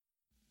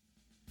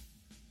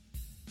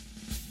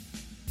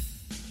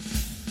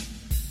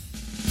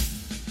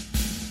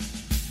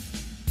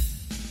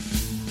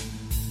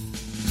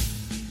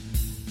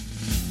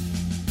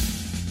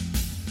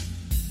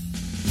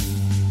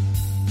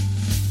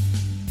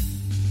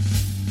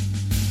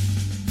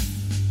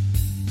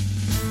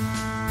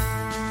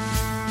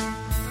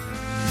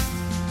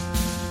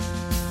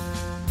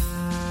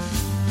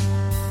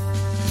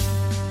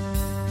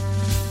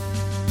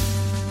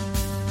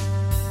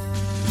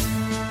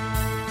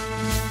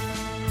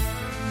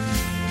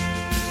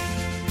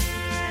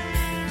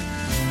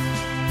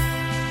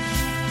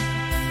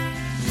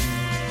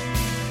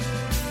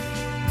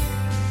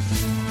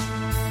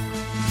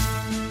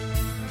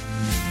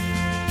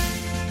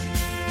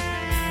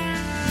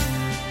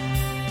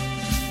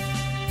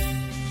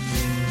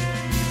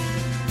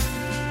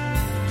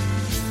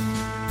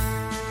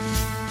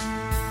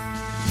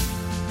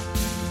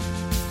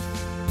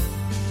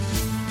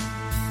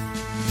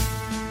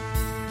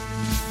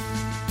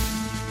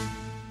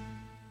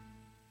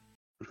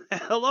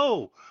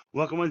Hello,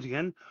 welcome once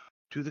again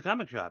to the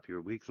Comic Shop,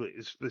 your weekly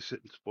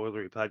explicit and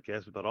spoilery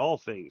podcast about all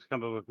things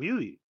comic book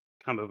movie,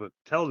 comic book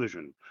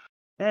television,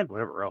 and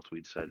whatever else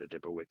we decide to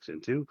dip our wicks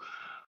into.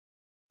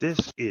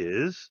 This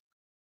is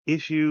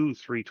issue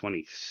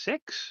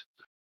 326,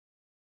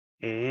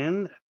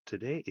 and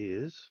today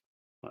is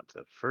what,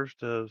 the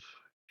 1st of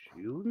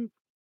June?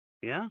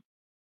 Yeah.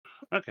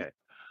 Okay.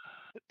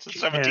 It's the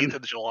 17th And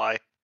of July.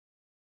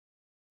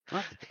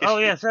 what? Oh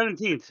yeah,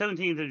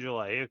 17th of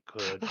July. It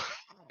could.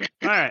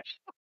 All right.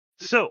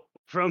 So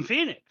from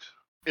Phoenix,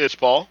 It's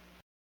Paul.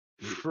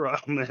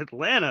 from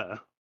Atlanta.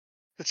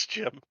 It's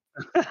Jim.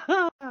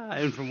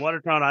 And from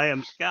Watertown, I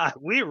am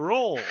Scott. We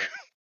roll.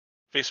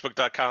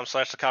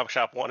 Facebook.com/the Comic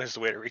Shop 1 is the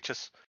way to reach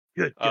us.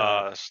 Good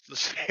God. The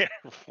standard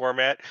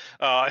format.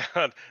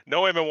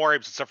 No MMORs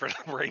except for the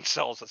brain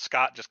cells that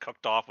Scott just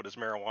cooked off with his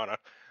marijuana.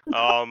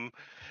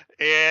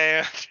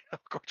 And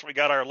of course we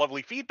got our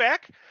lovely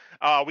feedback.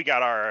 We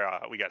got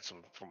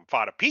some from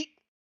Fada Pete.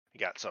 We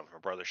got some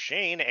from Brother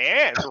Shane,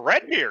 and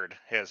Redbeard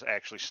has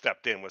actually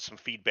stepped in with some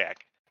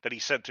feedback that he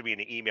sent to me in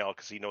an email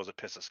because he knows it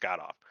pisses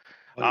Scott off.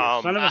 Oh,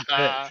 you son of a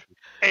bitch.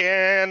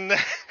 And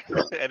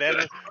then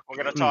we're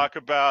going to talk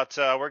about,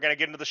 we're going to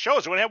get into the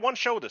shows. We're going to have one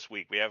show this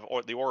week. We have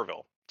the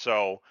Orville.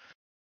 So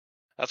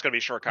that's going to be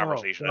a short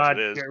conversation God, as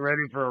it is. Get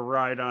ready for a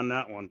ride on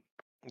that one.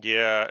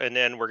 Yeah, and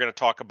then we're going to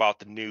talk about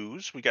the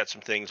news. We got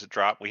some things that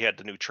dropped. We had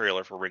the new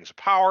trailer for Rings of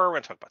Power. We're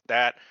going to talk about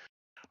that.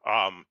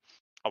 I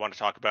want to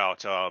talk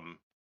about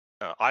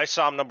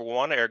ISOM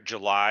 #1, Eric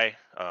July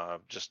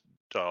just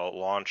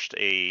launched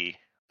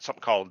something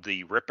called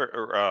the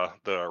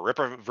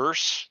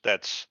Ripperverse.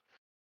 That's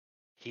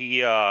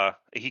he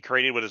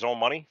created with his own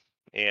money,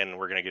 and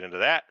we're gonna get into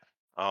that.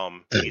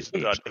 He's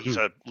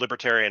a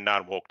libertarian,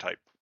 non-woke type.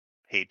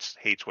 Hates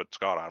what's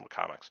going on with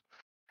comics.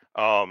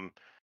 And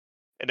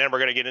then we're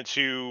gonna get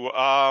into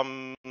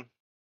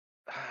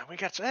we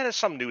got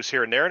some news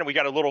here and there, and we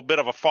got a little bit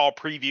of a fall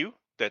preview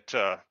that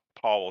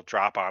Paul will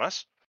drop on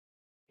us.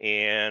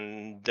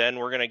 And then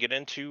we're going to get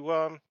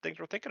into things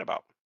we're thinking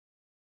about.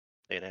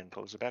 And then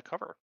close the back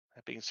cover.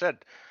 That being said,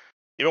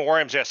 even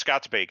Warham's got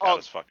Scott's baked on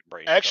his fucking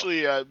brain.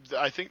 Actually, I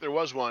think there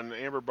was one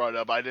Amber brought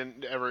up. I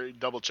didn't ever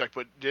double check,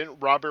 but didn't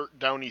Robert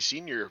Downey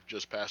Sr.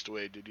 just passed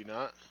away? Did he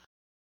not?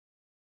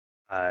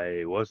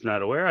 I was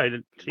not aware. I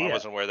didn't see it. I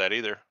wasn't aware of that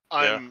either.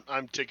 I'm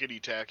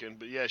tickety tacking,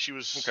 but yeah, she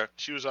was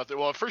out there.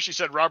 Well, at first she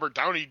said Robert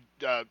Downey.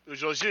 She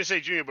didn't say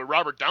Jr., but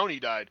Robert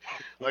Downey died.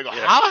 Like,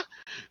 huh?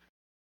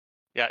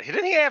 Yeah,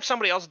 didn't he have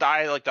somebody else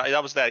die? Like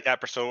that was that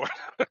episode,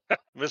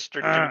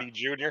 Mr. Dooney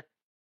Jr.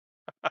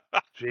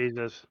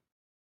 Jesus.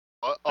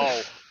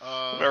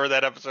 Remember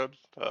that episode?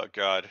 Oh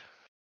God.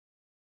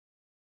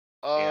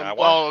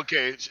 Well,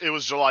 okay, it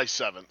was July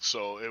 7th,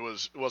 so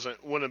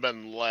wouldn't have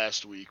been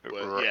last week, but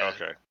yeah,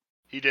 okay,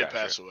 he did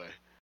pass away.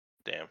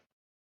 Damn.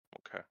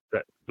 Okay.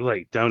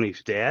 Like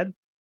Downey's dad?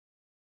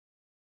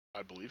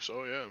 I believe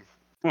so. Yeah.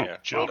 Yeah.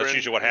 Children, well, that's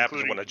usually what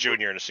happens when a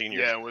junior and a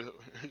senior. Yeah.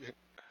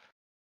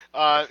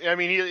 I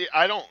mean,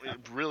 I don't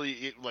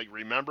really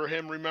remember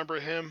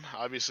him.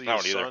 Obviously,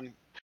 his son.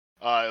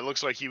 It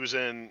looks like he's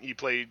in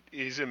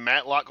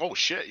Matlock. Oh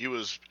shit, he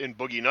was in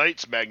Boogie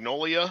Nights,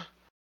 Magnolia.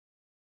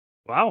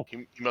 Wow.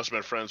 He must have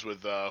been friends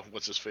with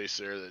what's his face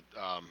there, that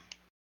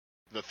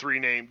the three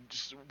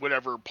names,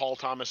 whatever, Paul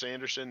Thomas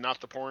Anderson,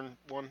 not the porn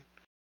one.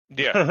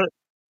 Yeah.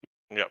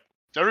 Yep.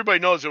 Everybody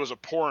knows it was a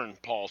porn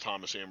Paul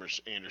Thomas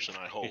Anderson,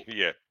 I hope.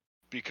 Yeah.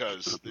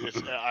 Because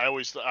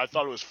I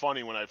thought it was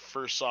funny when I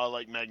first saw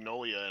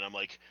Magnolia, and I'm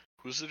like,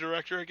 who's the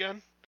director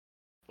again?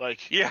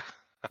 Yeah,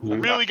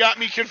 really got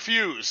me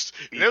confused.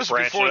 And it was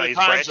before the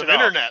times of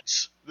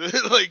internets.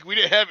 We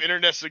didn't have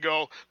internets to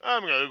go,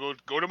 I'm gonna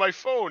go to my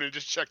phone and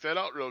just check that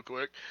out real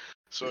quick.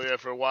 So yeah,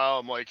 for a while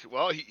I'm like,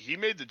 well, he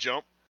made the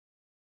jump.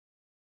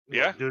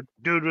 Yeah,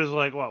 dude was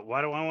like, what?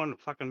 Why do I want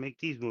to fucking make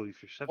these movies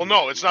for 7 Well,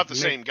 no, it's not the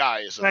same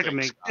guy. I can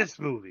make this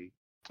movie.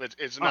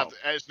 It's not.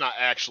 It's not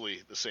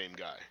actually the same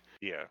guy.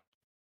 Yeah.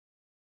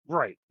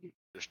 Right.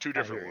 There's two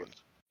different ones.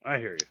 I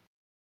hear you.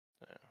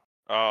 Yeah.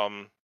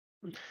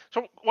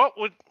 So why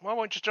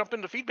don't you just jump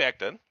into feedback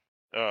then?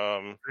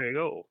 There you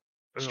go.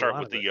 There's start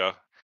with the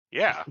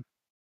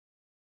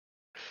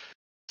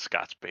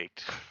Scott's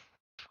baked.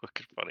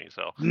 Looking funny as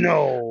hell.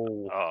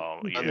 No.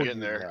 I'm getting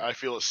there. I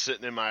feel it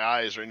sitting in my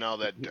eyes right now.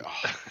 That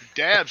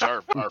dabs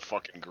are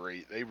fucking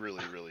great. They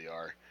really, really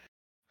are.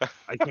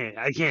 I can't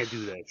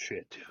do that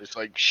shit. It's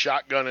like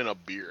shotgun and a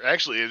beer.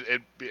 Actually,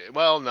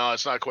 well, no,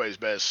 it's not quite as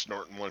bad as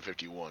snorting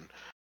 151.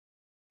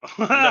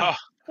 No.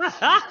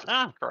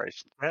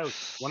 Christ.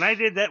 When I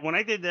did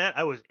that,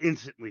 I was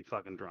instantly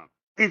fucking drunk.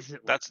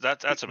 Instantly.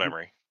 That's a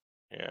memory.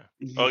 Yeah.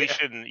 Oh, you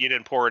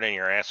didn't pour it in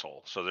your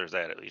asshole, so there's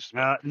that at least.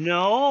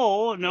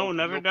 No,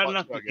 never done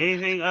nothing.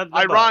 Anything.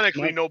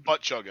 Ironically, no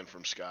butt chugging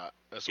from Scott.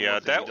 That's the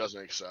one thing he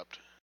doesn't accept.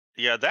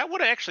 Yeah, that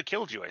would have actually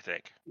killed you, I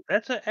think.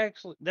 That's an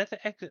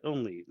exit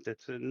only.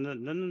 That's a no.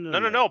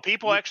 No.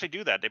 People actually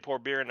do that. They pour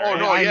beer in their Oh ass.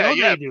 no, I yeah, know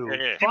yeah. they do.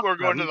 Yeah. People Fuck are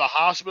going to them. the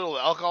hospital,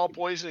 alcohol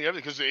poisoning,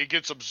 everything, because it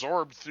gets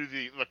absorbed through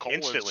the colon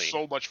Instantly.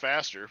 so much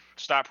faster.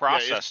 It's not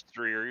processed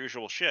through your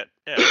usual shit.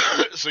 Yeah.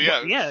 So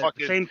yeah,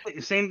 fucking.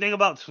 Same thing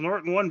about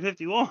snorting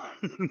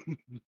 151.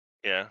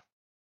 Yeah.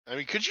 I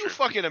mean, could you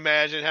fucking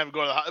imagine having to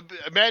go to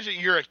the imagine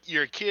you're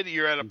a kid,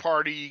 you're at a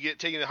party, you get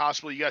taken to the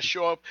hospital, you got to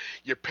show up,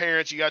 your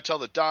parents, you got to tell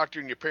the doctor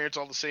and your parents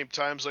all at the same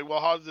time. It's like,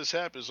 well, how did this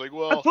happen? It's like, I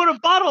well, put a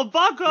bottle of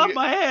vodka up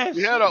my ass.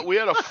 we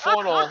had a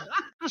funnel,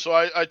 so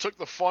I took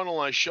the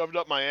funnel and I shoved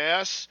up my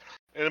ass,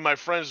 and then my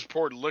friends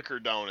poured liquor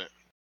down it.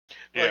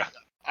 Like, Yeah.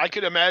 I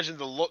could imagine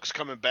the looks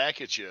coming back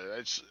at you.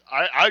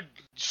 I'd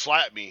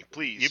slap me,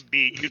 please. You'd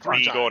be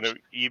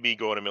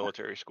going to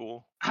military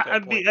school.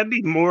 I'd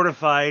be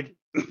mortified.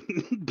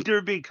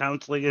 There'd be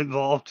counseling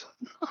involved.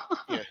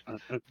 Yeah.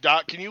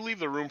 Doc, can you leave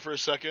the room for a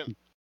second?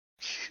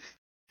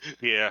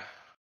 Yeah.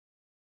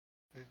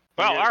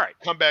 Well, all right.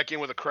 Come back in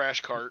with a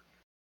crash cart.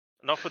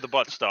 Enough with the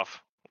butt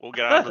stuff. We'll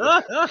get out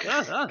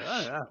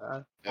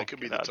of That could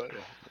be the title.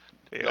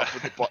 Yeah. Enough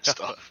with the butt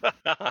stuff.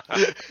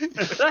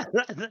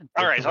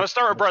 All right, so let's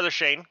start with Brother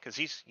Shane because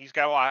he's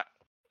got a lot,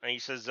 and he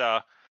says,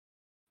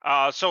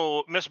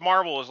 so Miss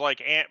Marvel is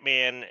like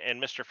Ant-Man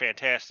and Mr.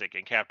 Fantastic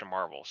and Captain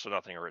Marvel, so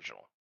nothing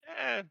original.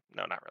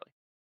 No, not really.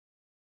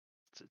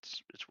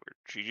 It's weird.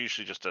 She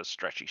usually just does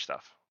stretchy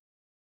stuff.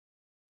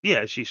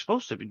 Yeah, she's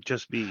supposed to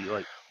just be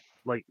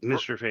like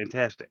Mr.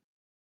 Fantastic,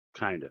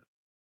 kind of.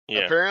 Yeah.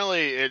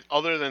 Apparently,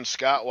 other than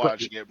Scott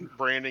watching it,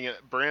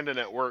 Brandon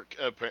at work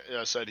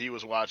said he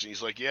was watching.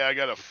 He's like, yeah, I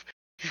gotta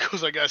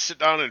sit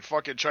down and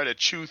fucking try to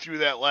chew through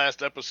that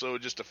last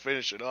episode just to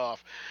finish it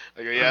off.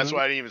 I go, yeah, that's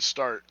why I didn't even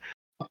start.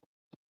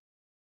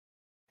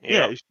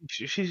 Yeah,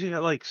 she's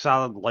got like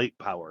solid light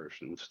powers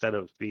instead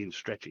of being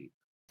stretchy.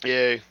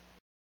 Yeah,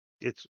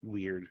 it's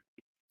weird.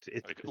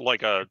 It's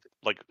like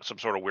some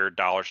sort of weird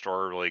dollar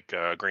store, like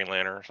Green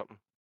Lantern or something.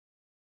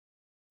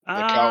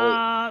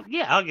 Yeah,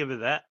 I'll give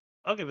it that.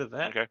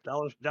 Okay.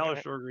 Dollar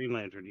store Green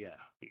Lantern. Yeah.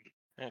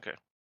 Okay.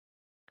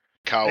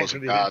 Cow is a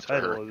god to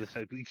her. Of this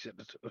week's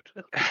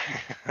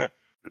episode.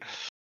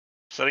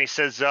 So he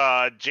says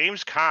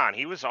James Caan.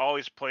 He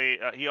always played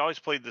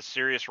the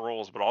serious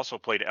roles, but also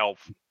played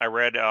Elf. I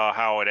read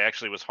how it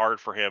actually was hard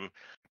for him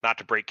not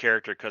to break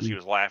character because he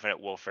was laughing at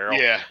Will Ferrell.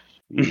 Yeah.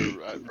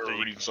 I remember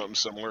reading something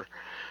similar.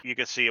 You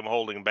could see him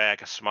holding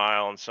back a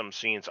smile in some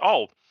scenes.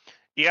 Oh,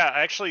 yeah.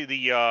 Actually,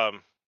 the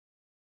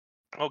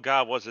oh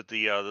God, was it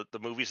the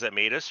movies that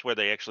made us, where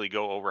they actually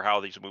go over how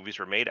these movies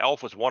were made?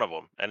 Elf was one of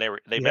them, and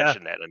they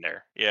mentioned that in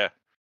there. Yeah.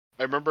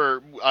 I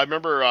remember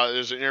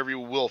there's an interview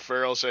with Will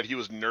Ferrell said he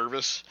was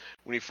nervous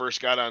when he first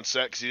got on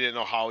set because he didn't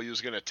know how he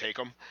was going to take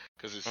him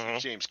because it's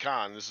James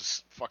Caan. This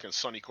is fucking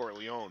Sonny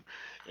Corleone.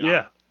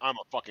 Yeah. I'm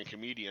a fucking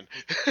comedian.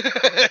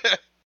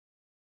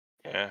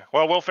 Yeah.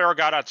 Well, Will Ferrell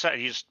got on set.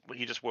 He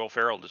just Will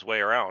Ferrelled his way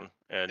around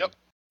and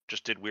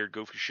just did weird,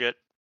 goofy shit.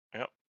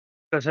 Yep.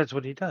 Because that's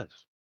what he does.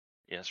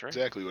 Yeah, that's right.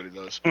 Exactly what he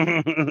does.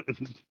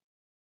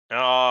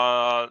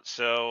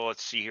 So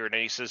let's see here. And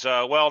then he says,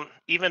 well,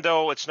 even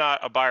though it's not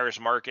a buyer's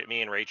market,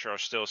 me and Rachel are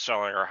still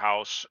selling our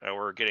house and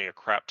we're getting a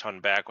crap ton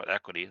back with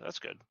equity. That's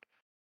good.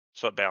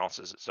 So it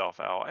balances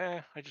itself out.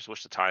 I just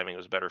wish the timing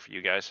was better for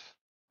you guys.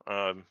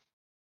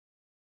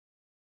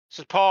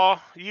 Says Paul,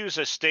 use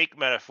a steak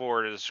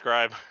metaphor to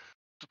describe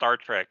Star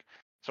Trek.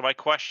 So my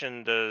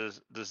question,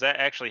 does that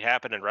actually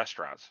happen in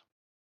restaurants?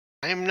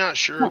 I am not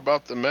sure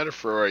about the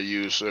metaphor I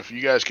use, so if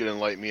you guys can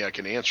enlighten me, I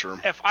can answer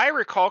them. If I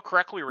recall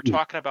correctly, we were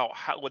talking about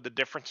what the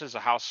differences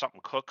of how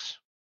something cooks,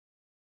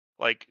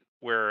 like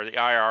where the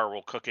IR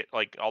will cook it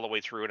like all the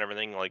way through and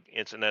everything, like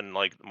and then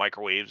like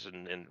microwaves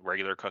and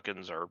regular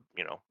cookings, or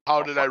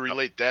How did I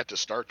relate that to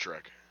Star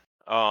Trek?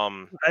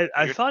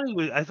 I thought he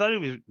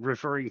was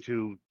referring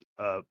to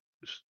the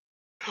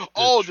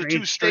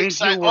two steak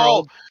sides.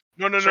 Oh.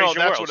 No,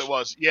 that's what it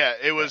was. Yeah,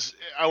 it was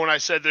when I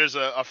said there's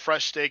a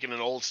fresh steak and an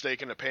old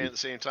steak in the pan at the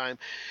same time.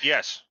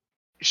 Yes.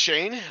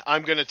 Shane,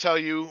 I'm going to tell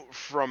you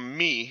from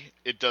me,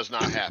 it does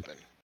not happen.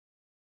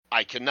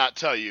 I cannot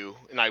tell you,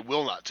 and I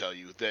will not tell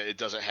you, that it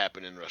doesn't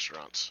happen in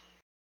restaurants.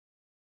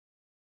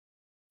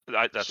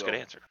 That's a good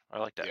answer. I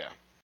like that. Yeah.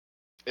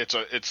 It's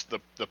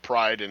the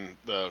pride and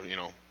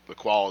the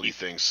quality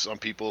things. Some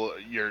people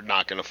you're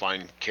not going to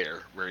find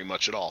care very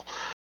much at all.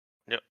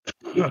 Yep.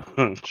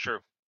 It's true.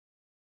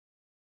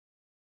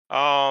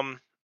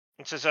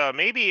 It says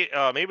maybe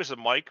it was a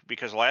mic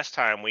because last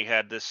time we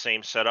had this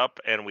same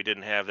setup and we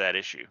didn't have that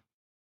issue.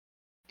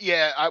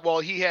 Yeah,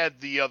 he had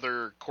the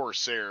other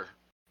Corsair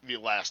the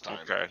last time.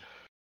 Okay.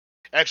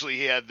 Actually,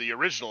 he had the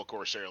original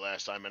Corsair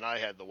last time, and I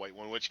had the white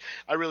one, which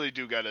I really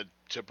do got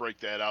to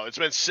break that out. It's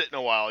been sitting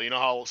a while. You know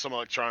how some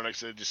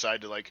electronics decide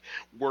to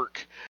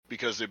work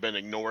because they've been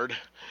ignored.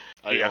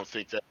 I don't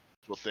think that's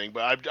a thing,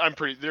 but I'm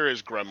pretty. There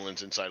is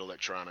gremlins inside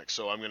electronics,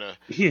 so I'm gonna.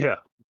 Yeah.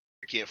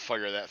 I can't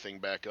fire that thing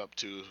back up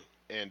too,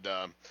 and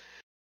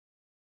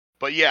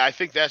But yeah, I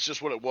think that's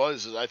just what it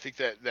was. Is I think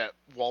that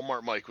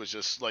Walmart mic was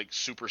just like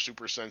super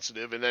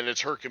sensitive, and then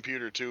it's her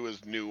computer too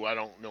is new. I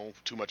don't know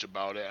too much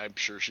about it. I'm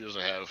sure she doesn't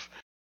have,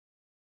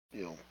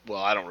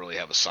 well, I don't really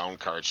have a sound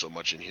card so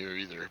much in here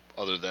either,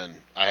 other than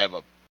I have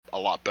a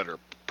lot better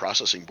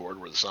processing board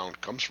where the sound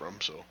comes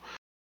from. So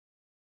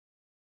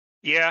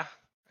Yeah,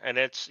 and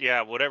it's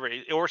whatever,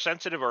 or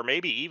sensitive, or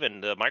maybe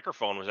even the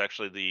microphone was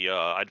actually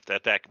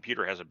that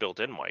computer has a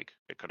built-in mic.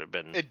 It could have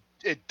been.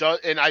 it does,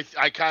 and I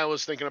kind of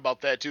was thinking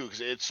about that too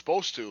because it's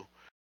supposed to,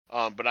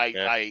 but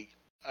I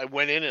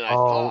went in and I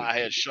thought I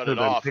had shut it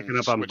off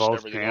and switched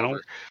everything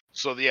over.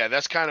 So yeah,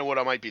 that's kind of what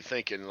I might be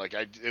thinking. Like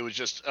it was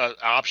just an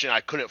option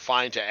I couldn't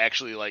find to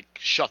actually like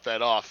shut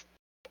that off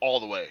all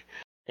the way.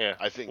 Yeah,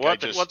 I think we'll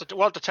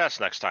have to test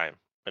next time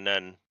and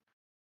then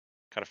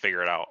kind of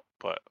figure it out.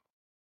 But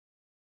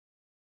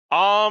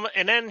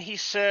and then he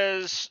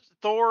says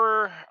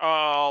Thor,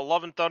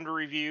 Love and Thunder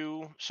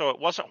review. So it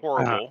wasn't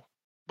horrible,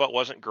 but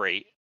wasn't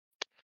great.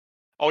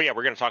 Oh yeah,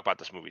 we're gonna talk about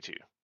this movie too.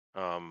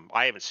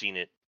 I haven't seen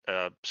it.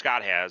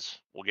 Scott has.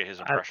 We'll get his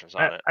impressions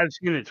on it. I've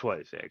seen it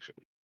twice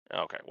actually.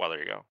 Okay, well there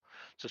you go.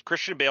 So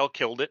Christian Bale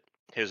killed it.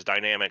 His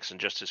dynamics and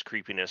just his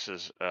creepiness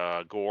as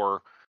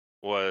Gore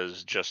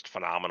was just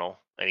phenomenal.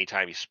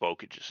 Anytime he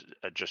spoke, it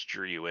just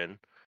drew you in.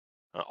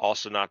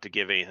 Also, not to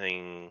give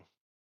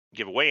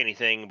away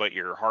anything, but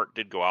your heart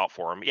did go out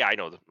for him. Yeah, I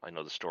know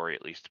the story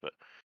at least, but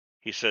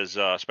he says,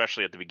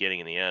 especially at the beginning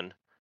and the end,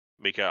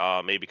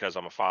 because maybe because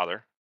I'm a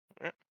father.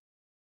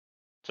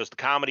 Says the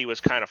comedy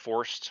was kind of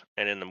forced,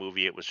 and in the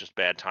movie it was just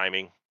bad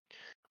timing.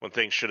 When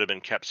things should have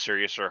been kept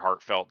serious or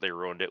heartfelt, they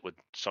ruined it with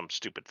some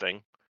stupid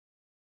thing.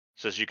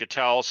 Says you could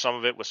tell some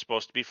of it was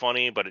supposed to be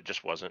funny, but it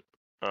just wasn't.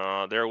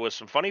 There was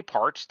some funny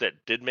parts that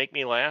did make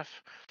me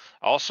laugh.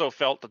 I also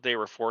felt that they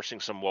were forcing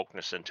some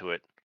wokeness into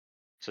it.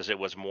 Says it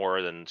was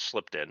more than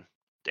slipped in.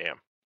 Damn.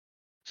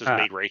 Says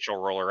made Rachel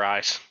roll her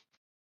eyes.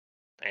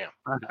 Damn.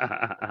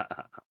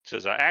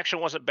 Says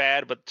action wasn't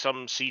bad, but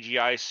some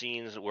CGI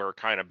scenes were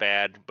kind of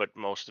bad, but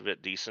most of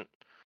it decent.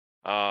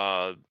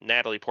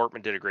 Natalie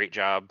Portman did a great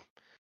job.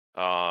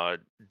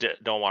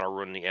 Don't want to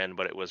ruin the end,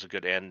 but it was a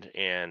good end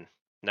and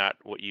not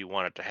what you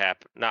wanted to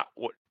happen. Not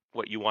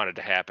what you wanted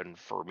to happen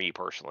for me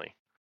personally.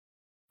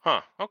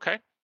 Huh. Okay.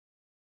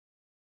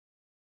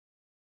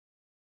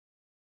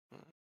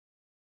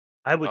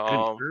 I would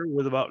concur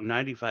with about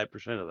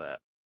 95% of that.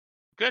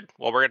 Good.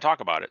 Well, we're gonna talk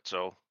about it,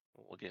 so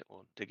we'll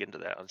dig into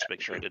that. Let's make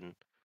sure I didn't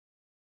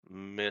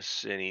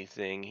miss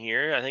anything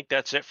here. I think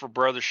that's it for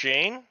Brother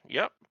Shane.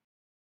 Yep.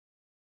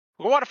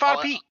 What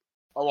about Pete?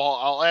 Oh, well,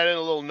 I'll add in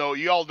a little note.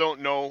 You all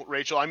don't know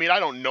Rachel. I mean, I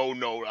don't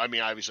know. I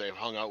mean, obviously I've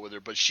hung out with her,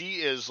 but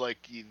she is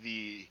like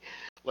the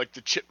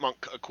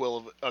chipmunk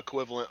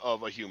equivalent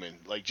of a human.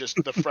 Like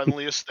just the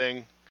friendliest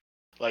thing.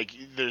 Like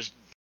there's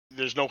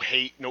no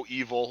hate, no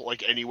evil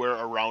like anywhere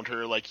around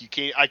her. Like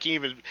I can't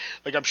even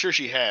like I'm sure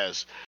she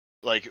has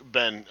like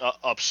been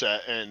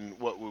upset and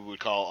what we would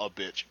call a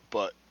bitch,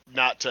 but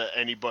not to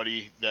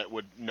anybody that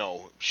would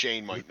know.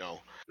 Shane might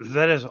know.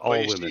 That is all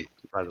women,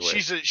 by the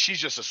way. She's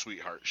just a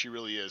sweetheart. She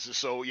really is.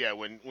 So yeah,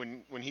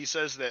 when he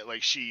says that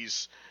like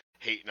she's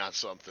hating on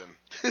something,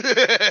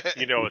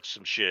 it's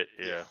some shit.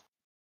 Yeah.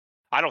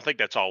 I don't think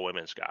that's all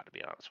women, Scott, to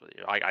be honest with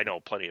you. I know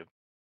plenty of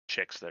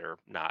chicks that are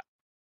not,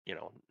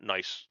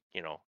 nice,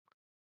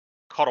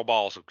 cuddle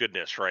balls of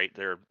goodness, right?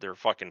 They're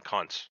fucking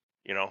cunts,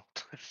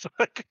 It's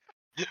like,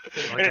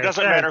 and it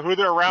doesn't matter who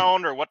they're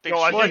around or what they.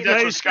 No, I think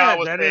that's what Scott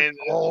was saying.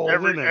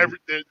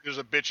 There's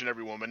a bitch in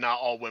every woman. Not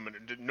all women.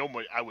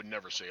 Nobody. I would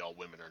never say all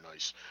women are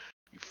nice.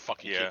 You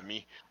fucking kidding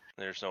me?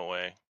 There's no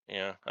way.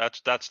 Yeah,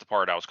 that's the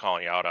part I was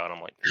calling you out on.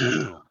 I'm like,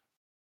 you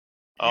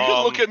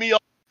can look at me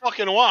all you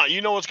fucking want.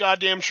 You know it's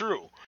goddamn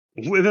true.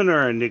 Women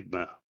are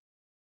enigma.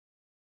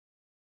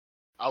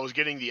 I was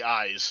getting the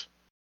eyes.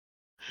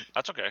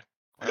 That's okay.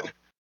 Well,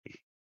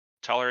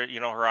 tell her,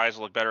 her eyes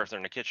look better if they're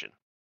in the kitchen.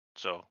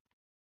 So.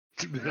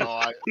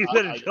 No, you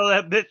better tell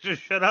that bitch to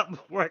shut up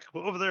before I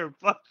come over there and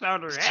fuck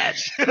down her head.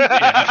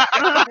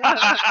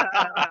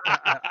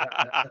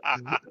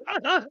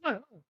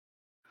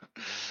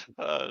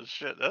 Oh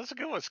shit, that's a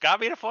good one. Scott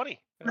made it funny.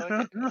 I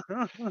like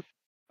it.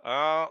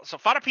 So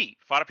Fada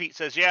Pete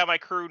says, "Yeah, my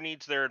crew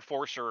needs their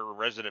enforcer or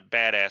resident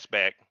badass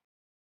back."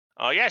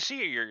 Yeah, I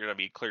see you're gonna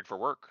be cleared for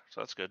work,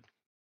 so that's good.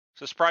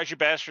 So surprised you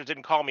bastards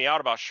didn't call me out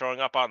about showing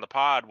up on the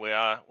pod. We'll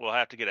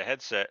have to get a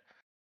headset.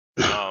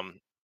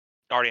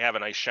 Already have a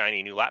nice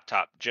shiny new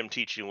laptop. Jim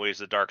teaching ways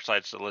the dark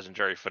sides to the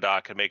legendary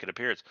Fada can make an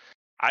appearance.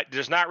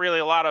 There's not really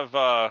a lot of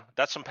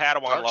that's some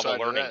Padawan level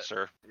learning,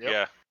 sir.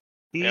 Yep.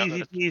 Yeah.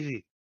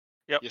 Easy.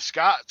 Yep. Yeah,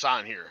 Scott's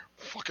on here.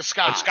 Fucking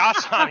Scott. And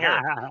Scott's on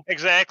here.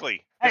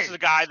 Exactly. This is a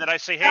guy that I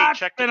say, hey, Scott's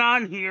check. Been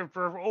on here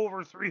for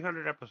over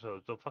 300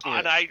 episodes. So fucking.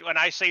 And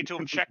I say to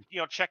him, check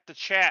the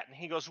chat, and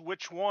he goes,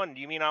 which one? Do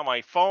you mean on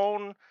my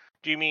phone?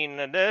 Do you mean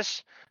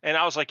this? And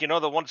I was like, the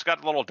one that's got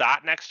the little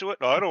dot next to it.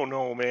 I don't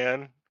know,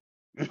 man.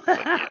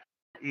 Like,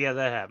 yeah,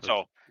 that happens.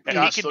 So, and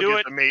Scott he can do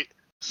it.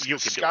 You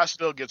can Scott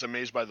still gets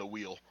amazed by the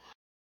wheel.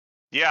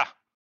 Yeah.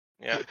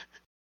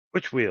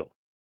 Which wheel?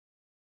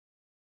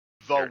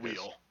 The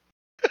wheel.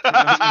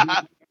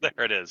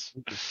 There it is.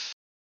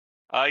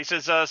 He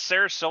says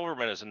Sarah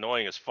Silverman is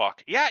annoying as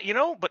fuck. Yeah,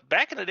 but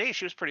back in the day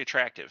she was pretty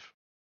attractive.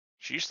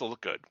 She used to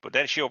look good, but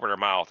then she opened her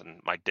mouth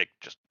and my dick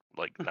just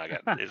like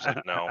nugget. It was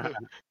like no.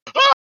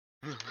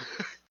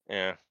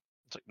 Yeah,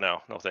 it's like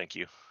no, thank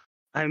you.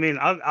 I mean,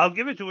 I'll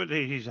give it to her that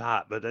she's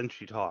hot, but then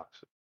she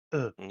talks.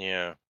 Ugh.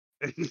 Yeah.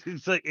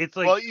 It's like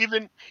well,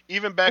 even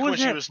back when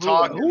she was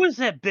talking. Who was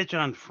that bitch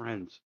on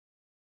Friends?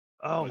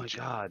 Oh my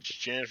god.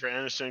 Jennifer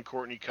Aniston,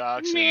 Courtney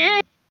Cox,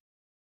 I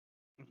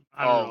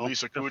don't know.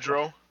 Lisa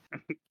Kudrow.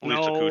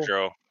 Lisa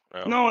Kudrow.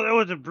 No, that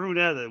was a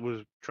brunette that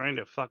was trying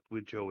to fuck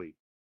with Joey.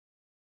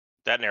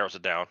 That narrows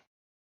it down.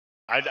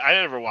 I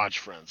never watched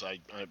Friends. I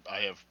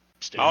have.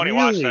 I only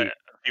watched a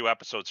few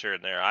episodes here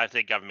and there. I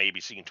think I've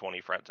maybe seen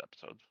 20 Friends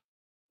episodes.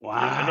 Wow.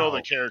 I know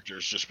the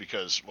characters just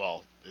because,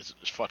 well, it's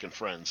fucking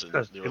Friends, and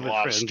there were a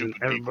lot of stupid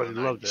people. Everybody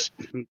loved it.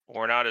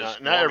 We're not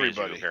as not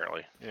everybody as you,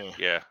 apparently.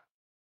 Yeah.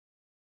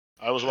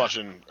 I was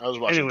watching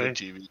Anyway. good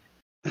TV.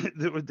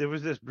 there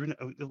was this brunette,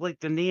 like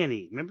the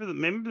nanny. Remember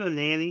the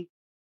nanny?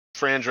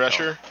 Fran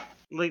Drescher.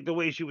 Like the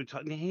way she would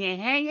talk.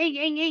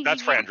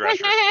 That's Fran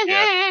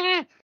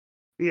Drescher.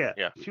 Yeah.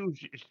 Yeah. She was.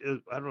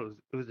 I don't know.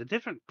 It was a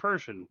different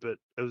person, but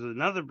it was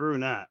another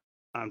brunette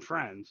on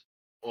Friends.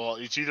 Well,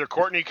 it's either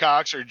Courtney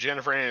Cox or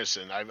Jennifer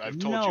Aniston. I've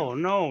told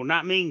you. No,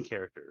 not main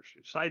characters.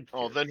 Side.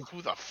 Oh, then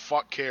who the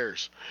fuck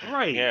cares?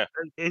 Right. Yeah.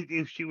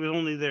 If she was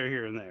only there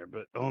here and there,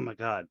 but oh my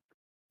god.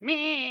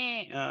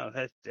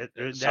 That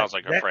sounds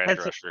like a Fran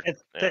Drescher.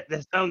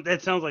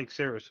 That sounds like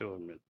Sarah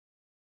Silverman.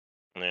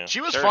 Yeah.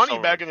 She was funny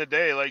back in the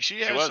day. Like she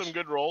had some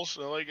good roles.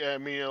 Like I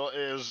mean,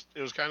 it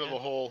was kind of the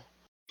whole.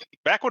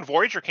 Back when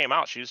Voyager came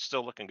out, she was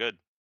still looking good.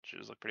 She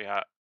was pretty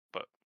hot,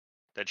 but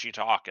then she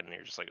talk, and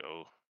you're just like,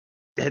 oh.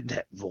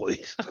 That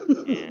voice.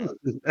 Yeah.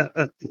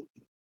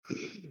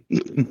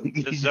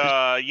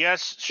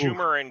 Yes,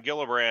 Schumer and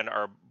Gillibrand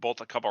are both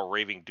a couple of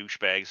raving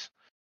douchebags.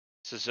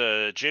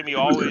 Says Jim, you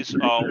always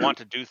want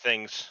to do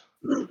things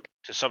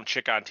to some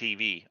chick on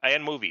TV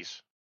and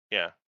movies.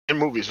 Yeah. And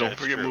movies, don't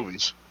forget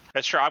movies.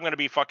 That's true. I'm gonna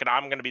be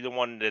the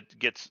one that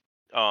gets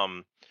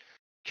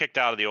kicked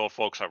out of the old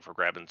folks home for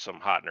grabbing some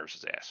hot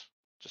nurse's ass.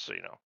 Just so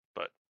you know.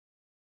 But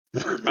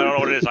I don't know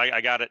what it is. I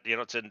got it.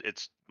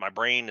 It's my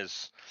brain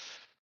is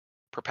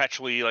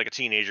perpetually like a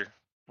teenager.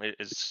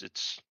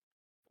 It's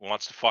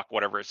wants to fuck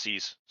whatever it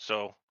sees.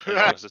 So as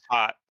long as it's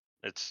hot,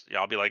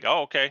 I'll be like,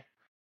 oh, okay.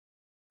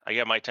 I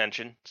get my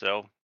attention.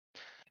 So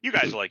you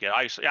guys like it.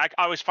 I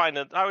always find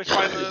the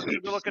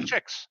good looking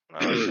chicks.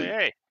 I always say,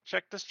 hey,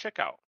 check this chick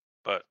out.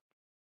 But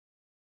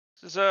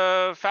this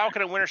is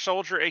Falcon and Winter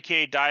Soldier,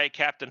 aka Diet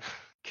Captain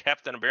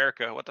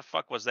America. What the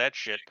fuck was that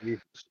shit?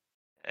 Jesus.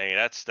 I mean,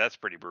 that's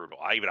pretty brutal.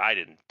 I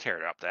didn't tear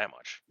it up that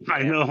much.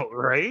 I know,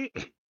 right?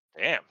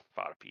 Damn,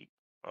 Fada Pete.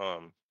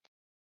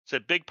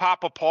 Said Big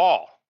Papa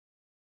Paul.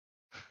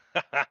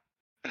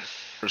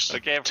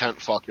 Okay,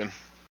 tent fucking.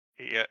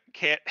 Yeah,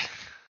 can't.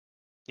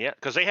 Yeah,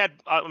 because they had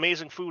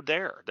amazing food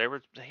there.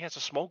 He has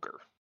a smoker.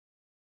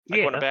 I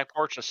go on the back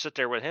porch and sit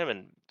there with him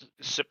and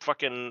sip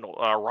fucking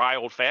rye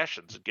old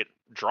fashions and get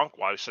drunk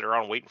while we sit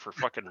around waiting for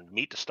fucking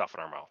meat to stuff in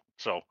our mouth.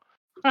 So,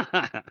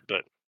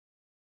 but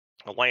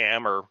a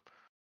lamb or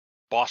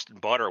Boston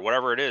butter,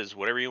 whatever it is,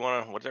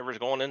 whatever's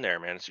going in there,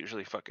 man, it's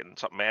usually fucking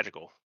something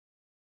magical.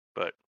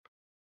 But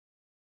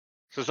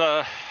says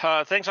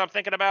things I'm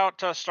thinking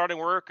about starting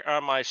work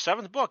on my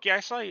 7th book. Yeah,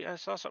 I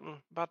saw something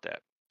about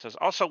that. Says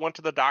also went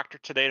to the doctor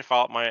today to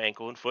follow up my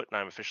ankle and foot, and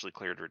I'm officially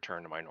cleared to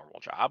return to my normal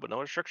job with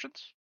no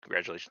restrictions.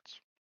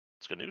 Congratulations.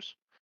 It's good news.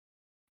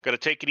 Gonna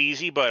take it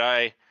easy, but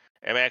I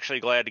am actually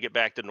glad to get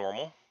back to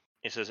normal.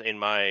 He says in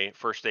my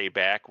first day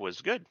back was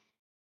good.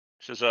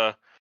 He says but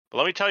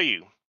let me tell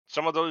you,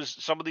 some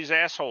of these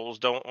assholes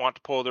don't want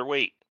to pull their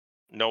weight.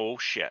 No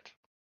shit.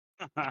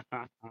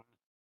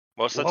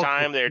 Most of the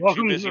time they're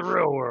too busy. To the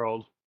real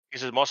world. He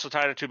says most of the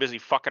time they're too busy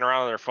fucking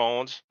around on their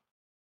phones.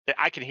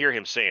 I can hear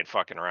him saying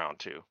 "fucking around"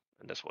 too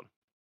in this one,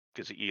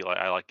 because he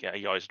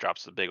always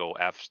drops the big old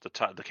F's,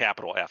 the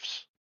capital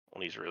F's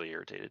when he's really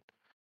irritated.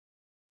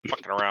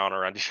 Fucking around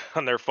or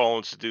on their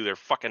phones to do their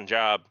fucking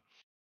job.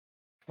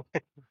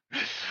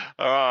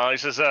 He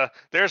says,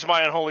 "There's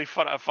my unholy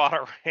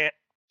fodder rant."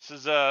 He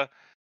says,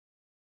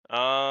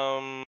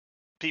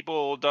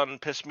 people done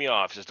pissed me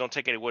off. He says, don't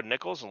take any wooden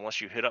nickels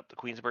unless you hit up the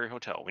Queensbury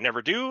Hotel. We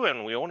never do,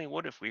 and we only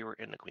would if we were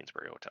in the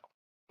Queensbury Hotel.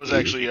 It was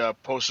actually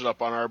posted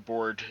up on our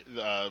board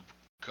a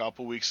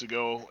couple weeks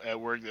ago at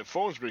work that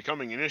phones are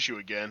becoming an issue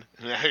again.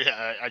 And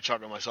I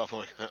chuckled myself, I'm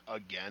like,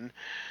 again?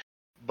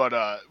 But,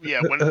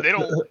 yeah, when they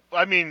don't,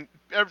 I mean,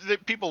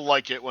 people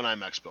like it when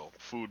I'm expo.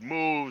 Food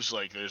moves,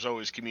 like, there's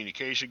always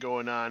communication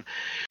going on.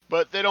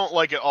 But they don't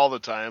like it all the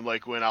time,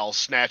 like when I'll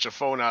snatch a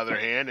phone out of their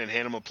hand and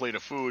hand them a plate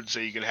of food so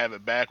you can have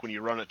it back when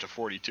you run it to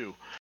 42.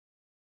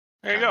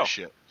 There you go.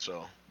 Shit.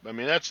 So, I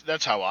mean,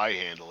 that's how I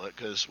handle it,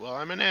 because, well,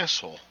 I'm an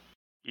asshole.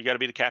 You got to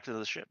be the captain of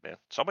the ship, man.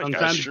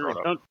 Sometimes you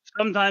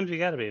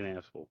got to be an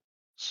asshole.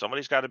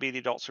 Somebody's got to be the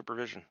adult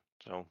supervision.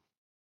 So,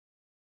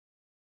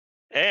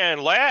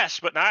 and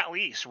last but not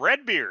least,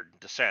 Redbeard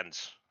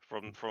descends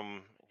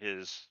from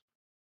his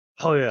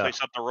Oh yeah.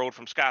 place up the road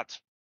from Scott's,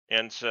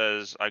 and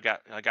says, "I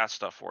got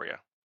stuff for you."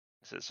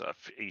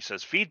 He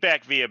says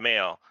feedback via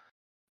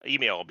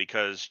email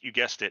because you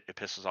guessed it, it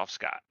pisses off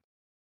Scott.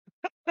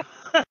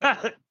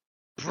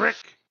 Brick.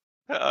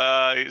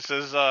 He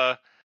says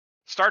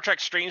Star Trek: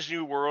 Strange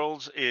New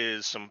Worlds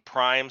is some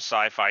prime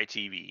sci-fi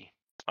TV.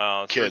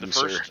 Through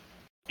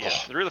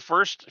the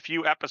first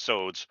few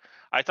episodes,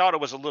 I thought it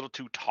was a little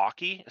too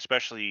talky,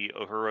 especially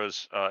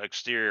Uhura's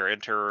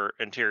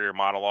interior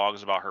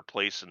monologues about her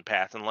place and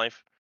path in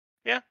life.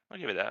 Yeah, I'll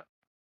give you that.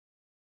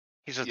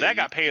 He says that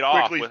got paid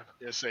off.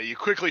 You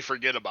quickly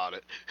forget about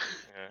it.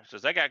 He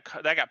says that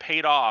got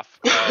paid off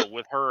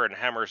with her and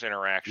Hemmer's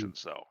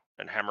interactions, though.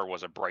 And Hemmer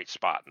was a bright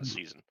spot in the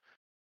season.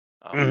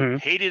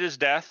 Hated his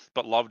death,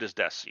 but loved his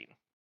death scene.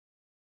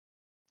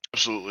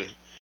 Absolutely.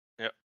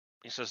 Yep.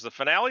 He says the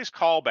finale's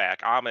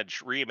callback, homage,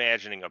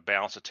 reimagining of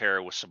Balance of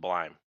Terror was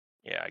sublime.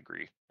 Yeah, I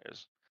agree.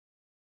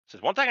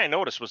 Says one thing I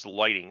noticed was the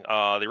lighting.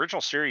 The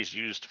original series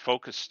used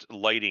focused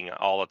lighting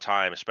all the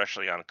time,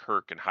 especially on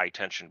Kirk and high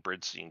tension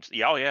bridge scenes.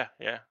 Yeah, I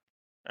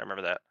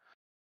remember that.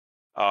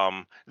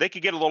 They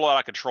could get a little out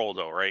of control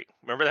though, right?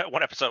 Remember that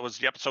one episode was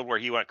the episode where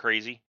he went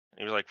crazy?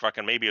 He was like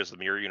fucking, maybe it was the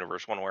Mirror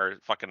Universe one where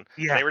fucking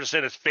they were just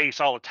in his face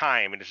all the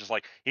time, and it's just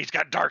like he's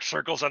got dark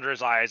circles under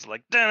his eyes,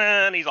 like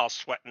and he's all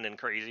sweating and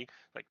crazy.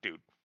 Like,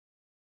 dude.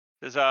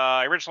 This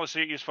originally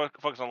used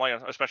focus on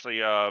light,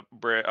 especially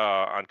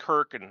on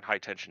Kirk and high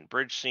tension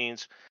bridge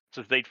scenes.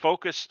 So they'd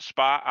focus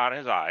spot on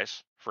his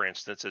eyes, for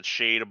instance, at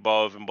shade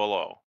above and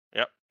below.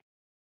 Yep.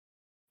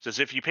 Says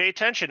if you pay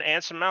attention,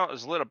 Anson Mount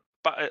is lit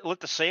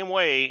the same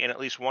way in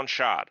at least one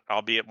shot,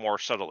 albeit more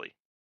subtly.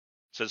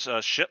 Says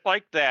shit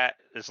like that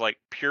is like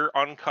pure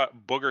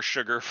uncut booger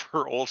sugar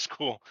for old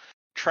school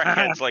Trek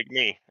heads like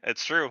me.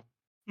 It's true.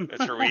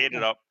 That's where we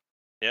ended up.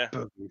 Yeah.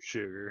 Booger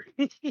sugar.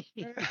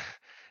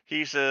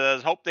 He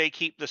says, hope they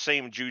keep the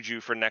same juju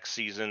for next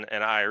season,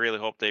 and I really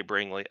hope they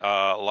bring oh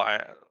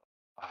god,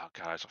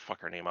 I'll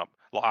fuck her name up,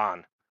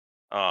 La'an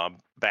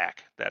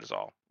back. That is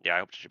all. Yeah, I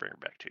hope she bring her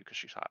back too because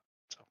she's hot.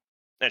 So,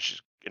 and she's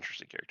an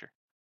interesting character.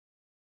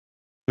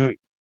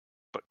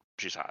 But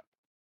she's hot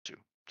too.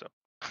 So,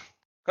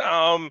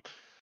 all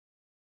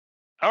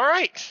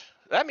right,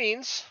 that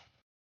means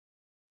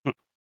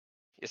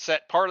it's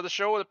that part of the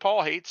show that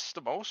Paul hates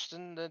the most,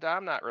 and that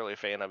I'm not really a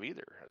fan of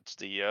either. It's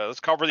the let's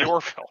cover the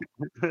Orville.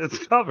 Let's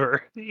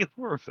cover the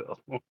Orville.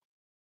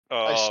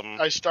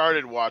 I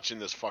started watching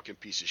this fucking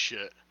piece of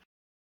shit,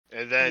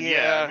 and then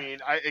I mean,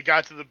 it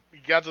got to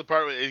the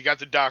part where it got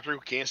the doctor who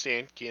can't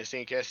stand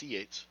Cassie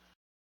Yates,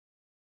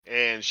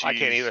 and I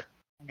can't either.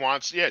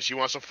 She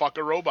wants to fuck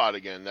a robot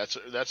again.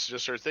 That's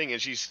just her thing,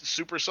 and she's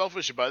super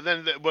selfish about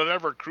it. Then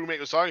whatever crewmate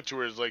was talking to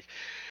her is like.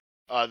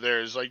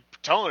 There's like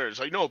telling her, it's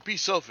like, no, be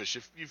selfish.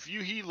 If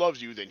he loves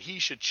you, then he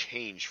should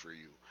change for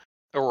you.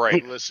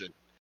 Right. Listen,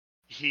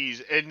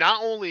 and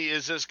not only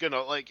is this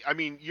gonna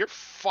you're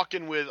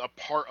fucking with a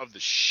part of the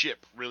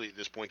ship really at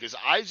this point, because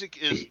Isaac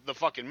is the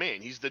fucking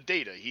man. He's the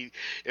Data.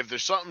 If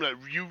there's something that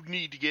you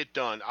need to get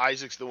done,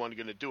 Isaac's the one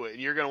gonna do it, and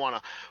you're gonna want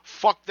to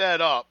fuck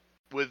that up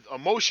with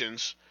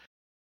emotions.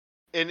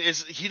 And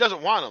he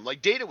doesn't want them.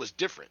 Like Data was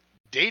different.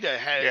 Data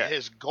had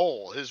his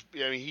goal.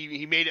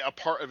 He made it a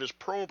part of his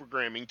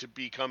programming to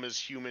become as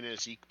human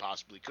as he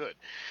possibly could.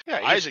 Yeah,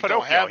 Isaac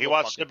don't have he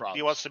wants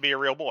to be a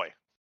real boy.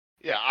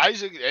 Yeah,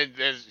 Isaac, and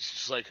it's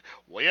just like,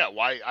 well, yeah,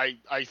 why?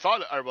 I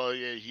thought, well,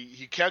 yeah,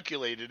 he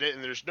calculated it,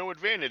 and there's no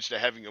advantage to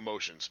having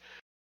emotions.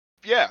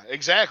 Yeah,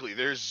 exactly.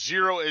 There's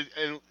zero,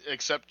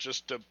 except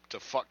just to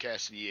fuck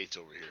Cassidy Yates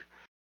over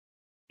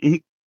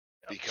here.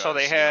 Because, so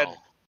they had,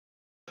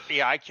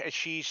 I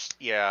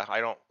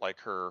don't like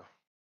her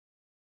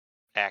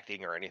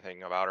acting or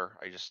anything about her.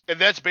 And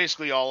that's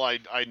basically all I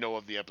know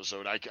of the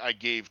episode. I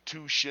gave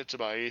two shits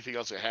about anything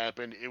else that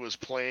happened. It was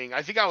playing.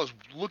 I think I was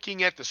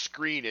looking at the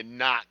screen and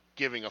not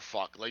giving a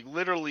fuck, like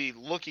literally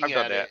looking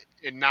at it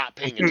and not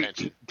paying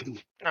attention.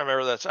 I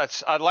remember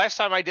that's last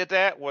time I did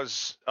that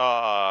was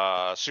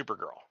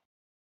Supergirl.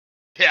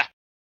 Yeah.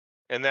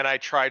 And then I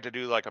tried to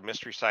do like a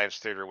Mystery Science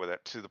Theater with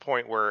it to the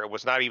point where it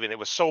was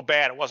so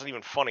bad it wasn't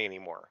even funny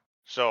anymore.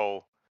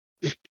 So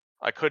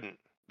I couldn't.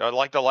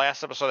 Like the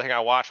last episode I think I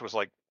watched was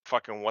like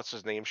fucking what's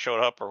his name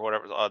showed up or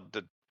whatever,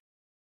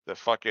 the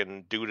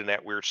fucking dude in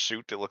that weird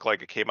suit that looked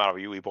like it came out of a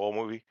Uwe Boll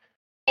movie.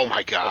 Oh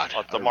my god,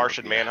 the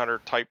Martian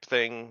Manhunter type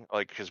thing,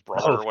 like his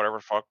brother or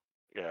whatever. Fuck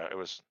yeah, it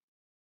was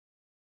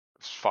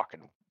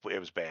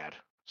bad.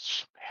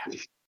 So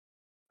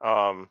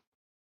bad.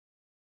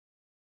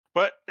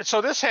 But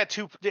so this had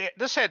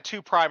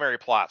two primary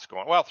plots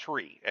going. Well,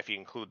 three if you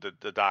include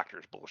the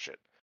doctor's bullshit.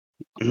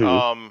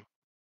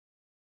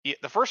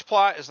 The first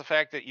plot is the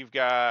fact that you've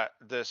got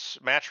this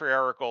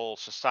matriarchal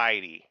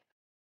society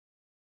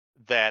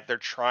that they're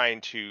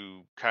trying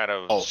to kind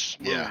of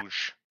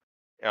smooge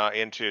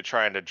into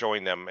trying to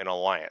join them in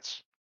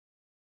alliance.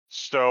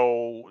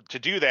 So to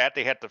do that,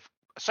 they had to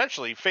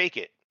essentially fake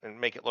it and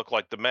make it look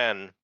like the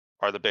men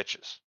are the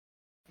bitches.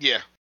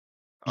 Yeah.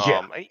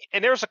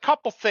 And there's a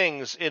couple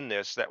things in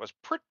this that was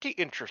pretty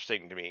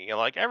interesting to me.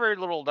 Like every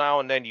little now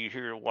and then you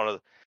hear one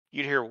of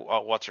you'd hear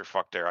what's her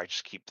fuck there. I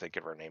just keep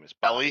thinking of her name is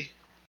Ellie.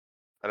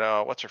 I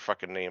know what's her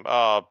fucking name.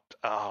 Why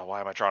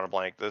am I drawing a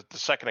blank? The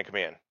second in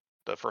command,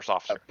 the first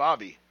officer.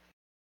 Bobby.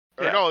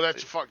 Or Yeah. no,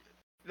 that's fuck.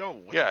 No,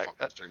 what Yeah, the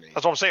fuck is her name?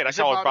 That's what I'm saying. Is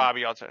I it call her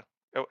Bobby? Bobby. I'll say.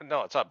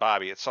 No, it's not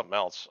Bobby. It's something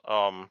else.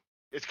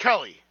 It's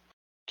Kelly.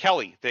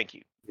 Kelly. Thank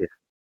you.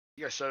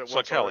 Yeah, I said it So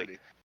once Kelly. already.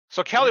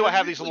 So Kelly Where will did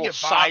have we these get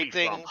little Bobby side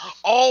things. from?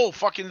 Oh,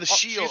 fucking the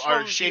Shield. She's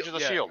Or from Age of the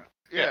yeah. Shield.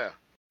 Yeah.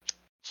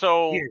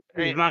 So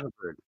Here's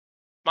Mockingbird.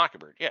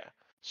 Mockingbird. Yeah.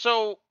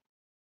 So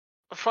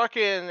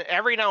fucking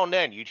every now and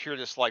then you'd hear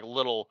this like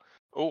little,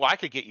 oh, I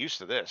could get used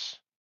to this,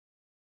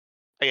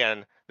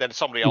 and then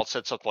somebody else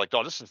said something like,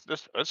 "Oh, this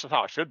is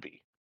how it should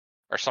be,"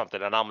 or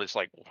something, and I'm just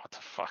like, "What the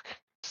fuck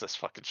is this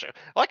fucking shit?"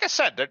 Like I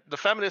said, the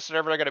feminists are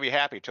never going to be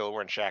happy till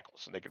we're in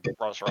shackles and they can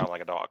run us around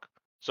like a dog.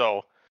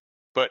 So,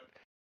 but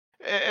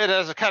it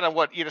is kind of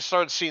what you just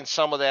started seeing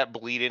some of that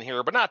bleed in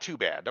here, but not too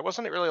bad. There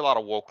wasn't really a lot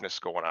of wokeness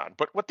going on.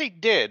 But what they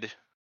did,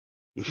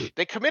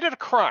 they committed a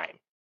crime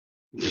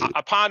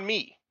upon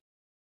me.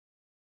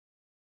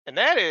 And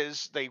that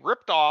is, they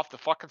ripped off the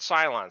fucking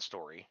Cylon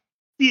story.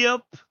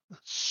 Yep.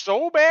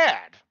 So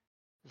bad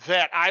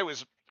that I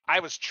was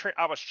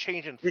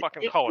changing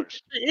fucking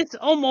colors. It's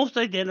almost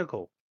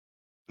identical.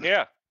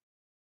 Yeah.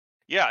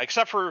 Yeah,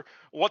 except for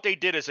what they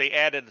did is they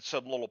added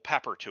some little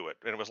pepper to it,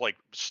 and it was like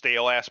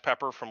stale ass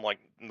pepper from like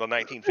the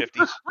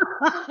 1950s.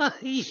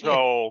 Yeah.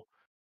 So,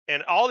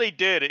 and all they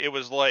did, it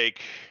was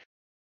like,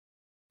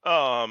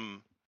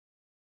 so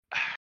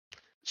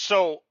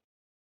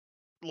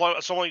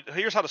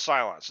here's how the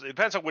Cylons. It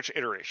depends on which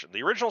iteration.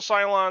 The original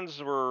Cylons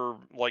were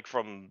like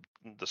from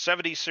the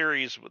 70s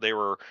series. They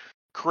were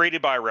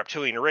created by a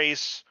reptilian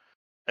race,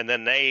 and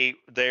then they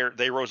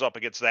rose up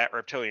against that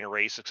reptilian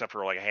race, except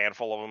for like a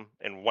handful of them,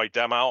 and wiped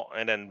them out,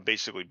 and then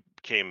basically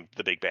became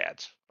the big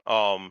bads.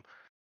 And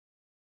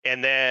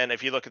then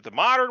if you look at the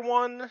modern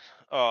one,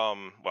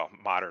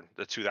 modern,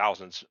 the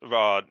 2000s,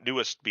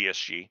 newest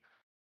BSG,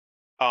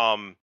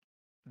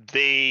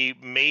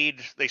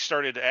 they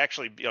started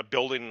actually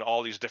building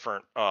all these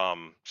different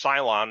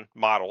Cylon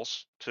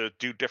models to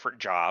do different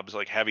jobs,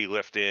 like heavy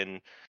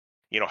lifting,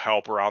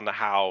 help around the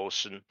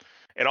house and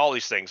all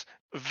these things.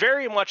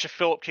 Very much a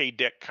Philip K.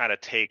 Dick kind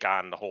of take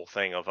on the whole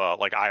thing of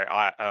like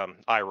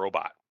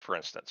iRobot, for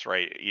instance,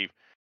 right?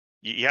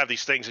 You have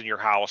these things in your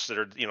house that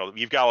are,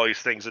 you've got all these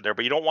things in there,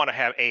 but you don't want to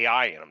have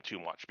AI in them too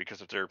much,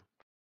 because if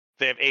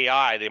they have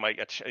AI, they might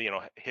get,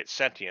 hit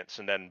sentience,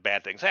 and then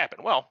bad things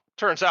happen. Well,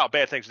 turns out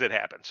bad things did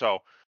happen. So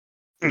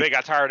they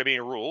got tired of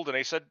being ruled, and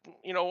they said,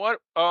 you know what?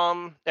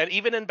 And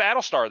even in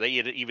Battlestar, they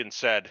even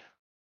said,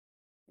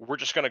 we're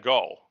just going to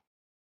go.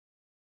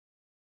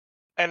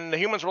 And the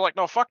humans were like,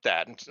 no, fuck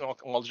that. And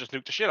we'll just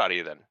nuke the shit out of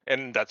you then.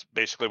 And that's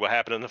basically what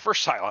happened in the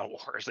first Cylon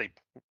War, is they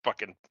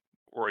fucking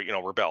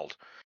rebelled.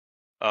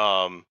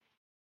 And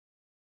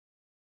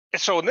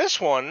so in this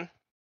one,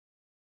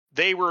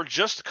 they were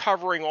just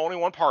covering only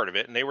one part of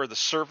it, and they were the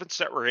servants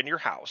that were in your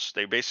house.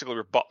 They basically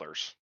were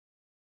butlers.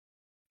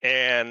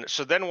 And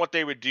so then what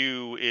they would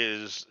do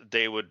is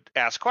they would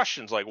ask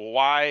questions like, well,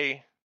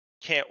 why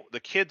can't the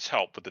kids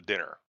help with the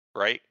dinner,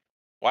 right?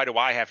 Why do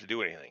I have to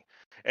do anything?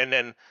 And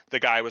then the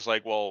guy was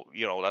like, well,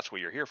 that's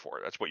what you're here for.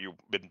 That's what you've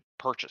been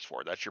purchased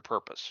for. That's your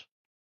purpose.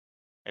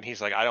 And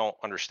he's like, I don't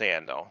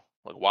understand, though.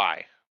 Like,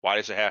 why? Why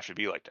does it have to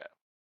be like that?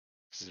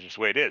 This is just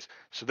the way it is.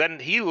 So then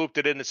he looked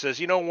at it and says,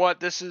 you know what?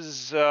 This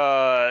is,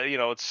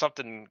 it's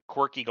something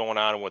quirky going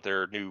on with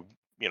their new,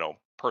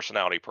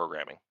 personality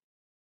programming.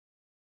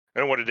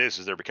 And what it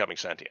is they're becoming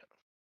sentient.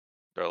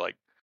 They're like,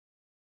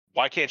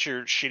 why can't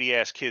your shitty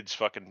ass kids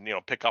fucking,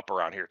 pick up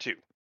around here too,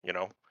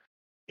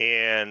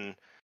 And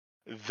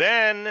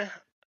then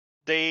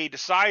they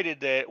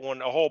decided that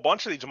when a whole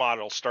bunch of these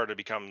models started to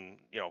become,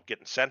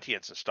 getting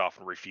sentience and stuff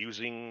and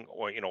refusing,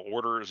 or,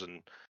 orders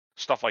and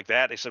stuff like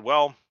that, they said,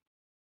 well,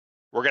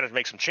 we're going to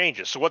make some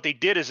changes. So what they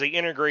did is they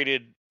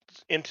integrated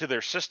into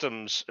their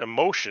systems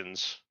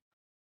emotions,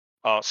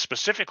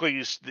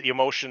 specifically the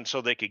emotion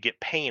so they could get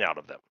pain out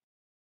of them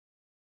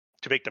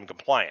to make them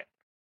compliant.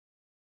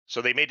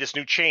 So they made this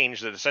new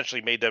change that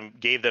essentially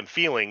gave them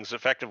feelings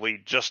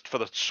effectively just for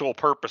the sole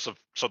purpose of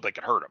so they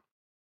could hurt them.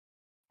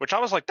 Which I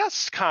was like,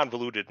 that's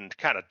convoluted and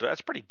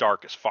that's pretty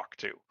dark as fuck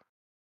too.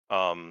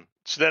 So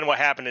then what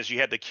happened is you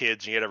had the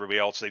kids and you had everybody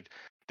else.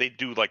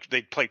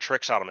 They'd play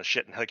tricks on him and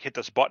shit and like hit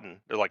this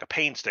button. They're like a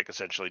pain stick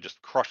essentially,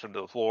 just crush him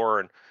to the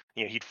floor, and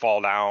he'd fall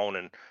down,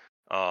 and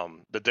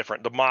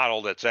the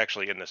model that's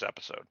actually in this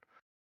episode.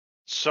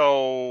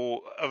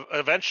 So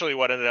eventually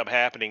what ended up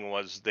happening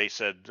was they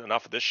said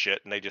enough of this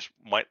shit, and they just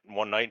went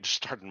one night and just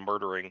started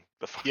murdering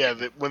the fucking... Yeah,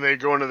 when they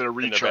go into their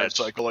recharge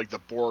cycle like the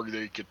Borg,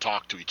 they could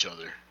talk to each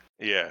other.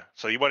 Yeah,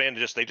 so you went in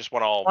and they just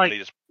went all... Like, they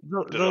just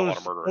did a lot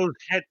of murdering.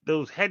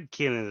 Those head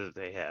cannons that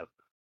they have,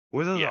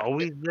 were those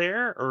always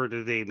there, or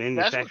did they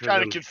manufacture them? That's what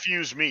kind of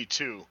confused me,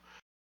 too.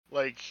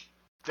 Like...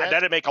 That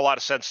didn't make a lot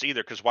of sense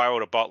either, because why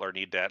would a butler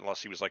need that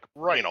unless he was like,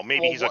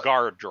 maybe he's a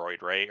guard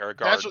droid, right? Or a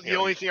guard. That's what the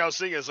only thing I was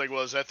thinking is like,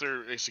 well, is that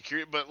their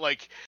security? But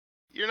like,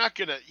 you're not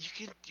gonna.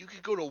 You can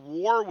go to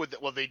war with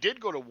it. Well, they did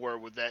go to war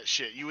with that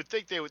shit. You would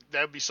think that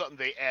would be something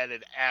they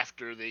added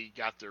after they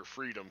got their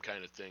freedom,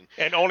 kind of thing.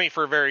 And only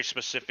for very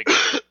specific,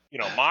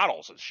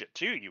 models and shit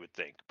too. You would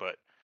think, but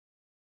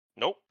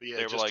nope. Yeah,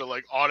 they were just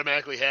like, to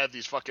automatically have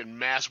these fucking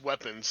mass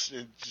weapons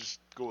and just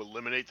go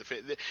eliminate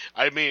the.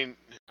 I mean,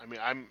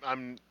 I'm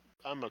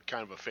a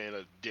kind of a fan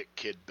of Dick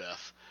Kid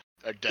Death.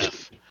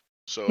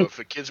 So if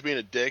a kid's being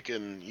a dick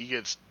and he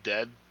gets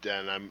dead,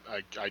 then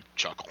I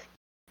chuckle.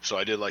 So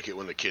I did like it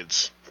when the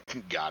kids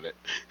got it.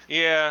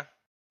 Yeah,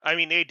 I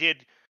mean they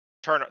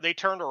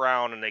turned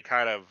around and they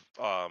kind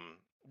of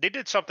they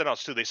did something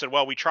else too. They said,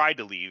 well, we tried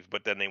to leave,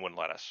 but then they wouldn't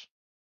let us.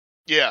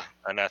 Yeah.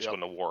 And that's when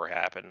the war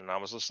happened. And I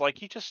was just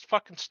like, you just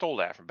fucking stole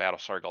that from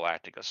Battlestar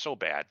Galactica. So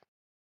bad.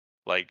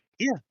 Like,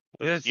 Yeah.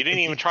 you didn't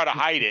even try to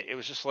hide it. It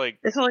was just like,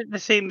 it's like the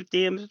same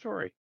damn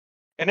story.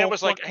 and it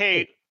was like,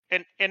 hey,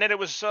 and then it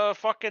was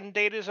fucking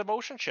Data's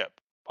emotion chip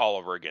all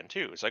over again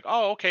too. It's like,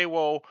 oh, okay,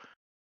 well,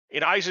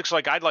 and Isaac's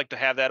like, I'd like to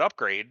have that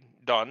upgrade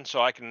done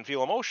so I can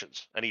feel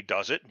emotions. And he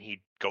does it, and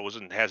he goes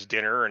and has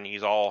dinner, and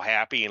he's all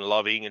happy and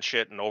loving and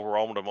shit and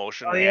overwhelmed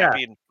emotion and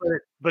happy. And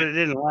but it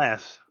didn't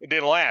last. It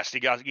didn't last. He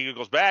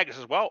goes back and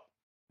says, well,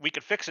 we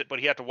could fix it, but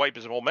he had to wipe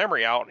his whole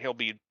memory out, and he'll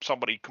be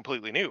somebody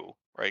completely new,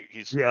 right?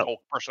 His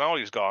whole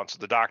personality is gone. So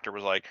the doctor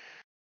was like,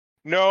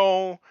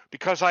 no,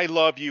 because I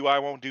love you, I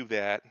won't do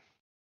that.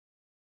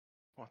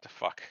 What the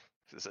fuck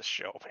is this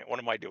show, man? What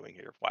am I doing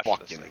here watching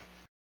this thing?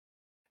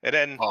 And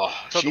then,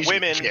 so the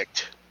women,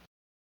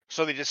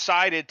 so they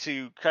decided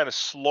to kind of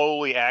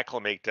slowly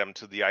acclimate them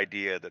to the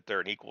idea that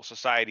they're an equal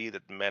society,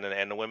 that the men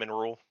and the women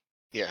rule.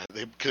 Yeah,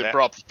 they could have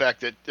brought up the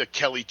fact that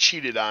Kelly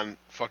cheated on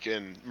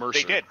fucking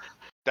Mercer. They did.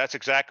 That's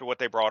exactly what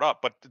they brought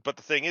up. But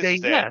the thing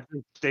is,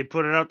 they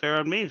put it out there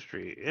on Main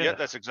Street. Yeah,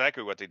 that's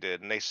exactly what they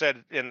did. And they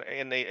said, and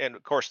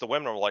of course the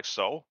women were like,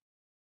 so,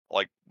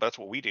 like, that's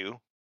what we do.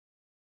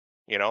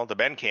 The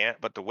men can't,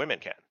 but the women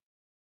can.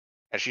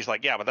 And she's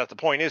like, yeah, but that's the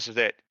point is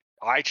that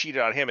I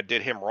cheated on him and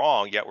did him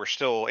wrong, yet we're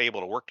still able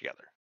to work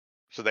together.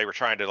 So they were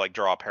trying to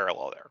draw a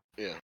parallel there.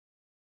 Yeah.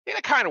 And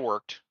it kind of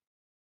worked.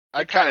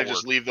 I kind of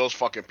just leave those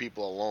fucking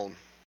people alone.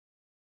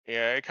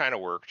 Yeah, it kind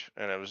of worked.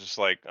 And it was just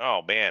like,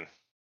 oh, man.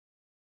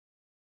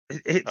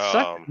 It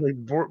sucked.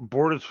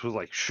 Bortus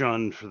was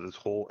shunned for this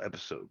whole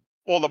episode.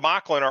 Well, the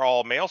Moclan are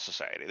all male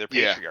society. They're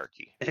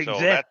patriarchy. Exactly. So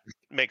that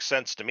makes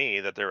sense to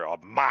me that they're a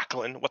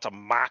Moclan. What's a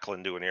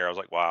Moclan doing here? I was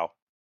like, wow.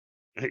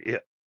 Yeah.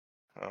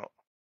 Oh.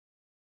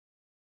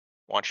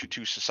 Why don't you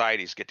two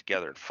societies get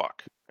together and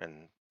fuck,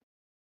 and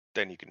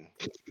then you can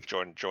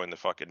join the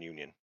fucking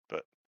union.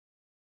 But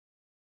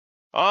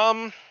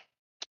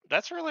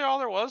that's really all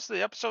there was.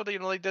 The episode, they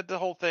did the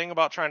whole thing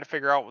about trying to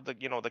figure out the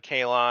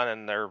Kaylon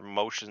and their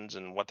emotions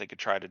and what they could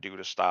try to do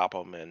to stop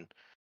them. And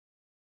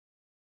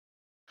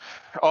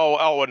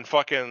and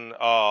fucking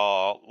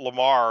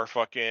Lamar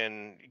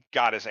fucking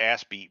got his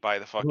ass beat by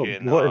the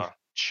fucking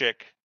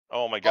chick.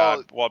 Oh my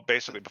god! Well,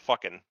 basically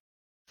fucking.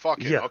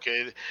 Fucking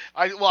okay.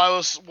 I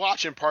was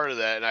watching part of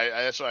that, and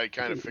that's what I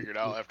kind of figured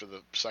out after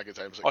the second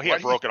time. He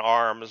had broken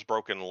arms,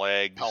 broken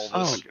legs,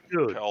 pelvis.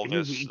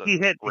 He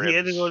had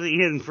to go to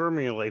the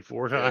infirmary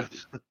 4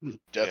 times.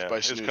 Death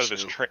by snooze. It's because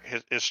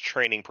of his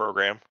training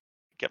program.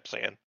 He kept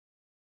saying.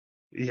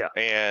 Yeah.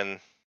 And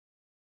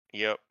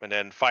and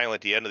then finally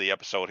at the end of the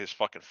episode, his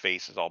fucking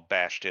face is all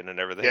bashed in and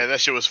everything. Yeah,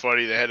 that shit was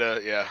funny. They had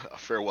a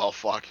farewell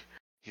fuck.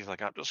 He's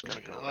like, I'm just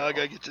gonna go. I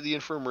gotta get to the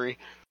infirmary.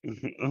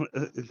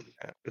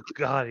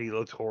 God, he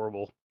looks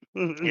horrible.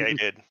 Yeah, he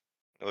did.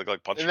 He looked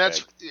like punching bag.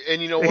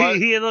 And you know what?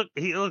 He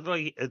looked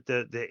like at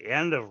the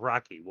end of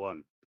Rocky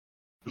 1.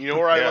 You know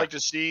where I like to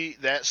see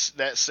that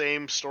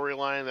same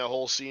storyline, that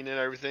whole scene and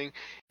everything,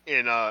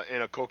 in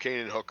a cocaine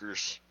and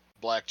hookers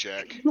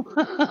blackjack.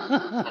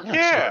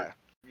 Yeah.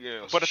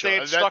 But if they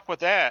had stuck with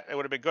that, it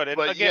would have been good.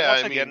 But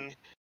again,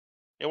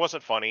 it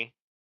wasn't funny.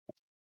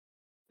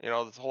 The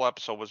whole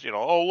episode was,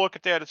 oh, look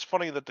at that. It's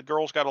funny that the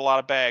girl's got a lot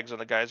of bags and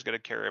the guy's going to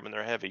carry them and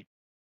they're heavy.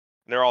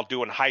 And they're all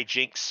doing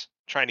hijinks,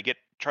 trying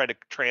to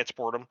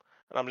transport them.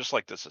 And I'm just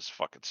like, this is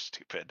fucking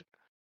stupid.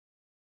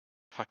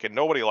 Fucking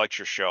nobody likes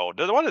your show.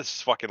 What is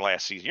this fucking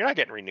last season? You're not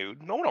getting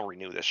renewed. No one will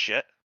renew this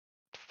shit.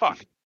 Fuck.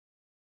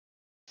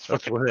 It's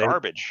fucking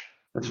garbage.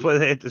 That's why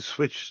they had to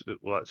switch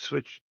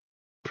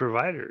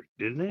provider,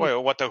 didn't they?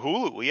 Well, what the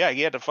Hulu? Yeah,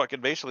 he had to fucking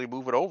basically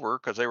move it over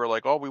because they were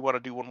like, oh, we want to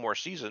do one more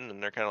season.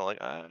 And they're kind of like,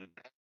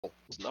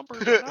 those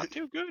numbers are not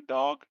too good,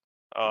 dog.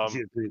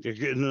 They're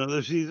getting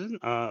another season.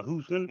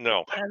 Who's gonna?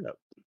 No,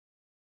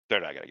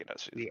 they're not gonna get that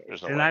season. Yeah,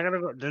 There's no they're way. not gonna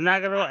go. They're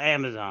not gonna go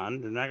Amazon.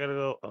 They're not gonna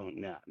go. Oh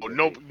no.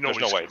 No, there's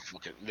no way.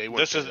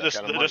 This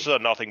is a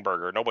nothing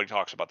burger. Nobody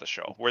talks about this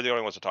show. We're the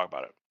only ones that talk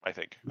about it. I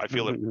think. I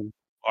feel that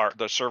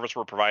the service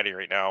we're providing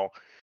right now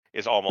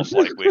is almost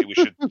like we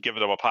should give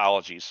them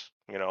apologies.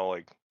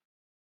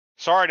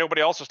 Sorry,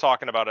 nobody else is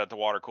talking about it at the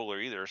water cooler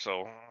either.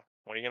 So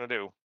what are you gonna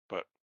do?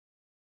 But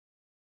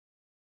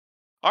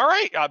All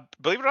right.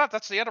 Believe it or not,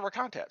 that's the end of our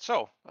content.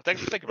 So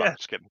thanks for thinking about it.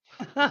 Just kidding.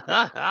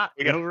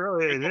 No,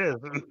 really, it is.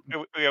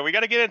 Yeah, we got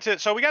to get into it.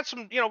 So we got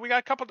some, we got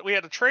a couple. We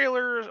had a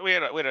trailer. We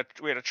had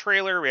a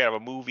trailer. We have a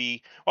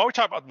movie. Why don't we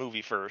talk about the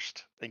movie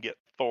first and get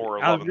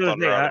Thor: I Love was and gonna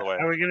Thunder say, out of the way?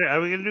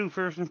 are we gonna do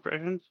first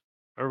impressions?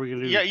 Or are we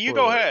gonna do? Yeah, you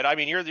go spoilers? ahead. I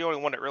mean, you're the only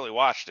one that really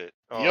watched it.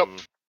 Yep.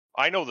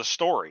 I know the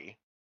story.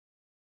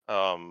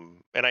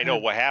 And I know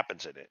what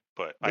happens in it,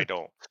 but I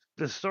don't.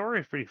 The story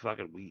is pretty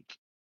fucking weak.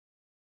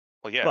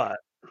 Well, yeah. But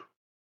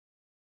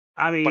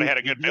I mean, but I had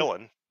a good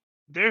villain.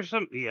 There's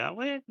some,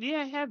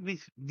 I have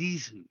these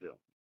decent villains.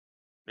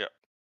 Yeah,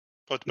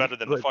 well, it's better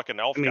than the fucking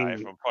elf guy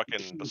from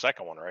fucking the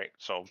second one, right?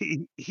 So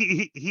he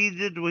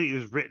did what he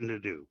was written to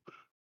do,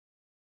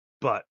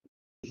 but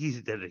he's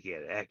a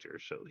dedicated actor,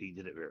 so he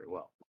did it very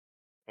well.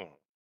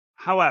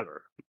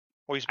 However,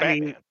 well, he's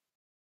Batman.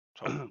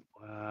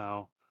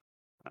 Wow,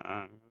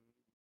 I'm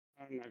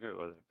not gonna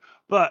go there.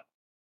 But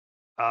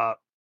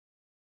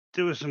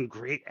there was some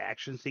great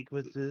action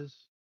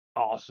sequences,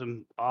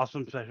 awesome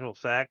special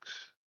effects.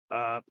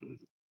 Other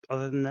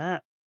than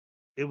that,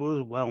 it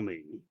was well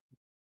made.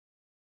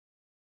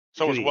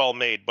 So it was well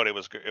made, but it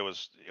was.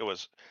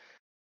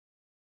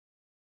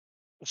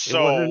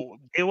 So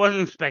it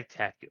wasn't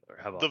spectacular.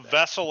 How about the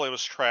vessel it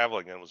was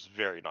traveling in was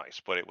very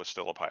nice, but it was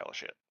still a pile of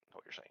shit.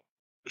 What you're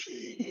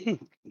saying?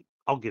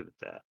 I'll give it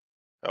that.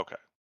 Okay.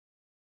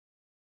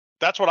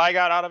 That's what I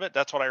got out of it.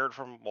 That's what I heard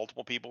from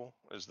multiple people,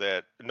 is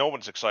that no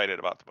one's excited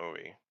about the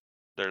movie.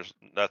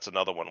 That's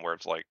another one where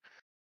it's like,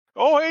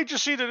 oh, hey, did you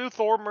see the new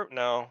Thor movie?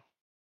 No.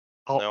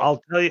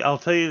 I'll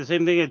tell you the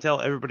same thing I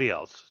tell everybody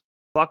else.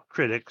 Fuck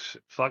critics.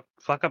 Fuck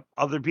up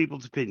other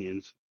people's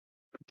opinions.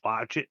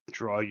 Watch it.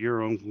 Draw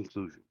your own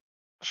conclusion.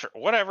 Sure,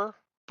 whatever.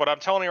 But I'm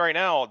telling you right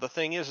now, the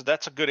thing is,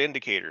 that's a good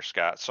indicator,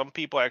 Scott. Some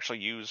people actually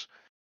use,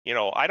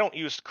 I don't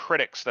use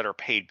critics that are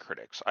paid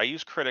critics. I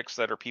use critics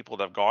that are people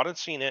that have gone and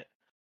seen it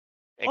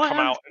and come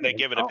out and they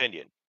give an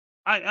opinion.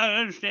 I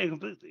understand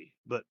completely,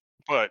 but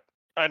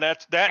and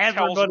that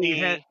tells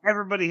me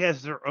everybody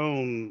has their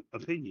own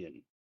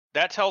opinion.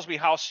 That tells me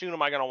how soon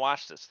am I going to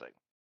watch this thing?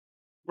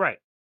 Right.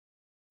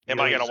 Am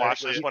I going to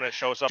watch this when it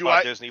shows up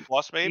on Disney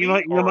Plus? Maybe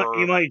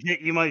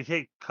you might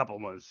take a couple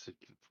months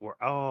for.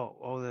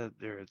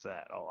 There is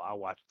that. Oh, I'll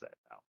watch that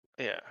now.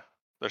 Yeah.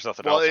 There's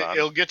nothing else. Well,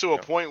 it'll get to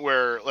a point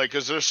where,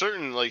 because there's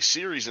certain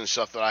series and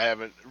stuff that I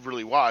haven't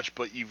really watched,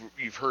 but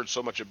you've heard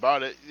so much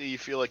about it, you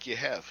feel like you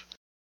have.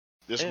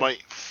 This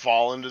might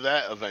fall into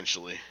that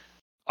eventually.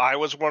 I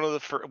was one of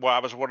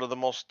the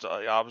most.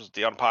 I was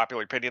the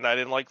unpopular opinion. I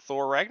didn't like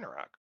Thor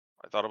Ragnarok.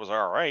 I thought it was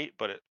all right,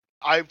 but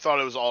I thought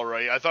it was all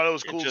right. I thought it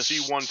was cool to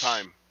see one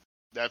time.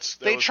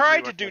 They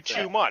tried to do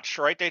too much,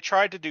 right? They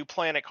tried to do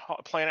Planet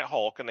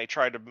Hulk, and they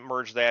tried to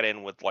merge that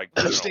in with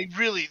They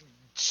really.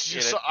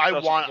 I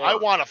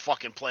want a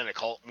fucking Planet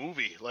Hulk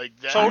movie like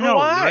that. So do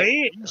I.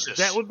 Right?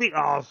 That would be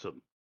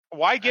awesome.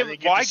 Why give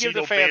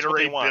the fans what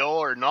they want? Bill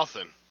or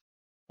nothing.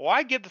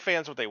 Why give the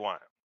fans what they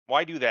want?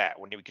 Why do that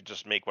when you could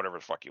just make whatever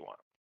the fuck you want?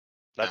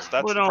 That's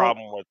the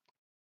problem with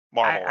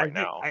Marvel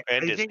now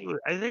and Disney.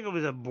 I think it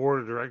was a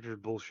board of directors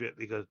bullshit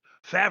because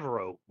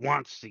Favreau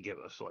wants to give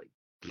us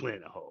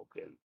Planet Hulk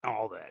and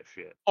all that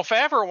shit. Well,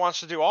 Favreau wants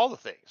to do all the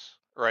things,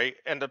 right?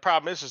 And the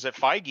problem is that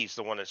Feige's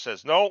the one that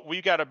says, no,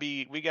 we got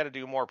to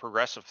do more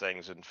progressive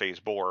things in Phase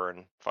 4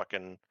 and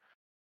fucking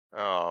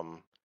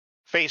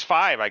Phase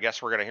 5. I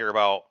guess we're gonna hear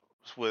about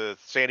with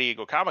San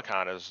Diego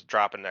Comic-Con is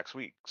dropping next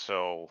week.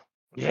 So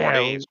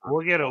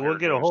we'll get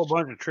a whole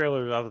bunch of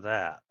trailers out of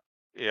that.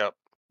 Yep,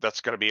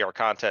 that's gonna be our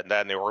content.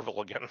 That and the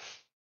Orville again.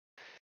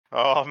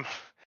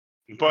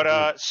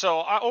 But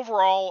so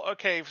overall,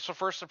 okay. So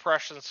first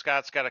impressions,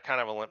 Scott's got a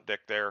kind of a limp dick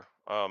there.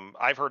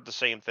 I've heard the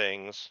same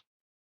things.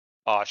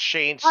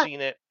 Shane's seen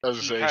it. I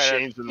was gonna say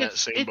Shane's in that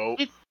same boat.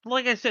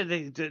 Like I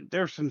said,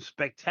 there's some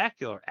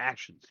spectacular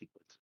action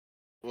sequences.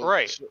 Well,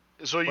 right.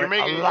 So you're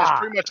making it's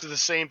pretty much the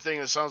same thing.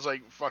 It sounds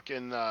like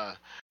fucking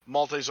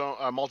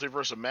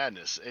Multiverse of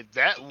Madness.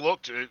 That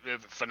looked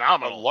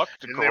phenomenal. It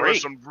looked and great. There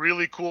was some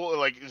really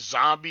cool,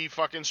 zombie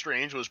fucking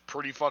Strange was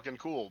pretty fucking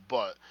cool,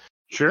 but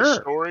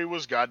the story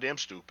was goddamn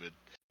stupid.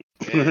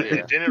 And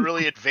it didn't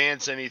really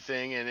advance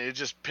anything, and it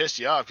just pissed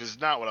you off because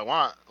it's not what I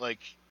want. You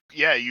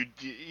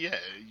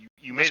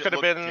made it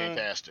look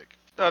fantastic.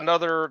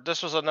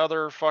 This was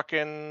another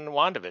fucking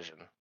WandaVision.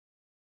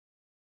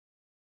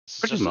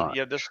 Pretty much.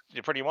 Yeah,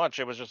 pretty much.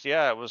 It was just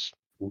it was.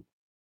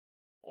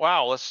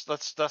 Wow, let's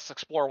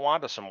explore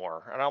Wanda some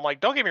more. And I'm like,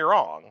 don't get me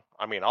wrong.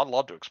 I mean, I'd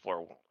love to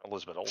explore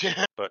Elizabeth Olsen,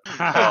 but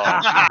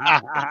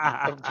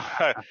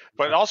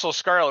but also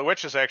Scarlet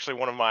Witch is actually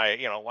one of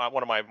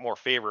my more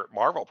favorite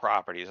Marvel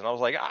properties. And I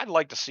was like, I'd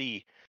like to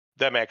see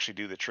them actually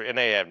do the and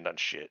they haven't done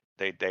shit.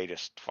 They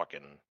just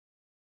fucking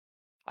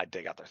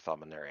they got their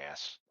thumb in their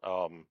ass.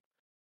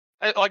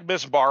 Like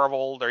Ms.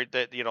 Marvel,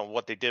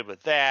 what they did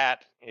with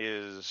that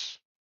is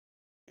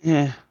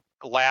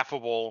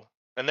laughable.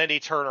 And then he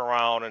turned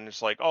around and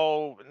it's like,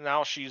 oh,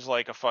 now she's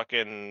like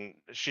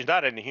she's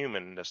not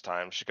Inhuman this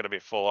time. She's going to be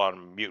full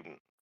on mutant.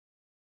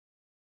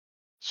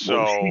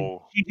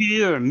 So she's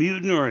either a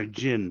mutant or a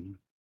djinn.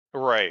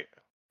 Right.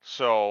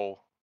 So,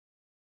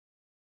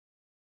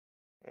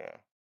 yeah.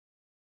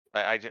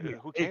 Yeah,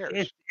 Who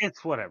cares?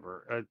 it's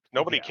whatever.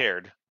 Nobody Yeah,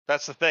 cared.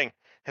 That's the thing.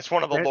 It's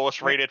one of the that lowest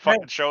that rated that,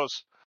 fucking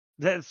shows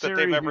that that they've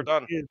series ever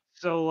done. is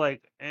so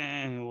like,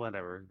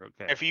 whatever.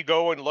 Okay. If you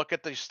go and look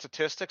at the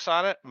statistics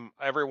on it,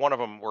 every one of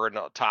them were in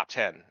the top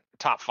 10,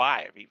 top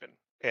 5 even.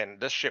 And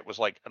this shit was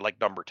like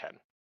number 10.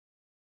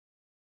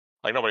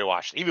 Like nobody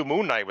watched. Even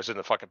Moon Knight was in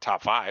the fucking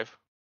top 5.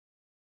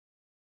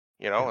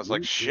 You know, Yeah, it's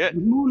like shit.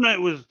 Moon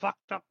Knight was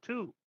fucked up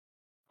too.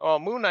 Oh,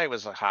 Moon Knight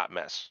was a hot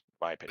mess,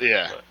 in my opinion.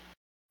 Yeah.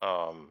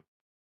 But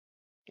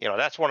you know,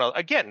 that's one of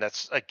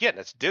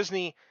that's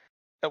Disney.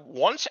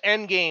 Once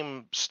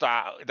Endgame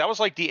stopped, that was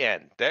like the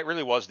end. That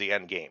really was the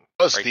end game.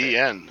 That's Right the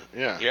there. end.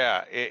 Yeah.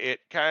 Yeah,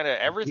 it kind of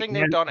everything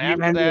they've The done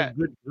after end that. of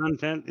good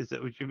content. Is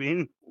that what you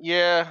mean?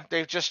 Yeah,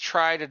 they've just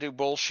tried to do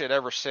bullshit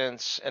ever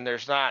since, and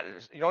there's not.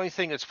 The only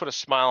thing that's put a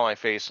smile on my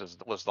face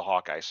was the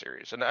Hawkeye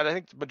series, and I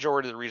think the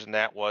majority of the reason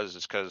that was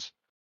is because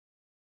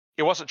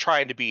it wasn't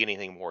trying to be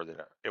anything more than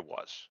it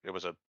was. It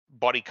was a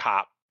buddy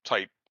cop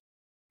type,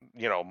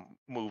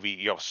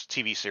 movie,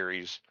 TV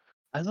series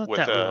I thought with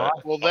that was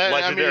awesome. Well, a that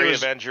I mean, it legendary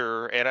was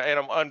Avenger and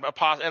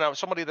I'm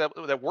somebody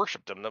that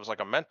worshipped him. That was like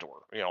a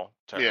mentor, to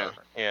Yeah.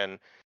 her, and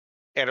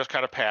it was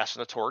kind of passing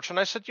the torch. And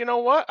I said, you know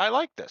what, I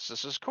like this.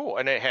 This is cool.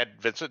 And it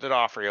had Vincent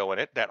D'Onofrio in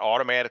it. That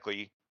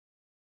automatically,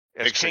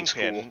 as Makes things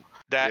Kingpin, cool.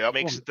 that Yep.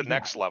 makes it the Yeah.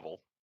 next level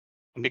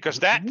because He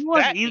that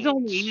was means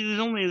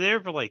only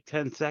there for like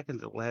 10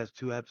 seconds the last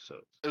 2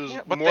 episodes. It was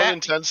yeah, but more than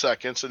that 10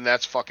 seconds, and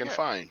that's fucking yeah,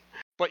 fine.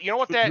 but you know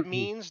what that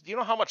means? Do you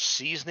know how much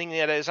seasoning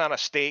that is on a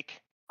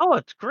steak? Oh,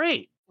 it's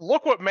great.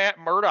 Look what Matt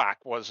Murdock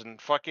was in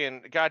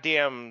fucking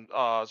goddamn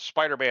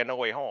Spider-Man No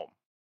Way Home.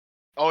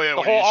 Oh yeah, The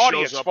when whole he shows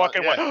audience up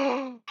fucking went,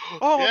 yeah.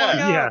 "Oh my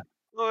Yeah.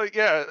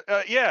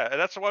 god!" Yeah, and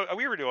that's what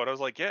we were doing. I was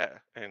like, "Yeah,"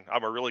 and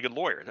I'm a really good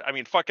lawyer. I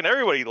mean, fucking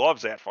everybody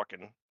loves that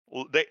fucking.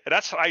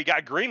 That's how I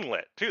got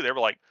greenlit too. They were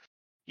like,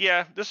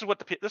 "Yeah, this is what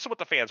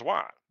the fans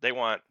want. They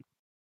want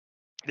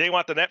the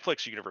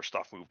Netflix universe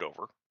stuff moved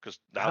over because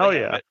now Hell they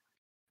have yeah. it,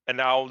 and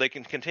now they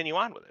can continue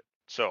on with it.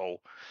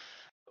 So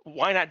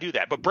why not do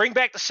that? But bring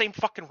back the same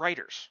fucking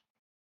writers.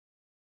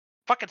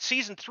 Fucking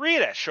season 3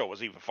 of that show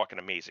was even fucking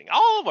amazing.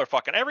 All of our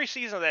fucking every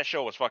season of that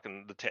show was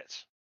fucking the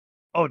tits.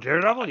 Oh,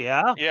 Daredevil,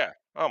 yeah. Yeah.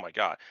 Oh my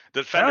god. The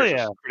Hell Defenders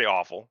yeah. was pretty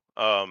awful.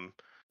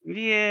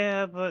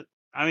 Yeah, but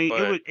I mean,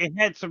 But it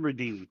had some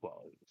redeeming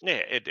qualities. yeah,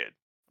 it did.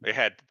 It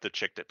had the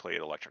chick that played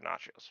Electra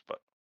Nachos, but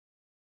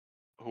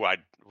who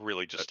I'd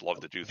really just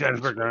love to do things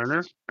Jennifer with.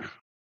 Garner.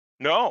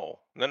 No.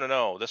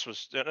 This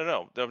was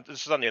no.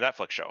 This is on the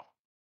Netflix show.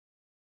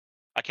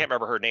 I can't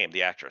remember her name,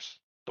 the actress,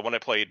 the one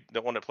that played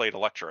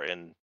Electra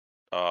in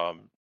Netflix.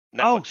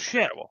 Oh is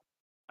shit. incredible.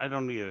 I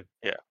don't either.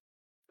 Yeah.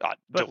 But-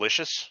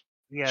 Delicious.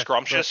 Yes,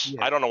 Scrumptious.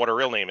 yes. I don't know what her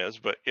real name is,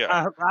 but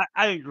yeah.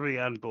 I agree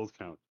on both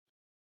counts.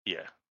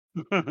 Yeah.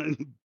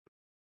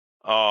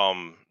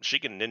 She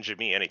can ninja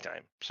me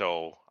anytime.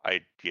 So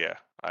I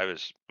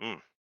was when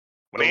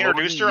they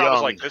introduced her, I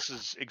was like, this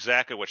is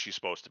exactly what she's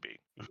supposed to be.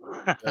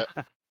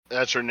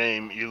 That's her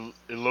name,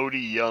 Elodie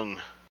Young.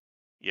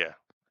 Yeah.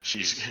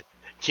 She's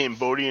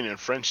Cambodian and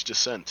French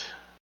descent.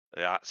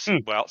 Yeah.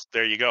 Well,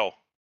 there you go.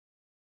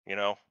 You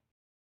know.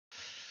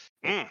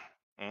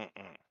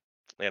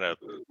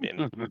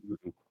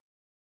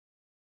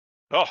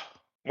 Oh,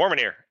 Mormon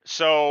here.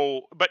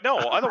 So, but no,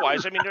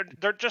 otherwise, I mean,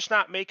 they're just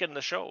not making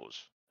the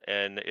shows,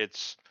 and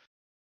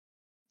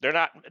they're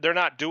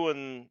not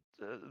doing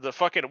the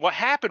fucking. What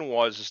happened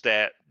was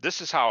that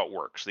this is how it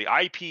works. The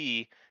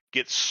IP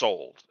gets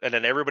sold, and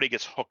then everybody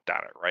gets hooked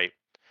on it, right?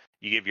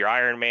 You give your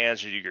Iron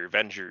Mans, you do your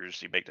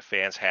Avengers, you make the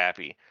fans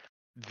happy.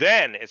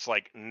 Then it's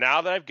like,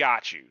 now that I've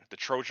got you, the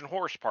Trojan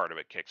horse part of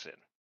it kicks in.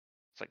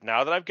 It's like,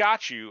 now that I've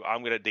got you,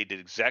 they did the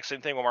exact same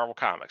thing with Marvel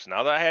Comics.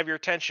 Now that I have your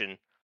attention,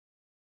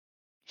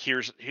 here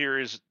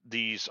is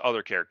these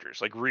other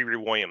characters like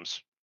Riri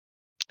Williams.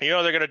 You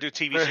know they're gonna do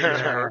TV series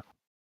of her.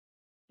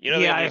 You know,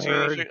 yeah, I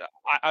heard.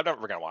 I'm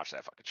never gonna watch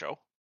that fucking show,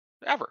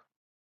 ever.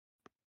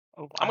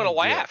 Oh, I'm gonna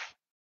laugh.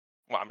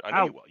 Well, I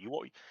know you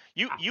will.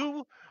 You will.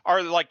 You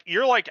are like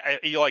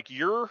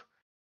you're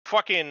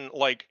fucking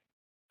like.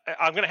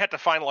 I'm gonna have to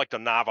find like the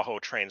Navajo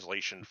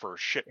translation for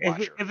shit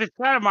watcher. If it's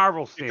not a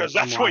Marvel stamp, because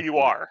that's what you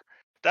are.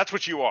 That's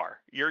what you are.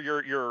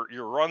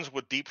 You're runs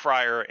with deep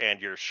fryer and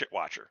you're shit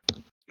watcher.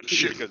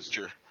 Because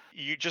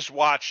you just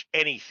watch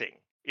anything.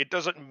 It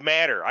doesn't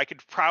matter. I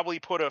could probably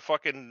put a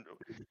fucking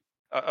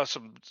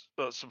some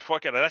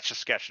fucking Etch a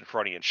Sketch in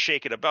front of you and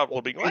shake it about a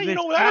little bit. Well,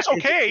 that was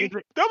okay.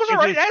 That was all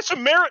right. It had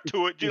some merit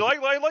to it.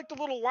 I like the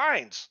little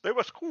lines. They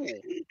was cool.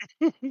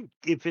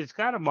 If it's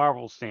got a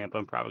Marvel stamp,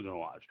 I'm probably gonna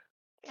watch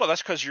it. Well,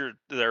 that's because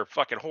they're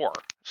fucking horror.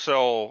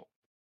 So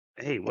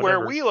hey, whatever.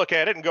 Where we look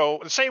at it and go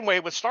the same way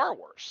with Star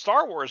Wars.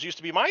 Star Wars used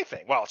to be my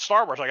thing. Well, it's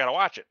Star Wars, I gotta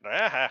watch it.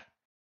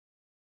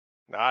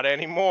 Not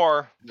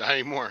anymore. Not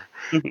anymore.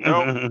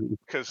 Nope.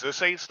 Because this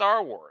ain't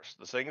Star Wars.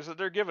 The things that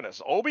they're giving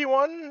us.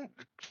 Obi-Wan,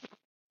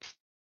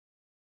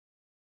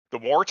 the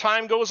more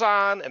time goes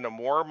on and the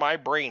more my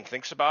brain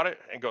thinks about it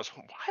and goes,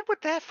 why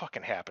would that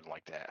fucking happen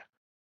like that?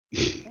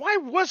 Why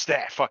was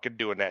that fucking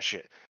doing that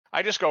shit?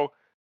 I just go,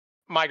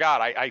 my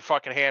God, I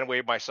fucking hand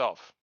waved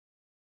myself.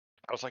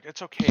 I was like,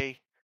 it's okay.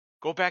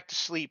 Go back to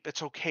sleep.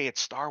 It's okay.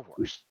 It's Star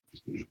Wars.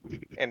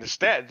 And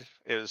instead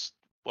it's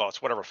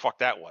whatever fuck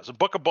that was. The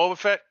Book of Boba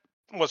Fett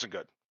wasn't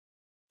good.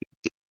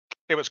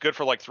 It was good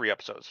for like 3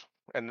 episodes.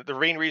 And the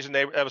main reason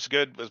that was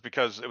good was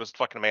because it was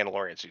fucking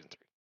Mandalorian season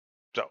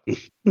 3.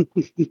 So,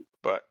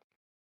 but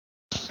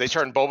they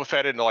turned Boba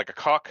Fett into like a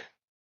cuck,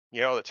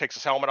 that takes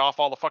his helmet off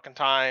all the fucking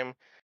time.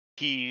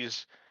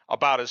 He's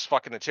about as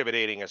fucking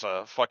intimidating as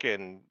a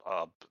fucking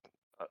a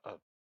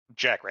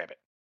jackrabbit.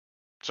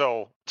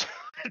 So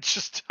it's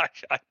just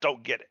I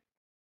don't get it.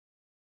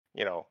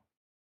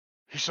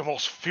 He's the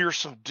most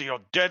fearsome,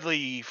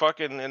 deadly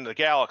fucking in the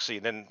galaxy.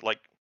 And then like,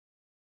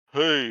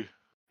 hey,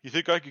 you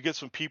think I could get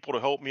some people to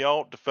help me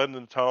out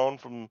defending the town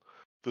from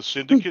the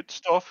syndicate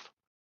stuff?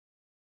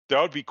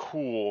 That would be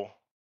cool.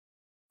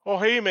 Oh,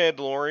 hey,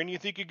 Mandalorian, you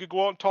think you could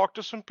go out and talk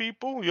to some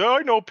people? Yeah,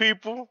 I know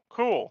people.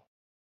 Cool.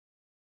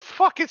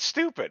 Fucking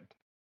stupid.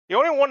 The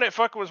only one that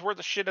fucking was worth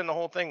the shit in the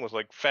whole thing was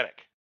like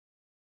Fennec.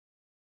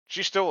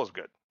 She still is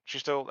good. She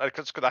still, I think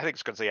it's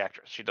because the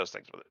actress. She does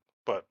things with it.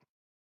 But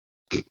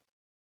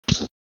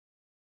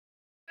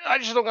I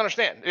just don't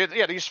understand.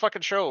 These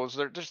fucking shows,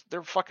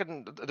 they're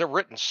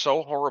written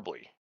so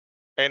horribly.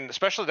 And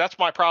especially that's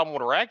my problem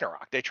with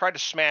Ragnarok. They tried to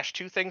smash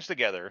 2 things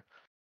together,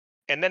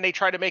 and then they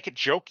tried to make it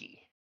jokey.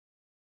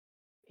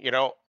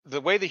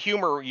 The way the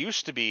humor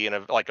used to be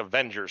in like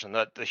Avengers, and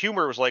the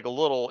humor was like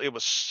it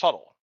was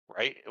subtle,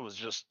 right? It was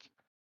just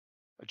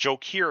a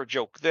joke here, a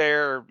joke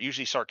there,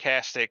 usually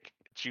sarcastic.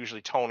 It's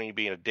usually Tony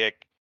being a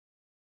dick.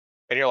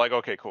 And you're like,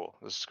 okay, cool.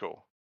 This is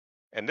cool.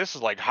 And this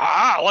is like,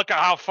 look at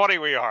how funny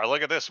we are.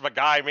 Look at this. My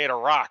guy made a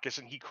rock.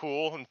 Isn't he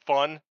cool and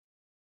fun?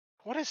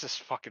 What is this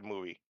fucking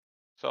movie?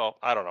 So,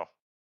 I don't know.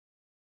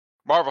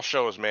 Marvel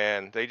shows,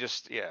 man, they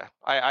just,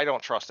 I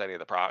don't trust any of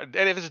the product.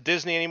 And if it's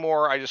Disney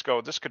anymore, I just go,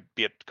 this could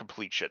be a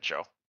complete shit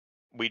show.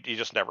 You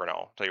just never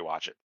know until you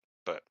watch it.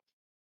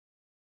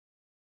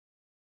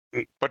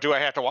 But do I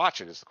have to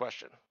watch it is the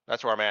question.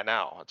 That's where I'm at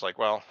now. It's like,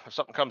 well, if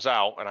something comes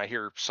out and I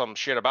hear some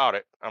shit about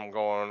it, I'm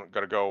gonna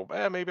go,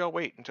 maybe I'll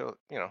wait until,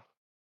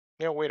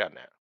 wait on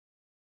that.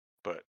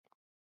 But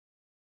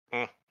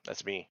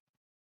that's me.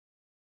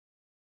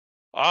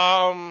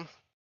 So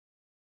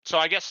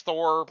I guess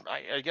Thor,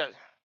 I guess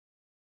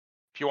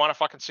if you want to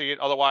fucking see it,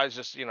 otherwise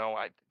just,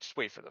 I just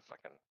wait for the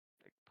fucking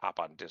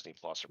pop on Disney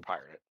Plus or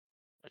pirate it.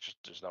 It's just,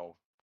 there's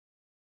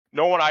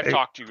no one I've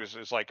talked to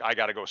is like, I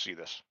got to go see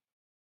this.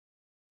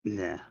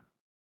 Nah.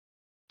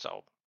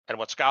 So, and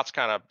what Scott's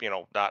kind of,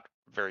 not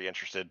very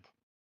interested,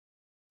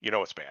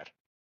 it's bad.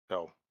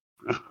 So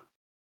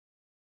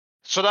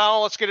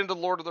now let's get into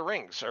Lord of the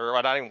Rings, or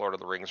not even Lord of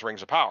the Rings,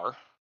 Rings of Power,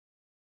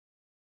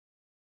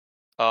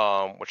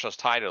 which was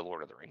tied to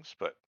Lord of the Rings.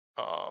 But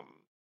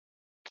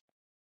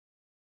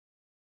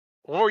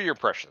what were your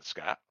impressions,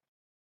 Scott?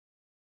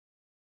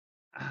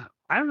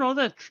 I don't know,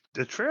 that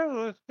the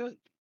trailer looks good.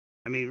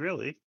 I mean,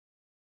 really.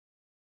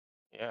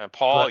 Yeah, and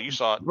Paul, you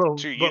saw it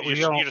too. You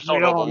just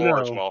don't know the lore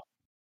as well.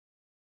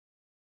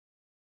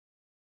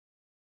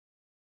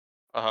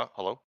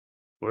 Hello.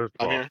 Where's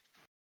Paul? I'm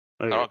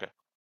here. Okay.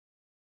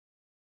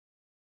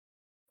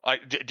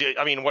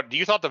 I mean, what do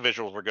you thought the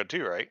visuals were good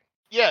too, right?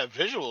 Yeah,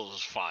 visuals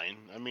is fine.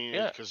 I mean,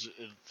 because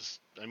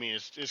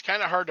it's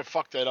kind of hard to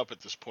fuck that up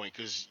at this point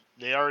because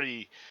they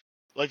already,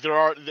 like, there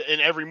are in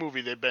every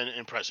movie they've been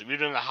impressive.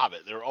 Even in The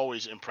Hobbit, they're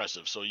always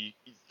impressive. So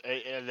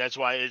and that's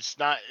why it's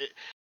not.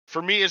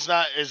 For me, it's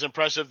not as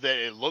impressive that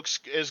it looks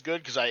as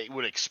good because I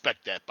would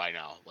expect that by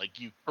now. Like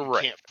you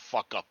can't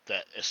fuck up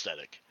that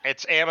aesthetic.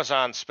 It's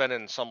Amazon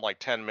spending some like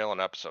 $10 million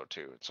an episode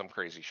too. It's some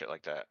crazy shit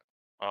like that.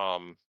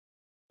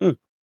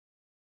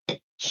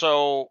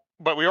 So,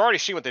 but we already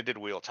see what they did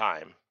Wheel of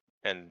Time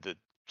and the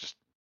just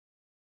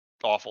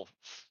awful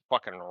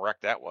fucking wreck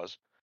that was.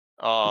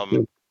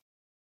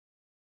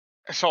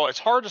 So it's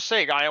hard to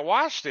say. I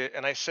watched it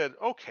and I said,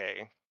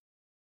 okay,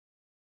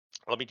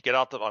 let me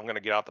I'm going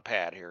to get out the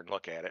pad here and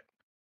look at it.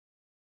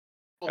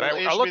 Well,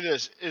 answer me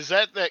this: is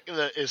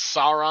is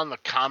Sauron the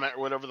comet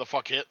or whatever the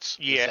fuck hits?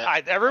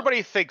 Yeah,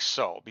 everybody thinks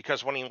so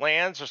because when he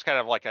lands, there's kind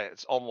of like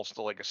it's almost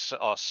like a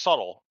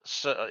subtle.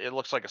 It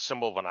looks like a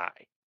symbol of an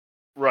eye.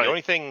 Right. The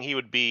only thing he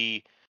would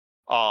be,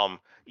 the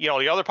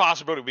other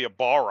possibility would be a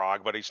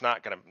Balrog, but he's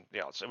not gonna.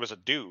 It was a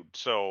dude.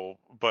 So,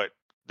 but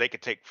they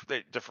could take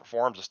different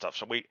forms of stuff.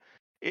 So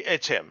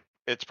it's him.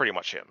 It's pretty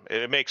much him.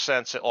 It makes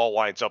sense. It all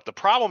lines up. The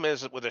problem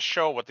is that with a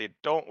show, what you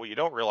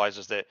don't realize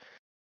is that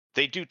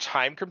they do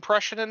time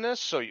compression in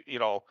this. So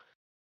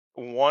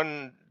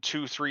 1,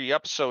 2, 3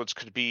 episodes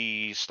could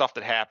be stuff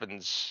that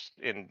happens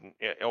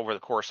over the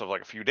course of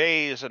like a few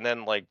days, and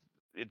then like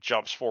it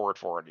jumps forward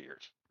 400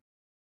 years.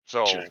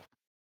 So. Sure.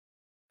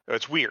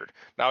 It's weird.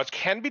 Now it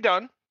can be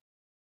done.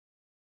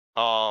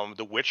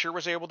 The Witcher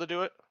was able to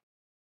do it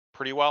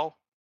pretty well.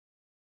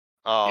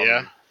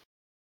 Yeah.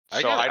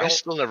 I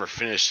still never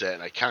finished that,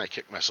 and I kind of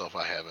kicked myself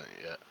I haven't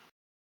yet.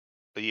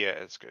 But yeah,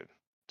 it's good.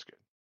 It's good.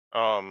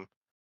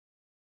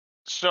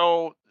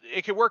 So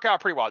it could work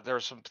out pretty well.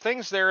 There's some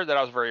things there that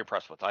I was very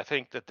impressed with. I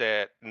think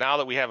that now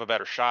that we have a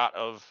better shot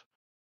of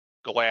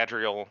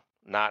Galadriel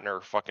not in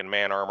her fucking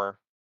man armor,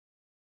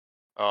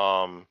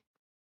 the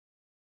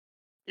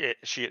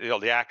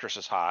actress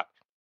is hot.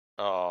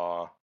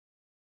 Her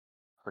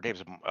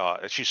name's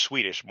she's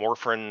Swedish,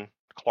 Morfrin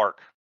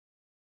Clark.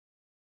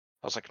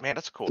 I was like, man,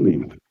 that's a cool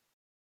name.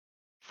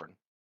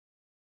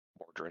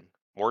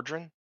 Mordrin?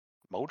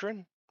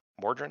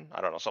 I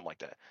don't know, something like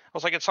that. I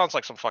was like, it sounds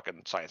like some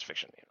fucking science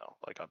fiction,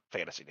 like a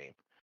fantasy name.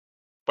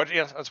 But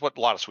yeah, that's what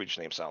a lot of Swedish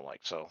names sound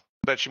like. So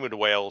then she moved to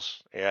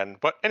Wales,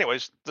 but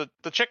anyways, the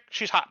chick,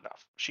 she's hot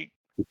enough.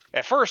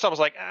 At first I was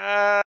like,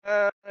 I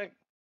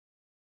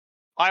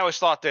always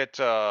thought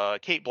that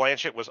Cate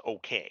Blanchett was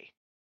okay,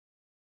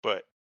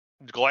 but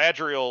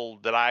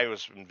Galadriel that I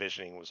was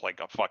envisioning was like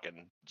a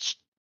fucking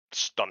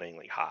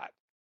stunningly hot.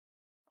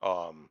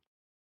 But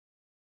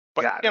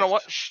you know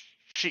what?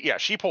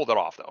 She pulled it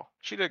off though.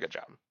 She did a good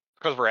job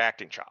because of her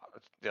acting job.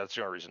 That's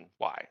the only reason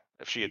why.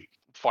 If she had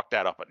fucked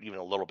that up even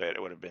a little bit,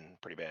 it would have been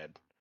pretty bad.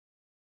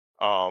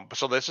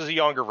 So this is a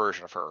younger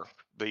version of her.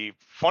 The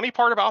funny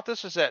part about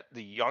this is that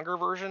the younger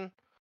version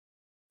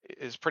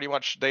is pretty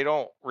much, they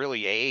don't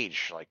really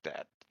age like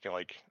that.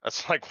 Like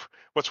that's like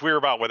what's weird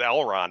about with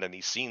Elrond in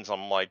these scenes.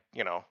 I'm like,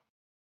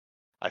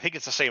 I think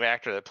it's the same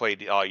actor that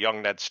played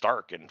young Ned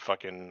Stark in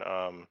fucking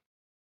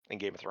in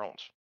Game of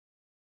Thrones.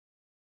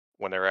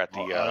 When they're at the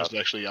I was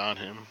actually on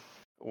him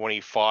when he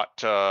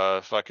fought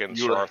fucking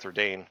Sir Arthur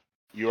Dayne.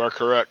 You are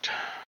correct.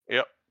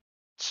 Yep.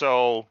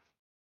 So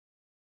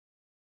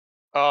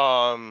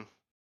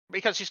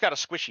because he's got a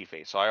squishy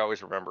face, so I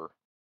always remember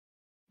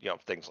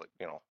things like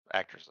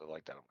actors that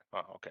like that. I'm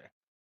like, oh, okay.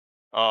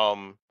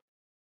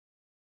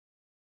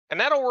 And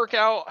that'll work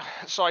out.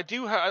 So I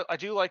do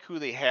like who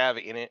they have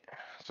in it.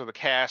 So the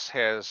cast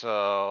has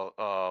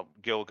Gil-galad,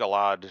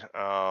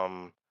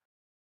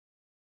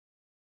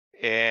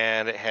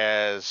 and it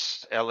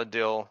has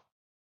Elendil.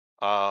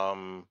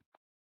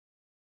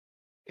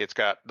 It's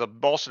got the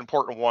most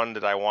important one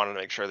that I wanted to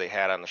make sure they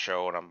had on the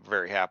show, and I'm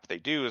very happy they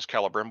do, is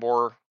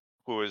Celebrimbor,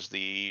 who is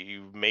the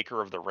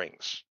maker of the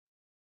rings.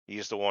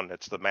 He's the one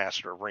that's the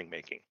master of ring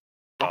making.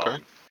 Okay.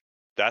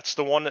 That's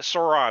the one that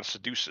Sauron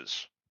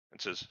seduces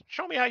and says,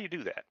 show me how you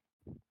do that.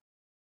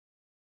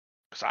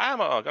 Because I'm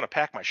going to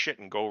pack my shit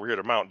and go over here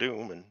to Mount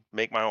Doom and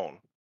make my own.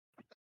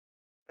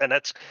 And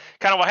that's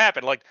kind of what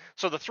happened. Like,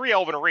 so the 3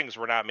 elven rings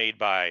were not made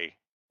by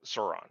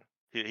Sauron.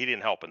 He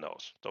didn't help in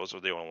those. Those were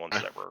the only ones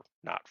that were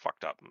not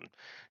fucked up. And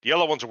the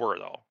other ones were,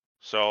 though.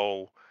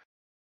 So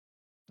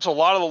a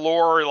lot of the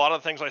lore, a lot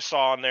of the things I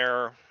saw in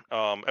there.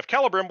 If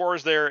Celebrimbor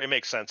is there, it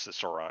makes sense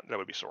that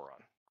would be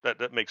Sauron.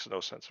 That makes no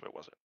sense if it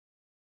wasn't.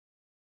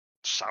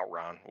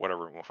 Sauron,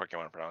 whatever the fuck you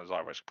want to pronounce it. I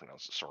always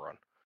pronounce it Sauron.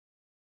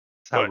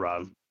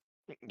 Sauron.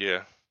 But,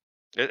 yeah.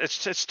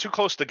 It's too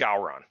close to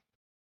Gowron.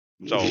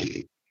 So,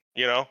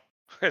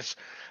 it's,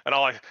 and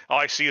all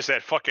I see is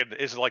that fucking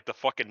is like the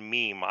fucking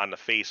meme on the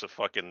face of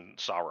fucking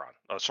Sauron.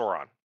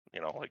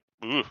 Like,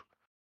 ooh.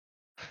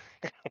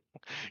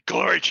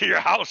 Glory to your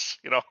house,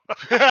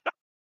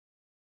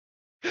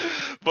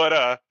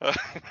 But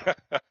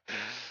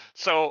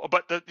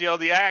but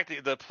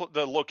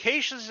the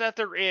locations that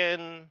they're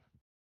in,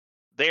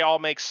 they all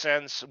make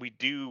sense.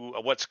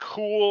 What's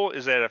cool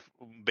is that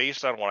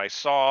based on what I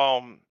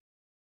saw,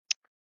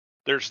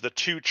 there's the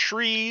 2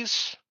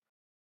 trees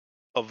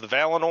of the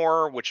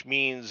Valinor, which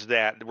means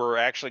that we're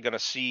actually going to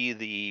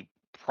see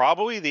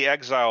probably the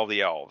exile of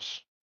the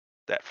elves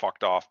that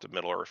fucked off to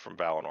Middle Earth from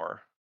Valinor.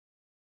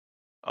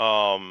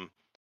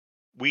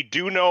 We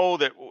do know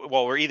that,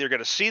 we're either going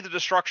to see the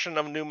destruction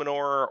of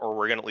Numenor, or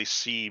we're going to at least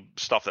see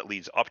stuff that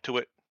leads up to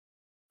it.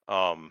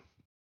 Long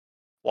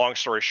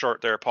story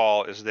short there,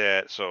 Paul, is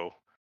that, so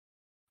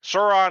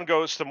Sauron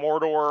goes to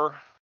Mordor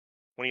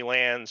when he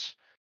lands.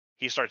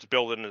 He starts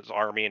building his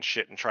army and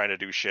shit and trying to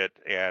do shit,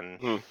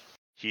 and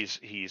he's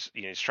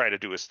trying to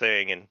do his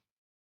thing, and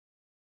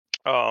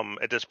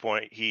at this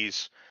point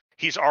he's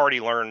already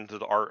learned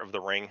the art of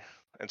the ring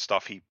and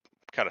stuff. He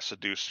kind of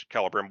seduced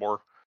Celebrimbor.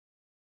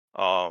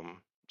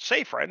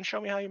 Say, friend,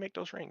 show me how you make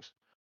those rings.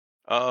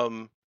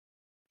 And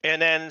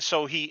then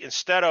so he,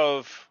 instead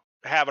of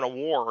having a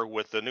war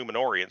with the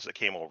Numenorians that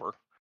came over,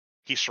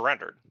 he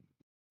surrendered.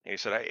 And he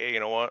said, hey, you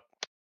know what?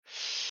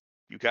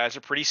 You guys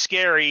are pretty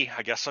scary.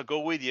 I guess I'll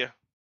go with you.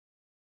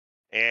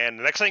 And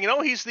the next thing you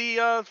know, he's the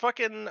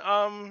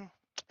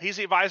he's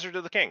the advisor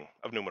to the king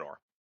of Numenor.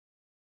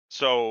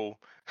 So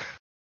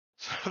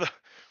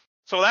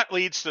that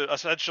leads to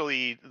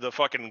essentially the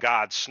fucking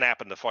gods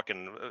snapping the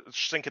fucking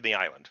sinking the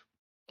island.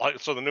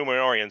 So the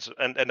Numenorians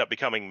end up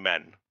becoming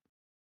men.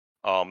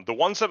 The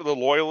ones that are the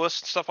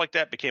loyalists and stuff like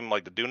that became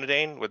like the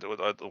Dunedain, with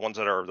the ones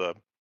that are the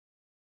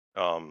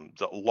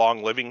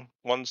long living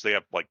ones. They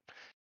have like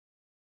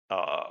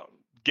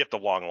gift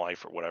of long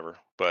life or whatever.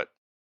 But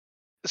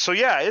so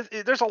yeah,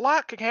 there's a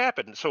lot could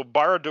happen. So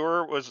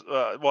Barad-dûr was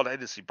I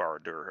didn't see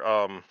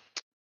Barad-dûr.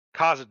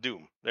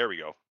 Khazad-dûm. There we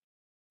go.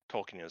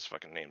 Tolkien is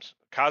fucking names.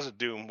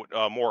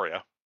 Khazad-dûm,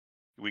 Moria.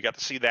 We got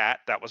to see that.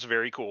 That was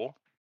very cool.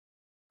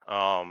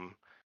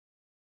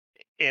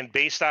 And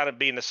based on it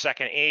being the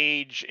second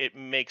age, it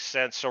makes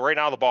sense. So right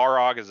now the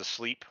Balrog is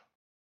asleep.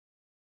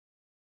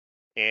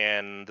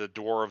 And the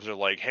dwarves are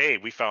like, hey,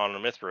 we found a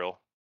mithril.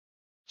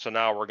 So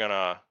now we're going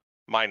to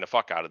mine the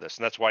fuck out of this.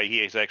 And that's why he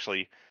is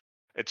actually,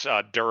 it's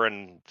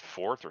Durin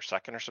 4th or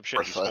 2nd or some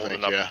shit.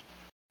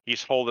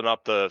 He's holding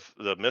up the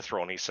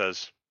mithril and he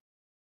says,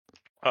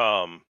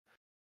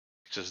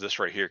 this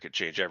right here could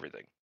change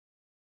everything.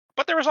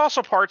 But there was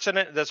also parts in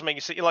it that doesn't make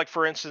you see, like,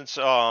 for instance,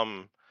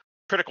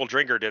 Critical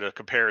Drinker did a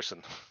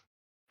comparison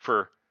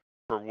for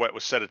what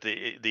was said at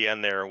the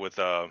end there with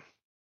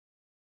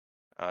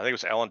I think it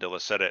was Elendil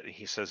that said it.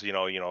 He says, you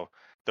know,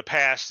 the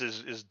past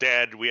is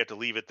dead. We have to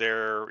leave it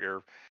there,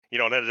 or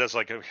and then it does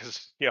like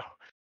his,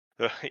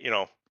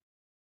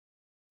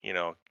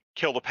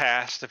 kill the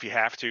past if you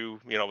have to.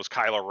 It was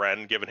Kylo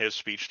Ren giving his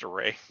speech to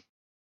Rey.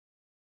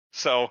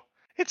 So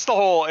it's the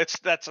whole.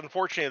 That's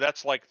unfortunately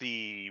that's like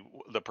the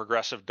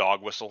progressive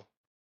dog whistle.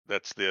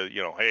 That's the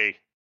hey,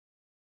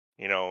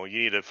 you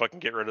need to fucking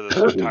get rid of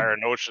this entire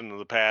notion of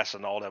the past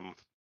and all them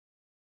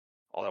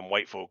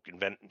white folk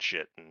inventing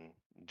shit, and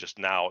just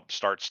now it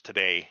starts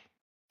today.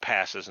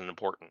 Past isn't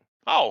important.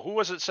 Oh, who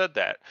was it said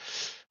that?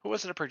 Who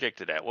was it that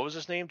predicted that? What was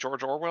his name?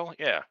 George Orwell?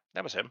 Yeah,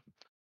 that was him.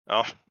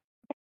 Oh,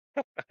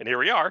 and here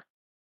we are,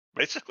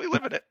 basically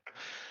living it.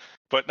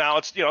 But now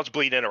it's it's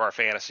bleeding into our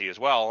fantasy as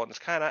well, and it's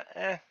kind of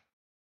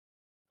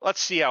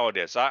Let's see how it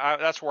is.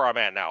 That's where I'm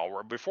at now.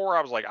 Where before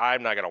I was like,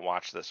 I'm not gonna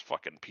watch this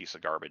fucking piece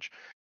of garbage,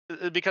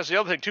 because the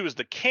other thing too is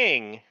the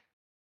king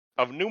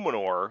of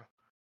Numenor.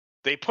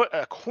 They put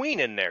a queen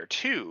in there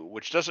too,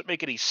 which doesn't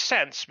make any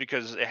sense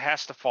because it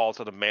has to fall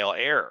to the male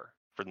heir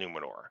for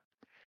Numenor.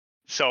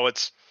 So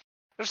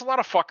there's a lot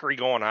of fuckery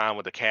going on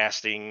with the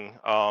casting.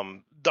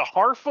 The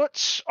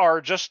Harfoots are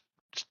just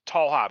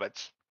tall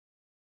hobbits.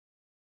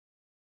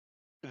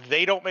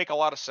 They don't make a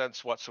lot of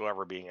sense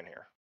whatsoever being in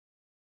here.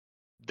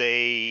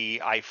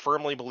 I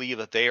firmly believe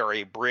that they are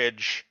a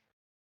bridge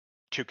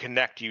to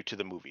connect you to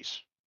the movies.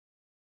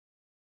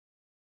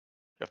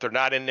 If they're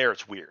not in there,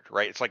 it's weird,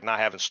 right? It's like not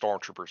having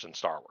stormtroopers in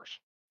Star Wars,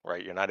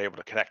 right? You're not able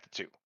to connect the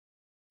two.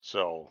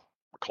 So,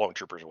 clone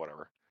troopers or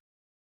whatever.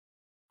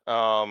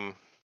 I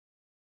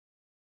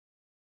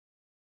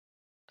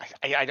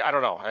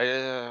don't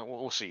know.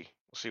 We'll see.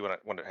 We'll see when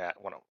it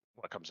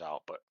comes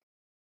out. But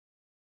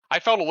I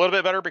felt a little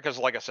bit better because,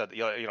 like I said,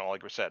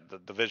 like we said,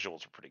 the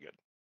visuals are pretty good.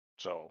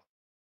 So,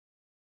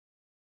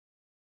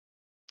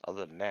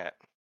 other than that,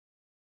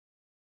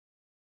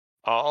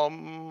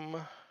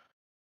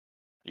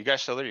 you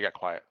guys still there? You got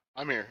quiet.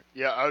 I'm here.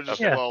 Yeah, I was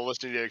just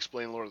listening to you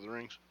explain Lord of the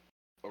Rings.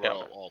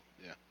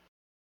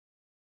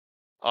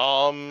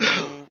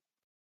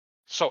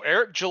 So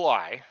Eric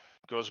July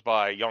goes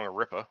by Young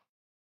Agrippa.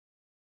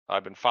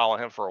 I've been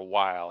following him for a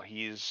while.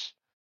 He's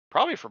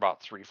probably for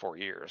about 3-4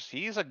 years.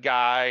 He's a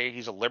guy.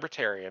 He's a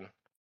libertarian,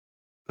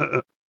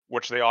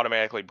 which they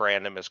automatically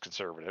brand him as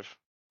conservative,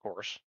 of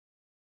course.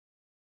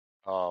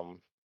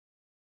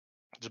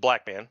 He's a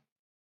black man,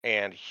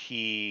 and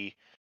he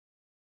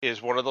is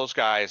one of those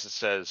guys that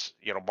says,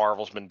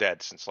 Marvel's been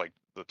dead since like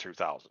the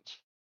 2000s.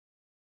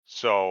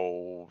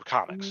 So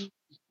comics.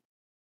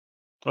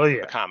 Oh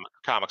yeah. The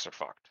comics are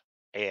fucked.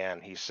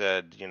 And he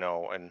said,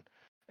 and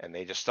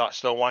they just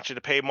still want you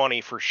to pay money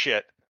for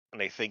shit,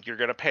 and they think you're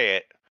gonna pay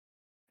it,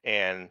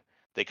 and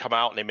they come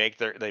out and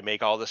they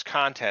make all this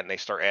content, and they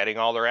start adding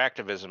all their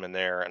activism in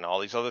there and all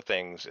these other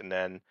things, and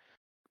then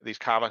these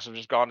comics have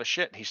just gone to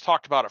shit. He's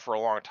talked about it for a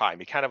long time.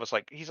 He kind of was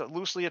like, he's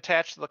loosely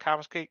attached to the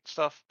Comicsgate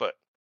stuff, but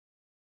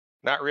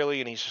not really,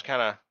 and he's just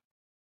kind of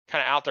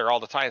out there all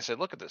the time and said,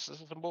 look at this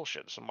is some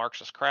bullshit, some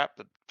Marxist crap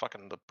that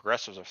fucking the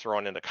progressives are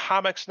throwing into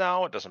comics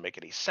now. It doesn't make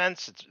any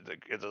sense.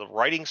 The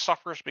writing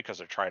suffers because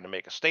they're trying to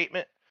make a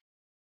statement.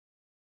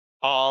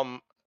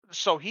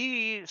 So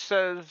he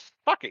says,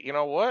 fuck it, you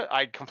know what?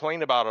 I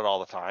complain about it all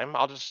the time.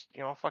 I'll just,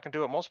 fucking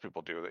do what most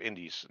people do, the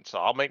indies, and so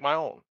I'll make my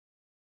own.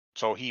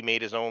 So he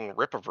made his own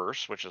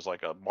Rippaverse, which is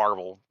like a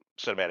Marvel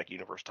cinematic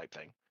universe type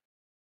thing.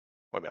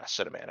 Well, not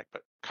cinematic,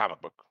 but comic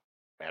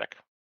book-matic.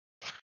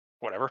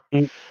 Whatever.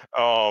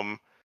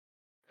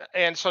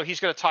 And so he's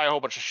going to tie a whole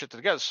bunch of shit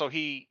together. So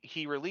he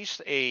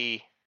released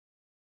a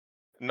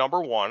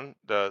 #1.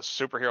 The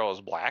superhero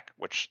is black,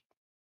 which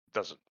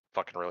doesn't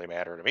fucking really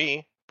matter to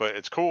me, but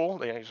it's cool.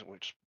 He's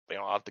just,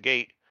 out the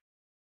gate,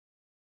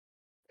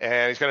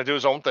 and he's going to do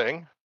his own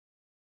thing,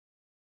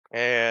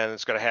 and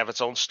it's going to have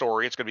its own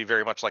story. It's going to be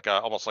very much like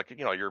almost like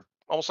you're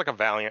almost like a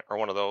Valiant or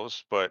one of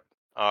those, but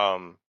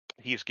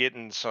he's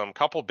getting some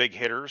couple big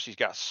hitters. He's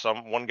got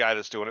one guy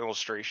that's doing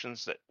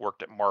illustrations that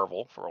worked at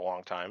Marvel for a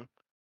long time.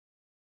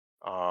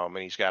 And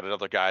he's got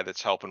another guy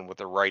that's helping with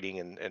the writing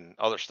and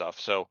other stuff.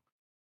 So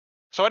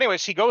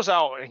anyways, he goes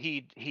out and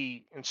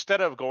he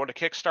instead of going to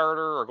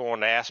Kickstarter or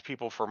going to ask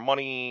people for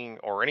money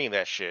or any of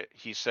that shit,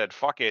 he said,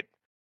 fuck it,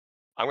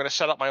 I'm going to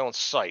set up my own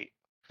site.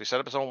 He set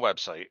up his own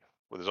website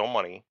with his own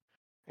money.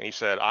 And he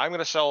said, I'm going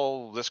to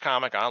sell this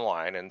comic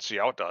online and see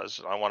how it does.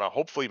 I want to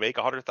hopefully make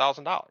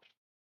 $100,000.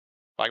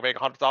 If I can make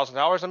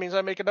 $100,000, that means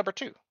I make a #2.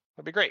 That'd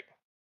be great.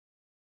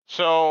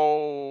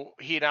 So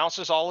he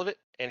announces all of it,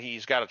 and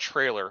he's got a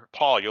trailer.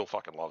 Paul, you'll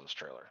fucking love this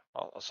trailer.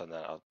 I'll send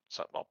that. I'll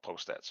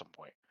post that at some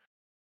point.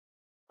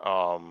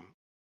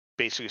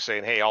 Basically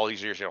saying, hey, all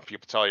these years,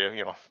 people tell you,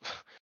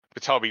 they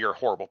tell me you're a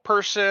horrible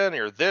person,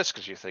 you're this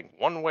because you think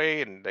one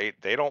way, and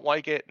they don't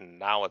like it, and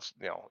now it's,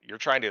 you're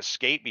trying to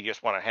escape. You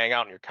just want to hang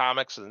out in your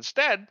comics, and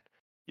instead,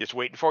 just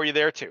waiting for you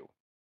there too.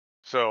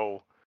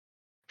 So,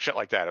 shit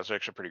like that. It was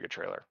actually a pretty good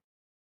trailer.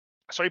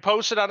 So he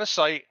posted on his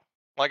site.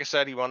 Like I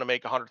said, he wanted to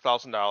make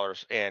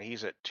 $100,000, and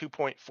he's at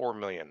 2.4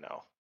 million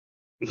now.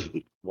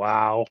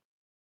 Wow.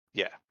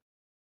 Yeah.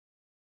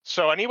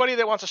 So anybody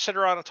that wants to sit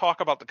around and talk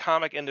about the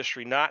comic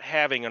industry not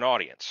having an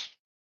audience,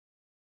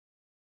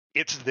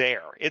 it's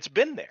there. It's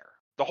been there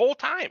the whole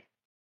time.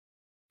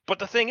 But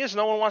the thing is,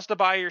 no one wants to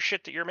buy your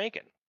shit that you're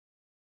making.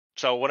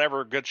 So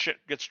whenever good shit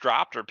gets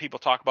dropped or people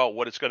talk about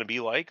what it's going to be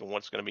like and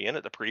what's going to be in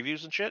it, the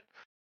previews and shit,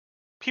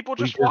 people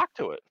just flock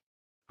to it.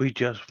 We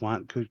just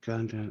want good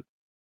content.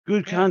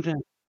 Good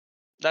content.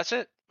 That's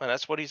it. And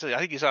that's what he's. I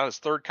think he's on his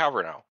third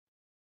cover now.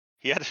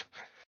 He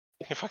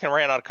fucking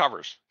ran out of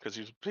covers because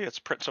he has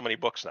to print so many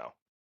books now.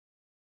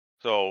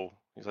 So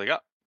he's like,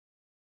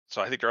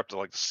 So I think they're up to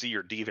like the C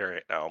or D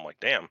variant now. I'm like,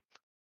 damn.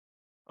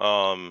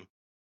 So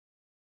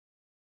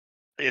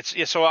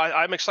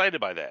I'm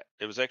excited by that.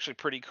 It was actually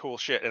pretty cool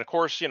shit. And of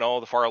course, the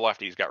far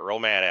lefties got real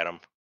mad at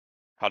him.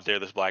 How dare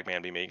this black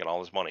man be making all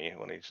his money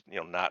when he's,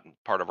 not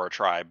part of our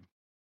tribe?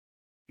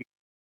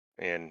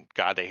 And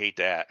God, they hate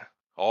that.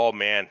 Oh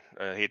man,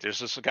 there's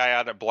this guy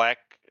out at Black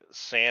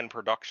Sand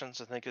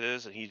Productions, I think it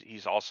is, and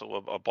he's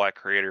also a black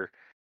creator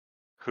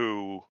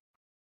who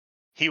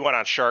he went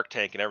on Shark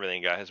Tank and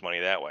everything, got his money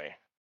that way.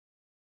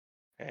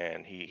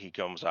 And he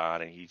comes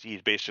on and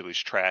he's basically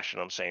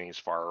trashing him, saying he's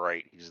far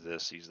right, he's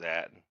this, he's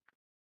that. And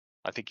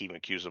I think he even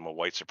accused him of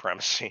white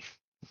supremacy.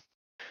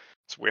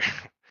 It's weird.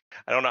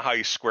 I don't know how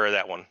you square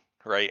that one,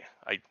 right?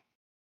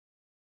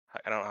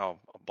 I don't know how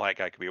a black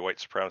guy could be a white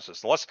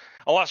supremacist,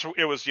 unless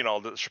it was the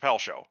Chappelle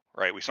Show,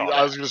 right? We saw.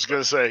 I was just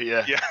gonna say,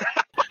 yeah. Yeah.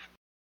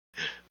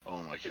 Oh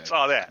my god. We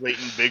saw that.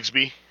 Clayton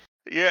Bigsby.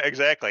 Yeah,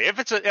 exactly. If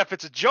it's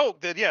a joke,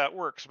 then yeah, it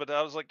works. But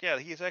I was like, yeah,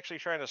 he's actually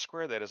trying to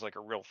square that as like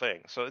a real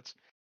thing. So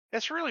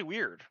it's really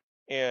weird.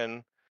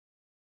 And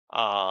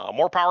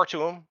more power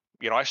to him.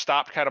 I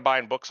stopped kind of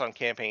buying books on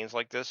campaigns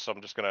like this, so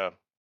I'll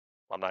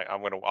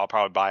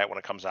probably buy it when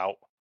it comes out.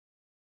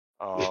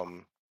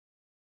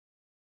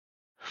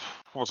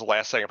 What was the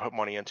last thing I put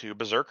money into?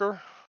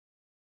 Berserker.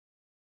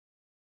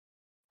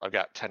 I've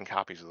got 10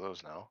 copies of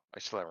those now. I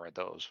still haven't read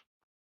those.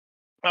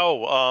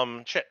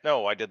 Oh, shit.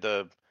 No, I did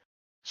the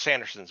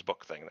Sanderson's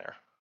book thing there.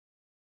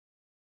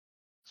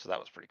 So that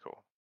was pretty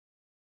cool.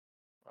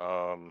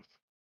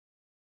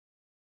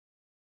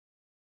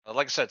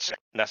 Like I said,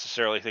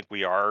 necessarily think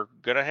we are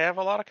going to have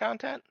a lot of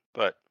content,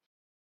 but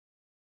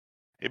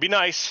it'd be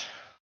nice.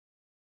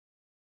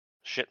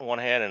 Shit in one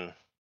hand and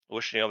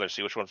wish in the other,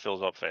 see which one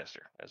fills up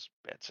faster, as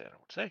Bad Santa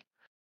would say.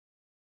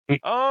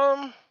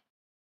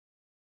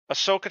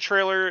 Ahsoka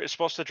trailer is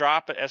supposed to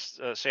drop at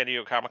San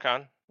Diego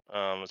Comic-Con.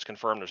 It's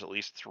confirmed there's at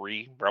least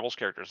 3 Rebels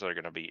characters that are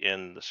going to be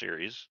in the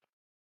series.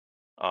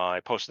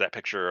 I posted that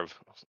picture of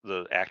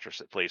the actress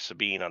that plays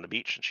Sabine on the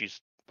beach, and she's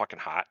fucking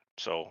hot,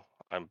 so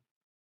I'm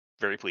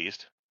very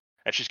pleased.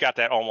 And she's got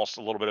that almost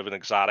a little bit of an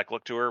exotic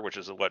look to her, which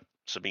is what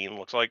Sabine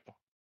looks like.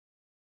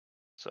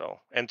 So,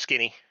 and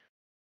skinny,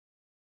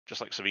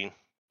 just like Sabine.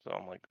 So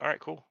I'm like, all right,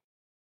 cool.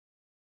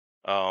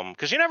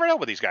 Because you never know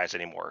with these guys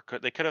anymore.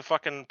 They could have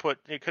fucking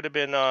it could have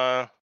been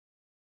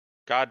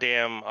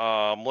goddamn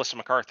Melissa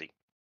McCarthy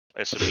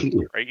as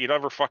Sabine, right? You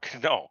never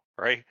fucking know,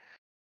 right?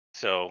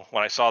 So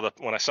when I saw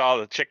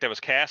the chick that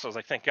was cast, I was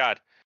like, thank God.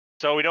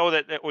 So we know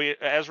that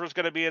Ezra's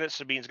going to be in it,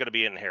 Sabine's going to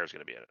be in it, and Hera's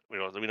going to be in it. We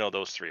know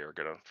those 3 are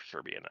going to for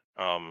sure be in it.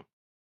 I'm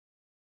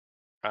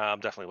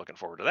definitely looking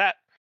forward to that.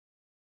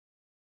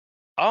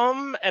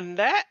 And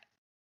that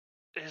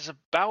is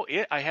about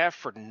it I have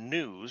for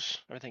news.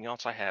 Everything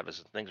else I have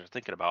is things I'm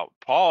thinking about.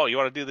 Paul, you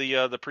want to do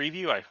the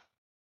preview?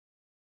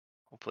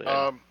 Hopefully.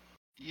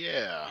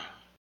 Yeah.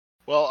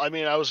 Well, I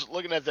mean, I was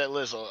looking at that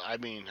list. I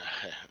mean,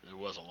 it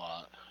was a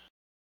lot.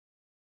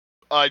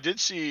 I did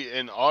see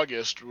in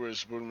August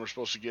was when we're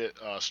supposed to get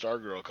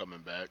Stargirl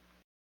coming back.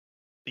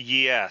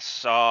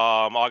 Yes,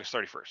 August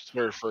 31st.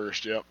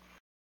 31st, yep.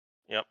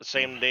 Yep, the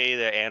same day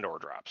that Andor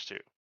drops too.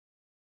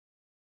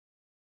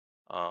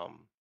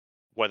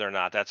 Whether or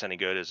not that's any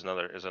good is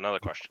another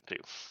question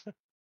too.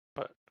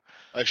 But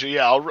actually,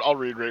 yeah, I'll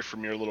read right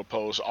from your little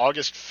post.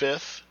 August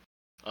 5th,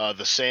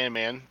 the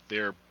Sandman.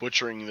 They're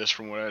butchering this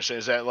from what I say.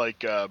 Is that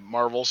like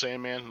Marvel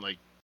Sandman? Like,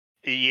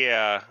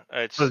 yeah,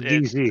 it's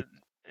DC.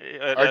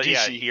 DC.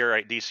 Yeah, you're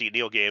right. DC.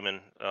 Neil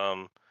Gaiman.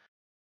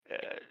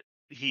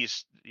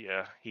 He's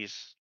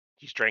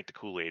drank the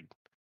Kool-Aid.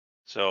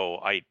 So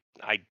I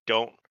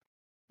don't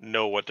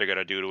know what they're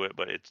gonna do to it,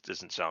 but it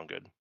doesn't sound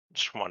good.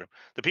 Just want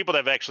the people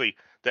that actually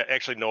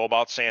know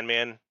about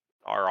Sandman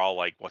are all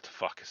like, "What the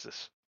fuck is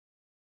this?"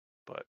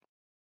 But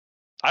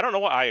I don't know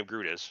what I Am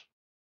Groot is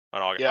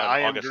on August. Yeah, I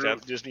Am August Groot,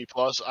 10th. Disney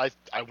Plus. I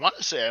want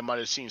to say I might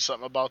have seen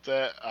something about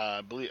that.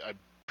 I'm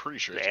pretty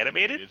sure it's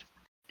animated.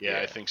 Yeah,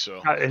 I think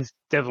so. It's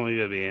definitely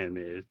gonna be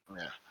animated.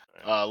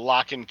 Yeah.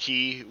 Lock and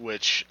Key,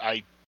 which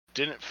I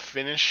didn't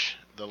finish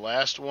the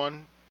last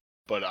one,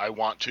 but I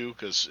want to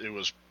because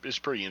it's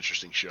a pretty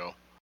interesting show.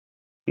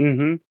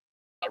 Mm-hmm.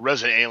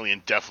 Resident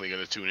Alien definitely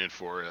gonna tune in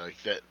for like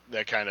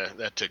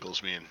that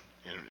tickles me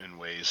in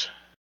ways.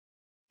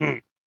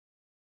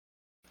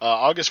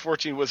 August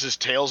 14th was his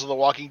Tales of the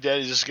Walking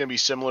Dead. Is this gonna be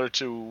similar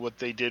to what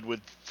they did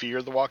with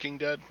Fear the Walking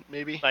Dead?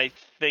 Maybe. I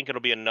think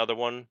it'll be another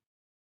one.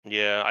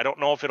 Yeah, I don't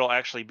know if it'll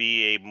actually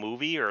be a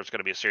movie or it's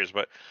going to be a series,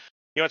 but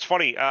it's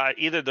funny.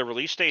 Either the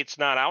release date's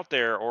not out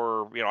there,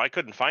 or I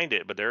couldn't find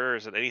it. But there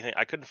isn't anything.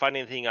 I couldn't find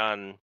anything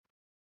on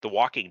the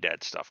Walking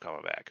Dead stuff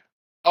coming back.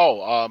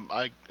 Oh,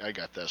 I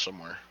got that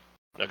somewhere.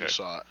 I Okay. just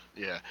saw it.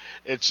 Yeah,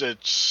 it's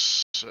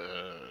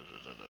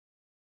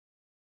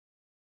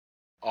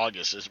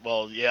August.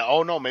 Yeah.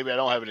 Oh no, maybe I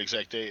don't have an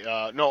exact date.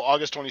 No,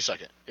 August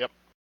 22nd. Yep.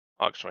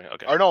 August 20.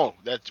 Okay. Or no,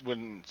 that's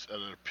when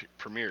it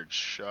premiered.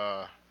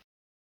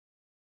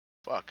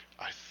 Fuck.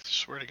 I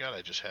swear to God,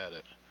 I just had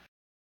it.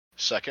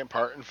 Second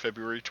part in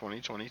February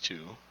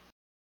 2022.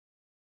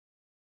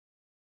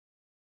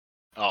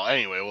 Oh,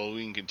 anyway, well,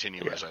 we can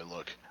continue as I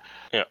look.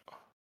 Yeah.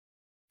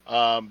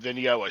 Then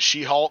you got what?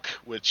 She-Hulk,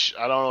 which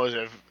I don't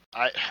know if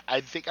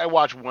I think I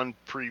watched one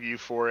preview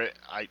for it.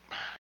 I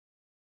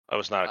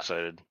was not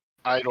excited.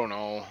 I don't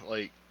know.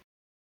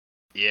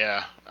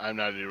 Yeah, I'm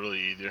not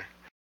really either.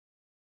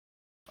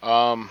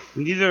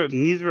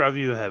 Neither of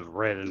you have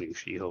read any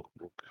She-Hulk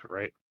books,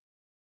 right?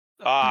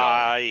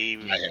 I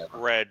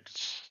read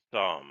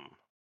some,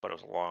 but it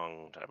was a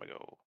long time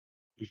ago.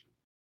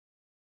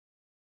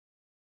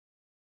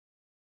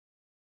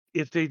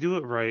 If they do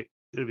it right,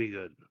 it'll be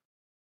good.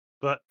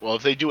 But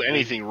if they do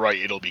anything right,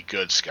 it'll be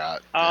good,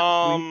 Scott.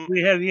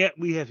 We have yet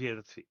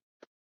to see.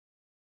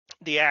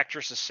 The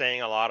actress is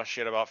saying a lot of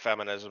shit about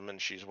feminism,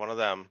 and she's one of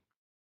them,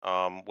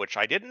 which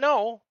I didn't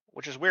know,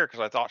 which is weird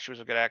because I thought she was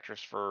a good actress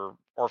for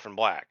Orphan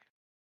Black.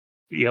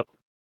 Yep.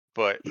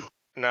 But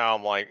now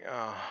I'm like,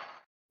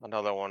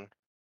 another one.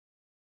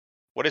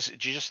 What is it?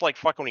 Do you just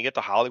fuck when you get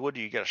to Hollywood? Do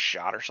you get a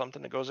shot or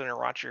something that goes in and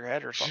rots your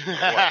head or something?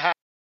 I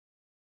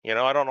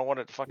don't know what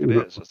the fuck it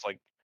is. It's like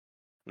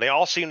they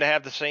all seem to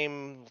have the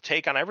same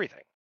take on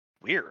everything.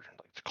 Weird,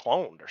 like it's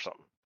cloned or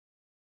something.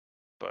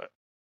 But,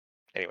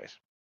 anyways,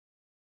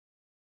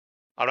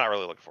 I'm not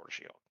really looking forward to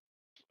She-Hulk.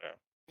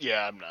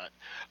 Yeah, I'm not.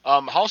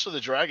 House of the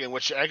Dragon,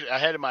 which I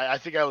had in my, I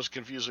think I was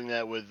confusing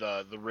that with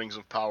the Rings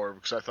of Power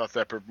because I thought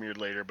that premiered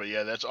later. But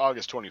yeah, that's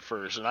August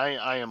 21st, and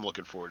I am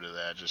looking forward to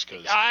that just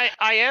because. I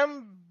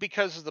am,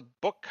 because the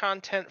book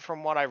content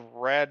from what I've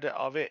read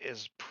of it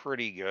is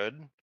pretty good.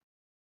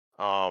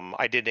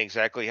 I didn't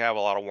exactly have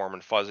a lot of warm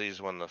and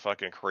fuzzies when the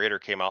fucking creator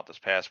came out this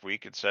past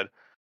week and said,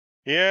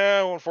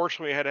 yeah, well,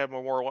 unfortunately, I had to have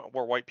more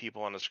white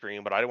people on the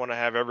screen, but I didn't want to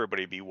have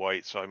everybody be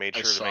white, so I made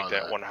sure to make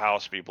that one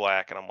house be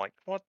black. And I'm like,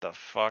 what the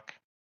fuck?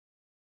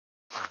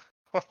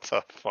 What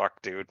the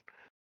fuck, dude?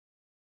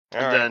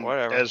 Then,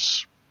 whatever.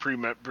 as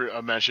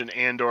mentioned,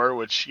 Andor,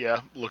 which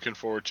looking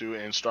forward to,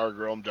 and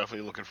Stargirl, I'm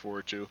definitely looking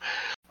forward to.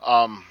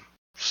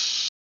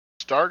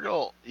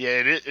 Stargirl,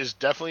 it is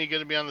definitely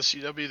going to be on the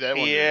CW. That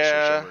one didn't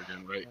switch over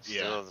again, right? It's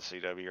still on the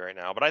CW right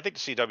now, but I think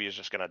the CW is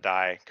just going to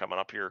die coming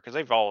up here because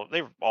they've all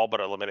but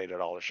eliminated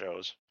all the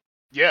shows.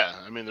 Yeah,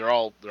 I mean they're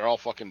all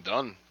fucking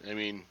done. I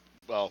mean,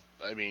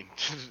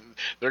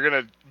 they're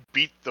gonna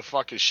beat the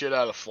fucking shit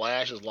out of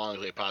Flash as long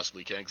as they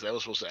possibly can because that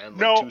was supposed to end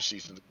 2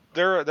 seasons.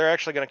 They're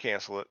actually going to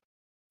cancel it.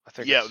 I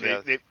think. Yeah,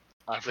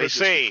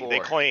 they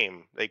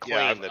claim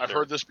that I've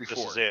heard this before.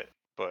 This is it,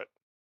 but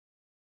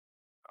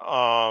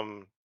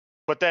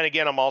But then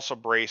again, I'm also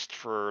braced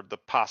for the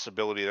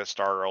possibility that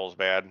Stargirl is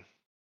bad.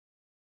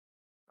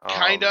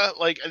 Kinda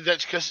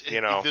that's because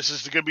this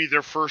is going to be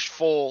their first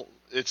full.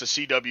 It's a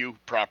CW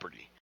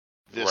property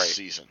this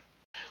season.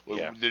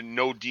 Yeah.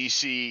 No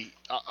DC.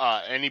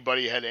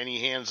 Anybody had any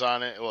hands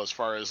on it? Well, as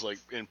far as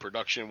in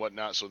production and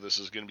whatnot. So this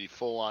is going to be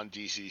full on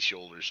DC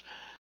shoulders,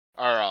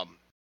 or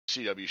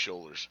CW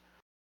shoulders.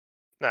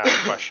 Now the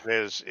question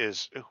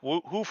is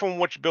who from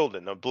which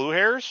building? The Blue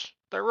Hairs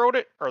that wrote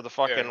it, or the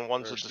fucking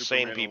ones with the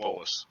same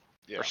people?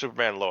 Yeah. Or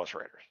Superman and Lois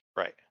writers,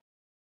 right?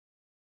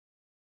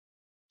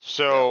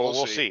 So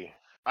we'll see.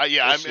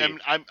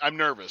 I'm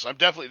nervous. I'm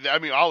definitely. I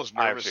mean, I was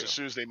nervous as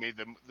soon as they made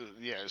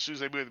as soon as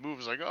they made the move,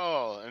 it's like,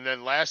 oh. And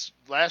then last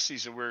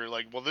season we were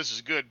like, well, this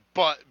is good,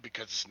 but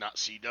because it's not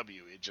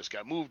CW, it just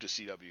got moved to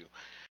CW.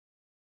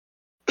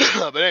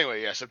 But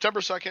anyway,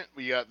 September 2nd,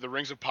 we got the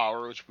Rings of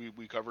Power, which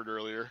we covered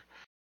earlier.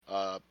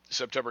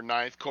 September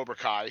 9th, Cobra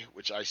Kai,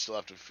 which I still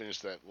have to finish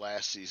that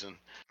last season.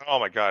 Oh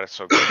my god, it's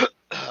so good.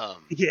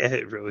 Yeah,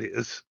 it really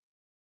is.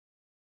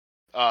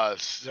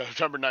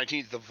 September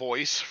 19th, The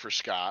Voice for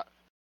Scott.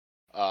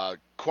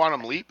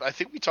 Quantum Leap. I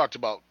think we talked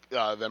about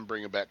them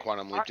bringing back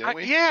Quantum Leap, didn't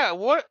we? Yeah.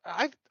 What?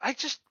 I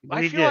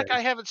feel like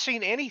I haven't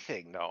seen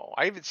anything though.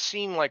 I haven't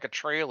seen a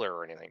trailer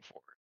or anything for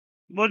it.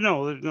 Well,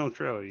 no, there's no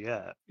trailer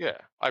yet. Yeah,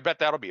 I bet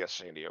that'll be a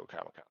San Diego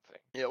Comic-Con thing.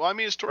 Yeah, well, I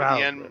mean, it's toward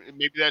the end.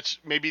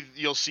 Maybe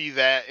you'll see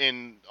that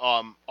in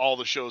all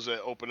the shows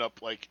that open up,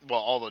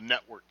 all the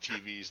network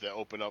TVs that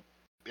open up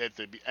at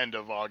the end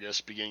of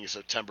August, beginning of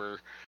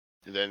September,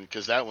 and then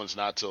because that one's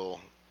not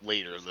till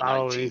later, the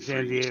Following 19th,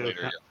 San 3 weeks Diego,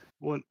 later.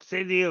 when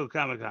San Diego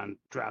Comic-Con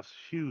drops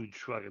huge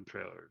fucking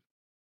trailers.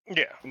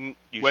 Yeah.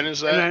 When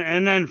is that?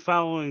 And then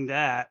following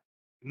that,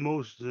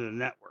 most of the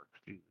networks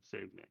do the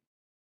same thing.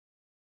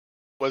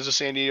 Was the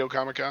San Diego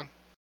Comic-Con?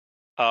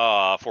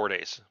 4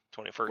 days.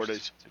 21st. 4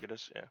 days. I think it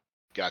is. Yeah.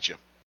 Gotcha.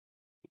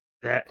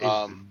 That is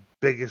the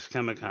biggest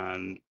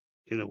Comic-Con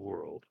in the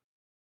world.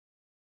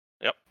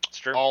 Yep, it's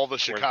true. All the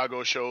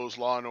Chicago shows,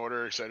 Law and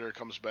Order, etc.,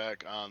 comes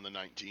back on the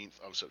 19th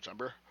of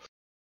September.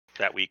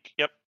 That week.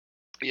 Yep.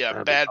 Yeah,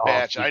 That'd Bad be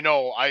Batch. awesome. I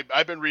know.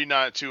 I've been reading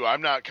on it too.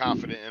 I'm not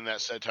confident in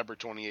that September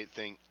 28th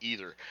thing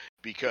either,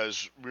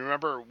 because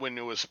remember when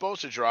it was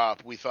supposed to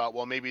drop, we thought,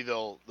 well, maybe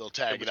they'll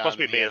tag it on supposed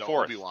to be May the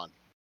 4th. Obi-Wan.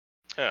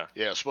 Yeah.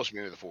 Yeah, it's supposed to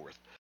be May the 4th.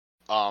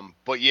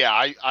 But yeah,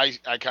 I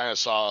kind of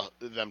saw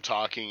them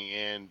talking,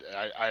 and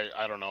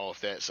I don't know if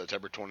that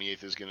September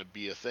 28th is going to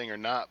be a thing or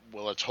not.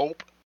 Well, let's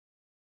hope.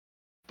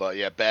 But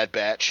yeah, Bad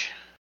Batch.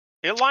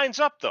 It lines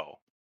up though.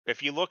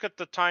 If you look at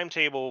the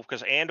timetable,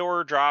 because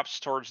Andor drops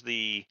towards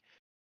the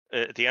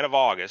at the end of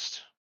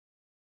August,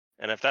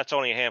 and if that's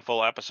only a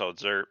handful of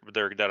episodes, they're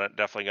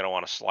definitely going to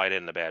want to slide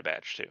in the Bad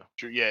Batch too.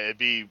 Sure, yeah, it'd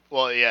be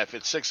if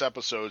it's 6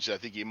 episodes, I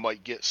think you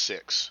might get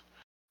 6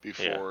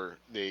 before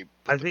they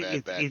put the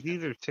Bad Batch. It's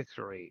either 6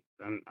 or 8.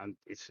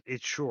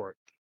 It's short.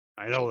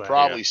 I know that.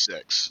 Probably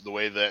 6. The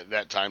way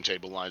that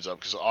timetable lines up,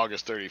 because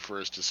August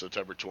 31st to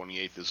September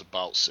 28th is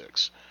about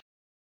 6.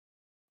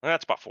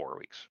 That's about 4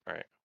 weeks,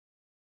 right?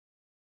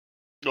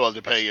 Well,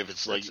 depending if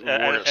it's like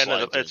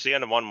it's the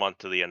end of 1 month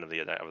to the end of the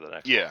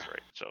next month,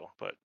 right? So,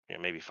 but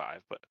maybe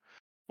 5, but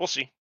we'll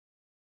see.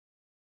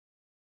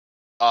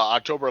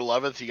 October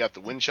 11th, you got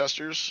the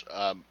Winchesters.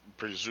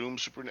 Presume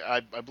I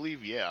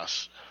believe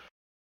yes.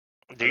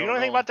 Do you know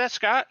anything about that,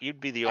 Scott?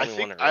 You'd be the only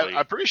one that really...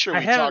 I'm pretty sure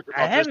we talked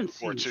about this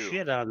before too. I haven't seen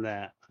shit on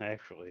that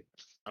actually.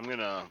 I'm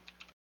gonna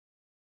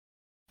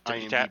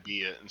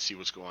IMDb it and see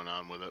what's going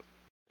on with it.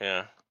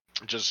 Yeah.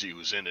 Just see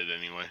who's in it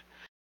anyway.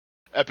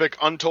 Epic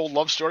untold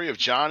love story of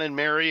John and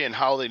Mary and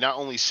how they not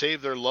only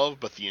saved their love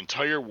but the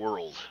entire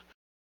world.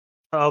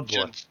 Oh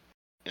boy.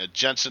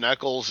 Jensen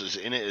Ackles is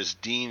in it as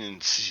Dean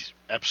in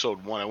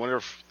episode 1. I wonder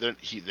if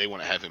they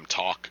want to have him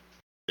talk.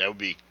 That would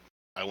be.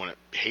 I wouldn't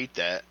hate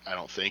that. I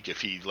don't think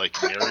if he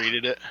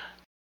narrated it.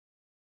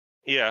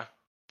 Yeah,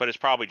 but it's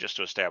probably just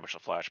to establish a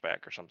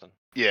flashback or something.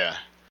 Yeah.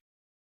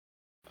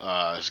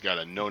 It's got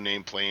a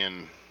no-name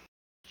playing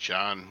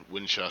John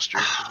Winchester.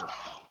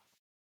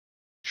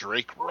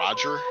 Drake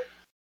Roger.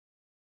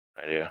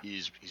 Idea.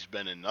 He's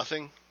been in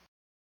nothing.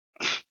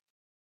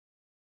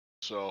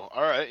 So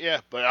all right,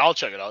 yeah, but I'll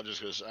check it out just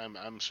because I'm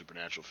a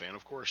Supernatural fan,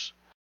 of course.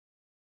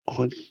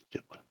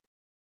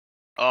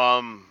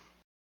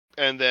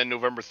 And then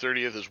November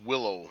 30th is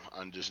Willow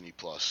on Disney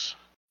Plus.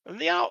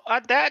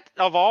 That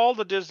of all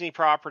the Disney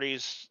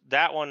properties,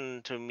 that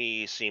one to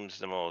me seems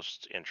the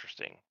most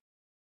interesting.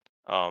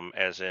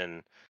 As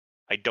in,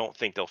 I don't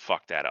think they'll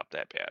fuck that up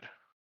that bad.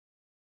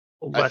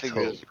 I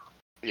think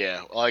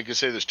yeah, well, like I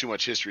say, there's too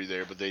much history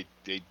there, but they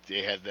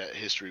had that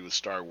history with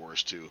Star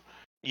Wars too.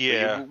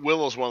 Yeah,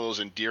 Willow's one of those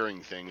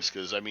endearing things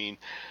because I mean,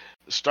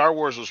 Star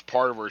Wars was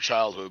part of our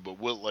childhood, but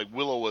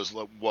Willow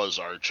was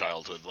our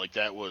childhood. Like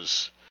that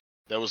was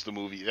the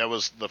movie. That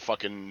was the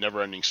fucking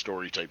never-ending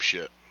story type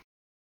shit.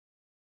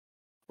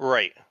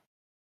 Right.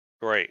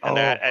 And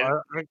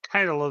I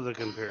kind of love the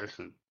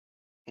comparison.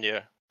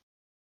 Yeah,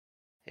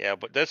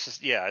 but this is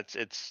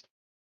it's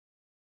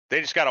they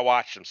just got to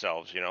watch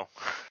themselves, you know.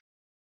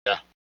 Yeah.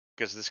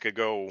 Because this could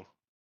go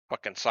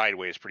fucking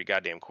sideways pretty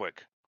goddamn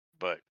quick,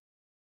 but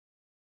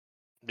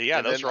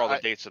yeah, those are all the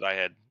dates that I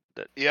had.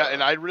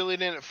 And I really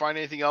didn't find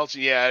anything else.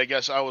 Yeah, I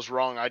guess I was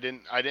wrong. I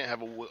didn't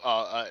have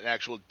an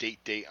actual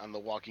date on The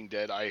Walking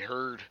Dead. I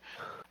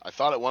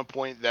thought at one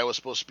point that was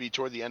supposed to be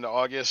toward the end of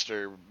August,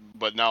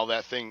 but now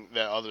that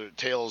other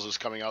Tales is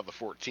coming out the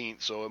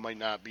 14th, so it might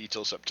not be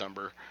till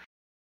September.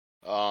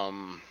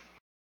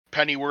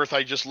 Pennyworth,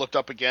 I just looked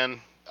up again.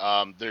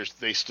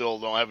 They still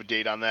don't have a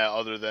date on that,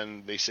 other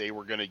than they say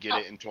we're gonna get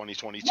it in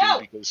 2022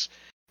 because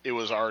it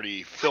was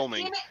already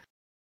filming.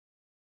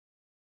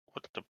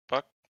 What the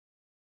fuck?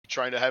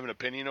 Trying to have an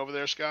opinion over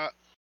there, Scott?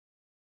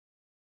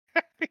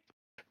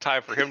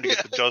 Time for him to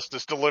get the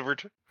justice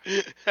delivered.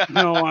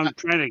 No, I'm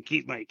trying to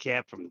keep my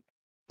cat from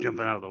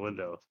jumping out of the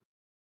window.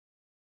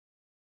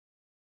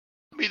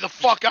 Get me the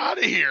fuck out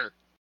of here!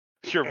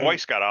 Your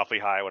voice got awfully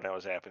high when that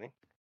was happening,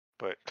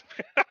 but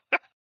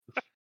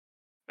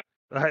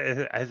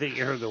I think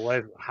you heard the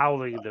wife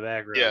howling in the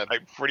background. Yeah,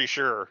 I'm pretty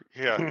sure.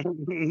 Yeah.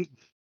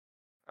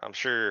 I'm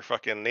sure your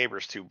fucking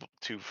neighbor's two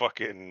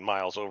fucking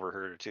miles over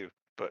her too.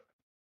 But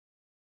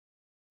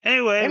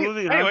anyway,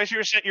 moving on. Anyways,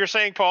 you're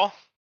saying, Paul?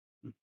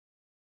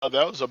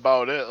 That was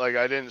about it. Like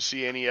I didn't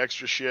see any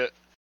extra shit.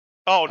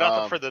 Oh,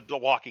 nothing for the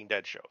Walking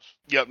Dead shows.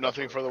 Yep,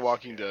 nothing for the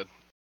Walking Dead.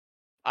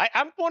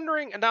 I'm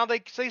wondering now.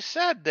 They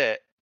said that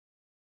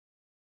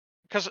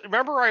because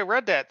remember I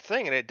read that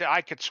thing and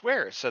I could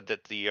swear it said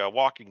that the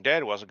Walking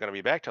Dead wasn't going to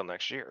be back till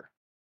next year.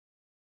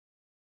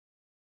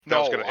 That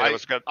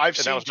was gonna, I've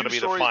seen that was two going to be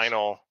stories. the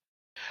final.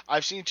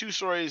 I've seen two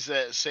stories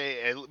that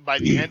say by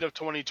the end of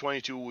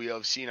 2022 we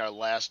have seen our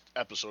last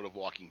episode of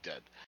Walking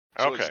Dead.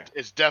 So Okay.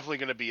 it's definitely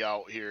going to be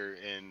out here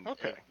in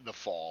the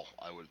fall,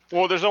 I would think.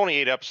 Well, there's only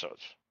 8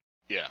 episodes.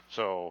 Yeah.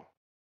 So,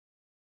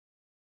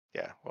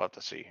 yeah, we'll have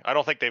to see. I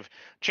don't think they've.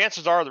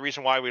 Chances are the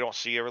reason why we don't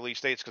see a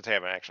release date is because they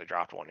haven't actually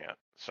dropped one yet.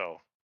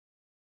 So,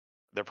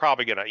 they're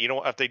probably gonna.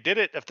 If they did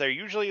it, if they're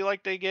usually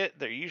like they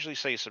usually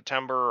say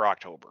September or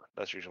October.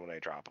 That's usually when they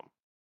drop them.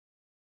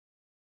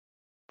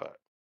 But,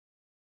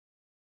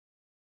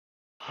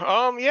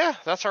 yeah,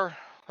 that's our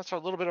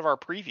little bit of our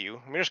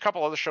preview. I mean, there's a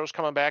couple other shows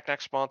coming back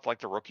next month, like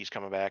The Rookie's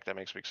coming back. That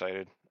makes me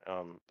excited.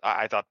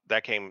 I thought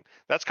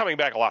that's coming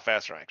back a lot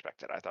faster than I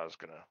expected. I thought it was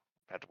gonna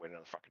have to wait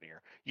another fucking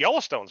year.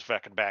 Yellowstone's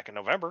fucking back in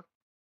November.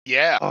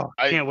 Yeah.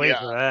 I can't wait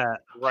for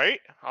that. Right?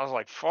 I was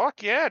like,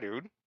 fuck yeah,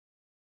 dude.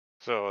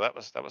 So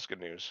that was good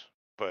news.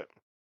 But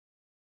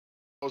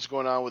what's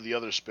going on with the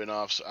other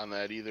spin-offs on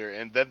that either,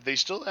 and that they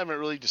still haven't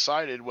really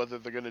decided whether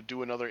they're going to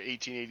do another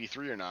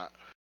 1883 or not.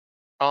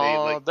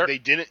 They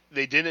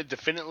didn't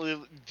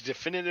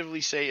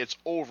definitively say it's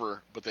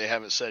over, but they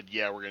haven't said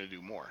we're going to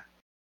do more.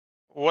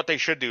 What they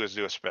should do is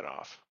do a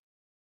spin-off.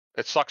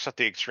 It sucks that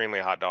the Extremely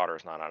Hot Daughter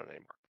is not on it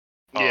anymore.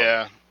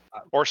 Yeah.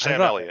 Or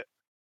Sam Elliott.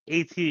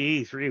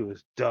 1883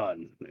 was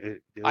done.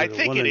 It was I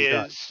think it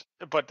is,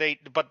 but they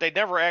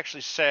never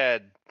actually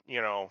said,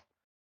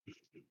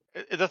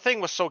 the thing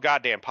was so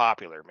goddamn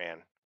popular, man.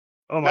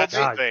 Oh my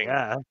god!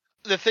 Yeah.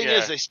 The thing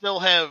is, they still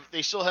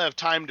have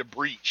time to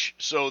breach,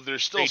 so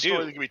there's still a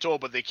story that can be told,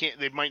 but they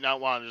might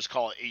not want to just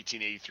call it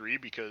 1883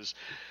 because,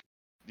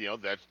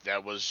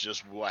 that was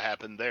just what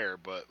happened there.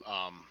 But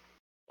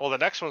well, the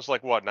next one's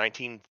like what,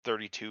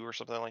 1932 or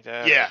something like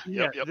that. Yeah.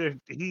 Yep.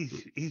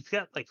 He's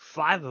got like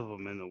 5 of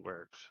them in the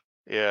works.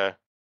 Yeah.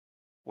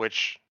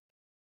 Which,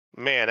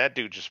 man, that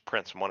dude just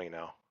prints money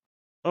now.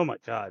 Oh my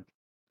god.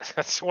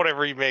 That's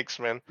whatever he makes,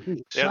 man.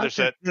 There's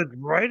that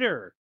good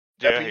writer.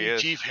 Deputy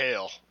Chief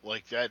Hale,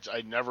 like that.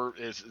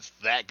 It's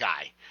that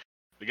guy.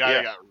 The guy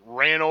that got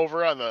ran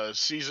over on the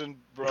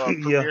season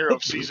premiere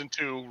of season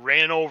 2,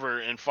 ran over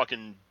and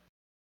fucking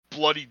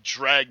bloody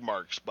drag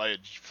marks by a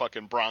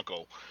fucking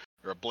Bronco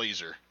or a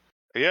Blazer.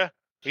 Yeah,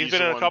 he's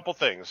been in a couple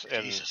things.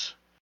 And Jesus.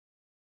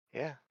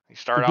 Yeah, he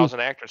started out as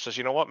an actor. Says,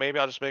 you know what? Maybe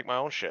I'll just make my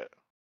own shit.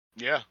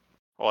 Yeah.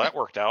 Well, that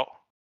worked out.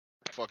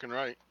 Fucking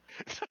right.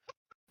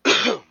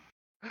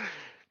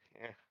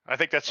 Yeah, I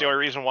think that's the only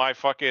reason why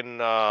fucking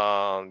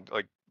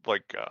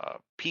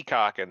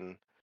Peacock and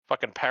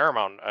fucking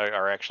Paramount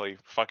are actually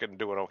fucking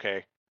doing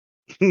okay.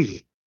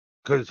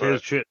 Because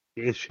his shit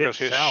his shit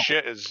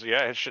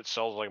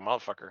sells like a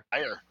motherfucker.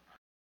 Higher.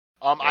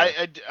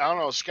 I don't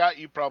know, Scott.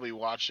 You probably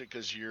watched it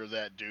because you're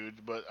that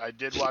dude. But I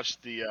did watch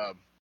the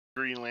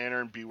Green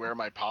Lantern Beware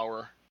My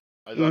Power.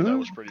 I thought that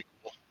was pretty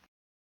cool.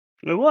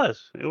 It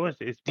was.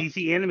 It's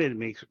DC Animated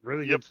makes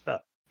really good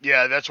stuff.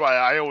 Yeah, that's why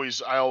I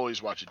always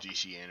watch a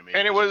DC animated.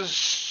 And it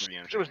was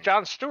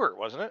Jon Stewart,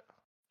 wasn't it?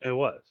 It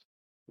was.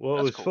 Well,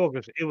 That's it was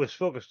focused. It was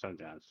focused on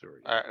Jon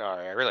Stewart.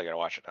 I really gotta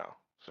watch it now.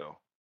 So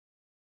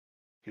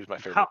he was my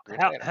favorite.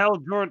 Hal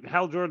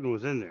Jordan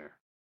was in there.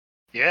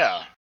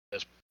 Yeah,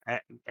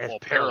 as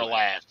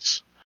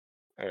Parallax.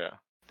 Yeah,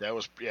 that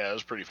was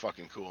pretty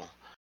fucking cool.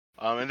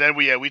 And then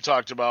we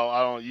talked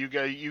about you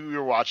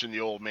were watching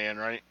The Old Man,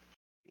 right?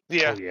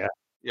 Yeah, yeah,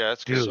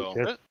 that's good.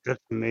 Dude, that's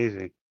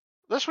amazing.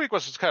 This week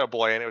was just kind of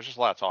bland. It was just a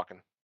lot of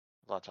talking.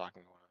 going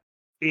on.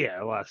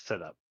 Yeah, a lot of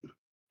setup.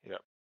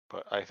 Yep.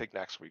 But I think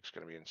next week's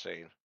going to be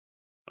insane.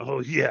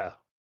 Oh yeah.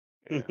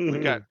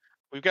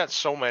 We've got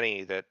so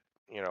many that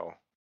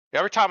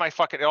every time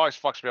it always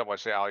fucks me up when I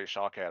say Alia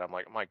Shawkat. I'm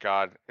like, oh my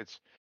god, it's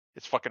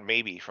fucking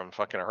Maybe from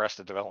fucking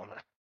Arrested Development.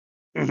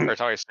 Every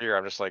time I see her,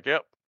 I'm just like,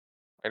 yep,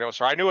 I know.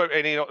 So I knew it,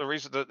 and the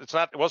reason that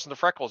it wasn't the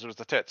freckles, it was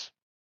the tits.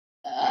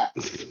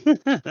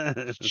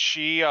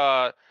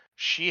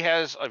 She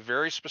has a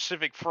very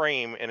specific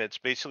frame, and it's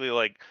basically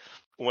like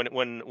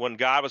when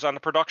God was on the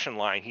production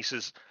line, he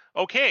says,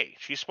 okay,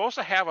 she's supposed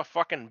to have a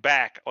fucking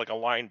back like a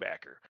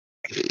linebacker.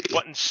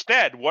 But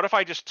instead, what if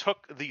I just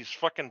took these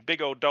fucking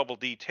big old double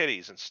D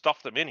titties and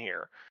stuffed them in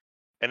here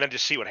and then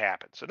just see what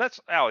happens? And that's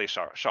Alia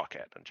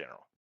Shawkat in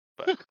general.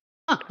 But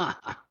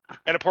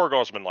and a poor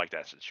girl's been like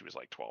that since she was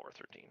like 12 or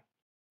 13.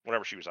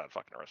 Whenever she was on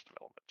fucking Arrested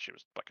Development, she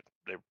was fucking,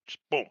 they just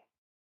boom.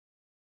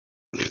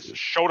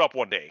 Showed up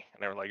one day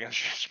and they were like,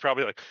 she's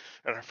probably like,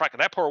 and fucking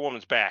that poor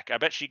woman's back. I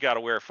bet she got to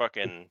wear a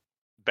fucking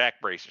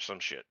back brace or some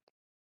shit.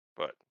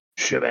 But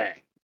shebang.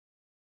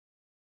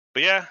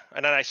 But yeah,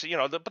 and then I see,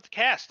 but the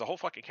cast, the whole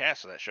fucking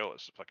cast of that show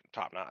is fucking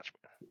top notch.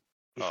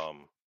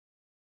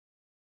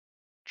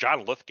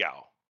 John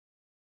Lithgow.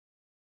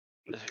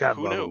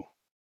 Who knew?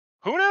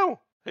 Who knew?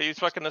 He's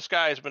fucking, this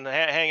guy has been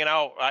hanging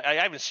out. I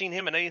haven't seen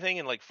him in anything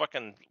in like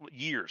fucking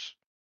years.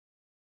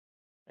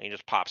 And he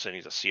just pops in.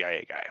 He's a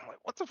CIA guy. I'm like,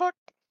 what the fuck?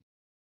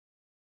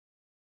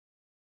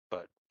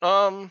 But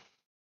I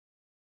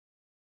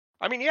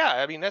mean, yeah.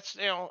 I mean, that's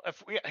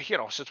if we,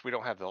 since we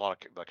don't have a lot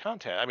of the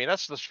content. I mean,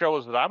 that's the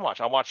shows that I'm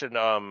watching. I'm watching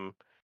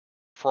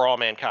For All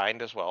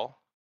Mankind as well.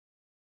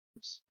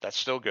 That's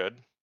still good.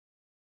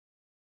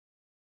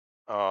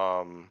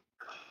 I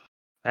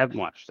haven't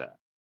watched that.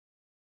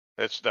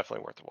 It's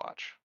definitely worth a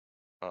watch.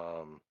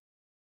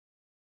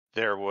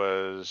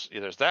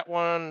 There's that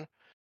one.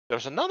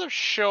 There's another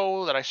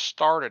show that I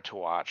started to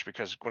watch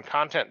because when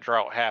content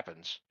drought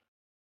happens,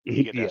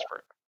 you get Yeah.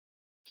 desperate.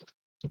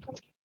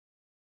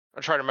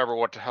 I'm trying to remember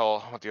what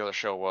the other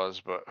show was,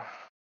 but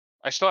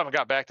I still haven't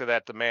got back to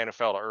that The Man Who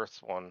Fell to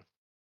Earth one.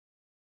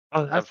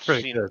 Oh, that's I've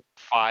pretty seen good.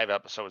 5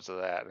 episodes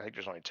of that. I think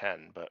there's only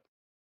 10, but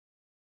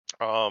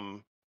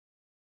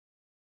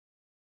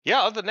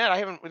yeah, other than that,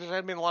 there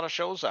hasn't been a lot of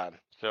shows on.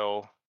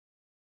 So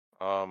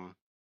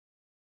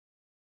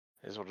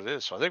is what it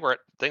is. So I think we're at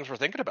things we're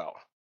thinking about.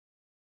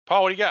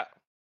 Paul, what do you got?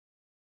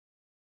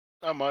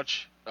 Not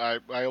much.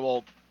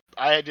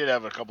 I did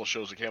have a couple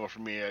shows that came up for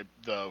me.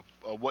 The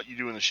What You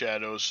Do in the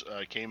Shadows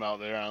came out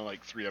there on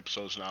like 3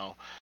 episodes now.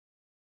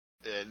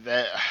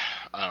 That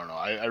I don't know.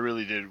 I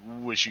really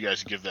did wish you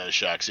guys could give that a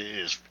shot. 'Cause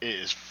it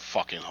is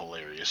fucking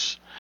hilarious.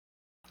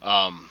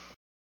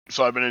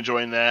 So I've been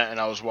enjoying that, and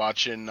I was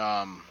watching.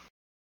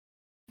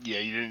 Yeah,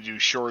 you didn't do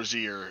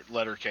Shoresy or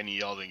Letterkenny.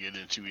 Y'all didn't get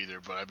into either,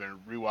 but I've been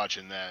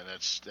rewatching that.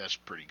 That's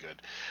pretty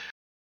good.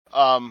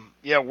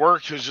 Yeah,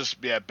 work was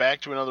just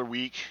back to another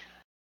week.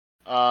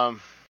 I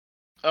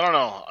don't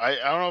know. I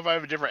don't know if I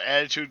have a different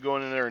attitude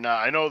going in there or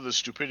not. I know the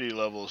stupidity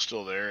level is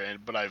still there,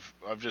 but I've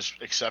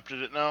just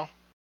accepted it now.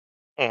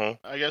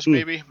 Mm-hmm. I guess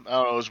maybe I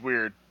don't know. It was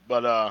weird,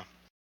 but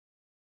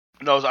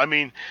no. I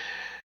mean,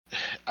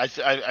 I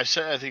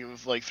said I think it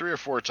was like 3 or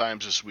 4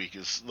 times this week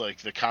is like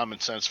the common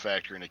sense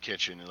factor in the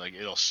kitchen, and like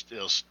it'll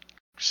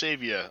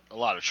save you a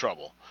lot of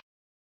trouble.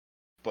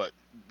 But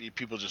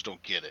people just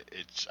don't get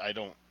it.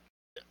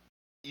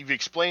 You've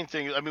explained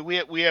things. I mean,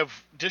 we have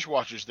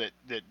dishwashers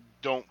that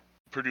don't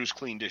produce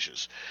clean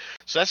dishes,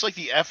 so that's like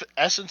the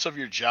essence of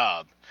your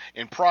job.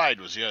 And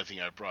pride was the other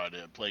thing I brought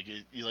up. Like,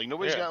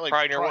 nobody's got like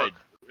pride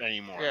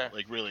anymore. Yeah.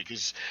 Like really,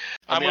 because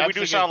I mean, we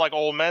do sound like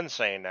old men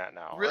saying that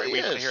now, really right? We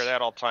used to hear is.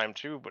 that all the time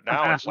too, but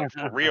now it's like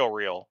for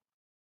real,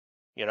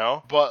 you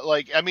know? But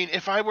like, I mean,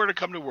 if I were to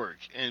come to work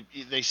and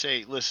they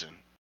say, "Listen,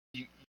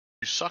 you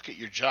suck at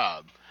your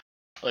job,"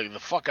 like the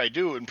fuck I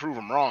do and prove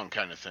them wrong,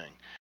 kind of thing.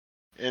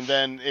 And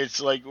then it's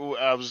like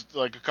I was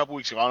like a couple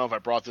weeks ago. I don't know if I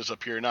brought this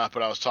up here or not,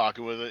 but I was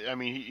talking with it. I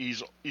mean,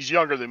 he's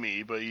younger than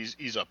me, but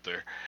he's up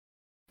there.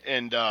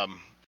 And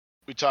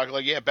we talked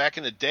like, yeah, back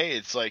in the day,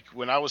 it's like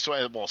when I was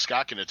well,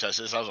 Scott can attest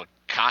to this. I was a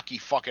cocky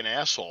fucking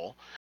asshole.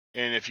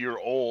 And if you're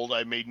old,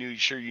 I made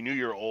sure you knew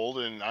you're old,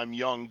 and I'm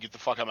young. Get the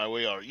fuck out of my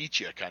way, or I'll eat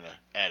you, kind of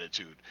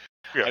attitude.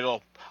 Yeah. I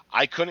go,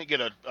 I couldn't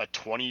get a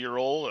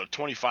 20-year-old or a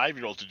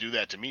 25-year-old to do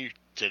that to me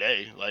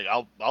today. Like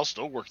I'll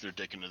still work their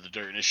dick into the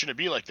dirt, and it shouldn't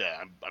be like that.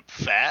 I'm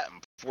fat.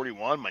 I'm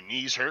 41. My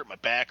knees hurt. My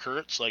back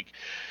hurts. Like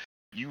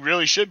you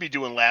really should be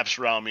doing laps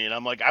around me. And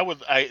I'm like,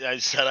 I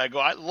said, I'd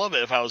love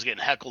it if I was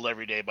getting heckled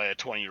every day by a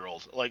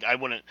 20-year-old. Like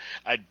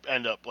I'd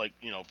end up like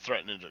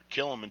threatening to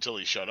kill him until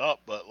he shut up.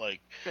 But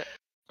like. Yeah.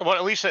 Well,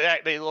 at least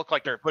they look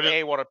like they're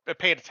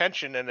paying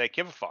attention and they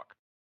give a fuck,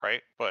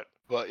 right? But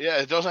yeah,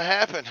 it doesn't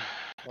happen,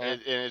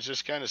 and it's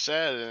just kind of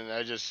sad. And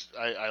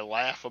I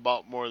laugh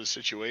about more of the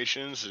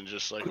situations and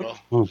just like, well,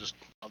 just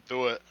I'll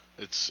do it.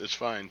 It's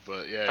fine.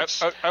 But yeah,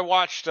 I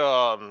watched.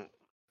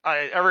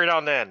 Every now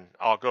and then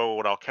I'll go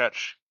and I'll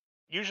catch.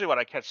 Usually when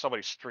I catch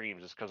somebody's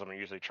streams, it's because I'm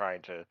usually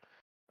trying to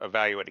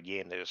evaluate a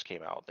game that just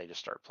came out. They just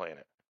start playing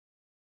it.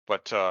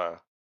 But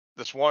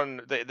this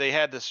one, they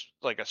had this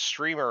like a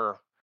streamer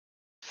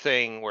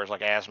thing where it's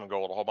like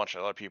Asmongold, a whole bunch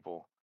of other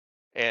people,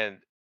 and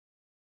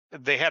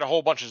they had a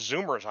whole bunch of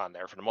Zoomers on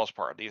there for the most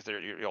part. These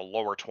they're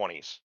lower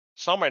 20s.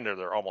 Some in there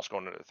they're almost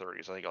going into their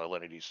 30s. I think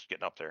Alinity's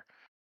getting up there.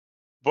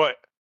 But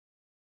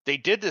they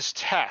did this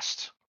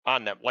test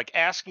on them, like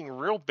asking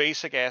real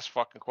basic ass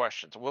fucking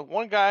questions. Well,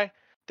 one guy,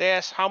 they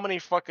asked how many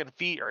fucking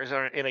feet is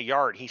there in a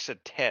yard. He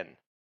said 10.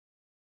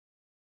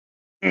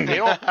 They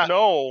don't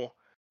know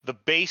the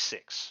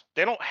basics.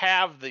 They don't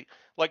have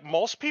like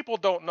most people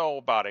don't know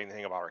about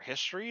anything about our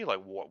history, like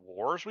what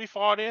wars we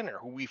fought in or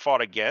who we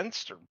fought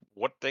against or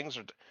what things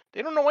are.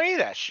 They don't know any of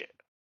that shit.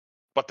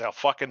 But they'll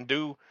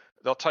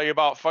tell you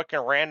about fucking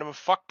random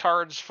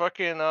fucktards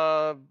fucking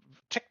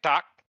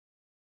TikTok.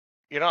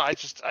 I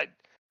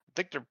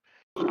think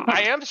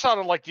I am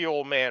sounding like the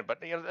old man, but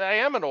I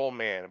am an old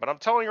man. But I'm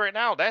telling you right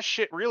now, that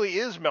shit really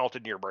is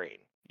melted in your brain.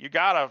 You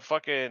gotta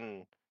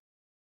fucking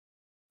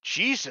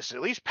Jesus,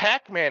 at least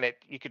Pac-Man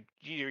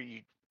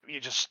you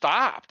just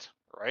stopped,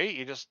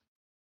 right?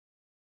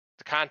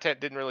 The content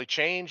didn't really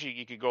change.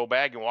 You could go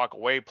back and walk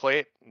away, play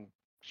it, and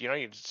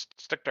you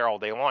just stick there all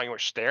day long. You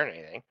weren't staring at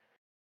anything.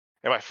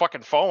 And my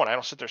fucking phone, I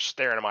don't sit there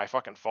staring at my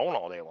fucking phone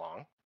all day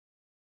long.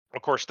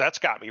 Of course, that's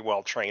got me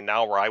well trained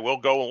now where I will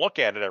go and look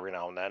at it every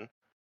now and then.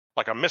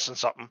 Like I'm missing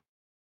something.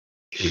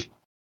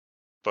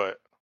 But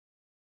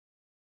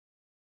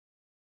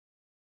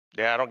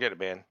yeah, I don't get it,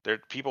 man.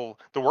 The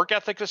work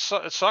ethic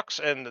sucks,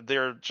 and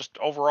they're just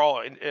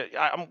overall,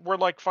 we're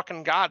like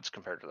fucking gods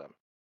compared to them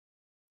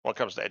when it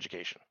comes to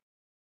education.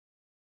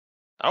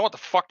 I don't know what the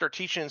fuck they're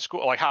teaching in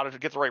school. Like how to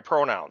get the right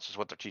pronouns is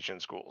what they're teaching in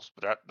schools.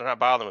 But they're not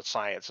bothering with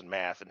science and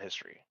math and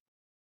history.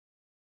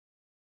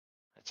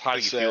 It's how do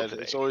It's you feel sad.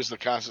 today? It's always the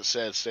constant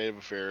sad state of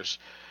affairs.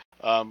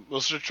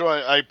 Well, Sir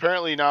Troy, I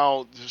apparently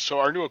now, so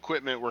our new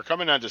equipment, we're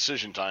coming on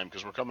decision time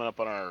because we're coming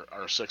up on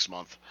our 6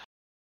 month.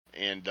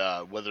 And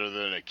whether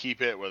they're going to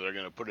keep it, whether they're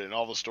going to put it in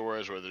all the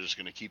stores, whether they're just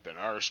going to keep it in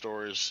our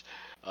stores.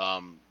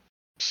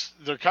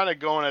 They're kind of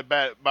going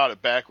about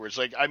it backwards.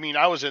 Like, I mean,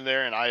 I was in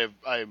there and I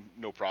have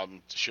no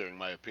problem sharing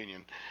my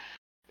opinion.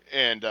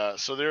 And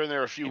so they're in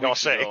there a few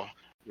weeks ago.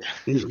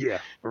 Yeah,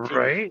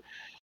 right.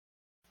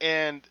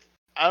 And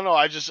I don't know.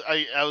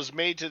 I was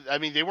made to. I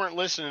mean, they weren't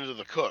listening to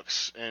the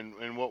cooks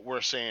and what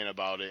we're saying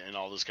about it and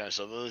all this kind of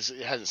stuff.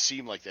 It hasn't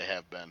seemed like they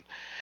have been.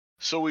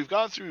 So we've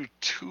gone through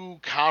 2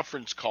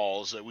 conference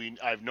calls that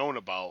I've known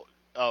about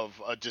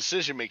of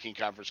decision-making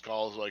conference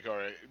calls. Like, all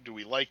right, do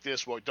we like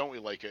this? What don't we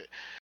like it?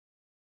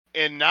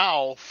 And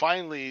now,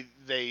 finally,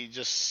 they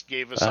just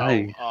gave us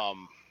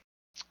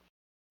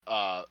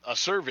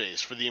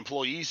surveys for the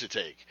employees to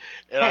take.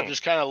 And I'm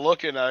just kind of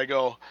looking, and I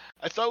go,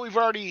 I thought we've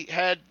already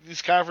had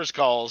these conference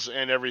calls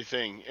and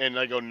everything. And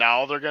I go,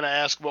 now they're going to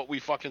ask what we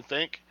fucking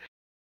think?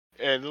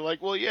 And they're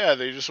like, well, yeah,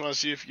 they just want to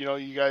see if,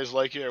 you guys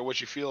like it or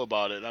what you feel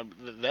about it.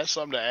 That's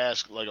something to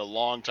ask like a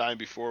long time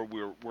before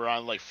we're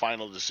on like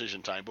final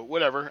decision time. But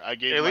whatever, I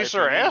gave. At least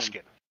they're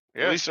asking.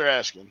 Yeah. At least they're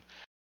asking.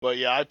 But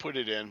yeah, I put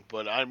it in.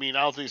 But I mean,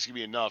 I don't think it's gonna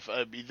be enough.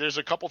 I mean, there's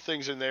a couple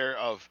things in there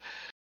of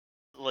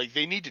like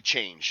they need to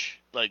change.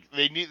 Like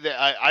they need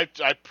that.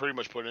 I pretty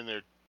much put in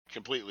there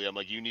completely. I'm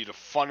like, you need to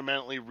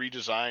fundamentally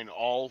redesign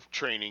all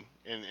training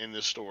in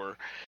this store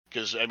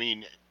because I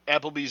mean,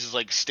 Applebee's is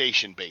like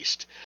station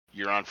based.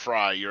 You're on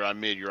fry, you're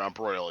on mid, you're on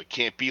broil. It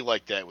can't be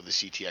like that with the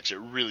CTX. It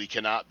really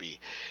cannot be.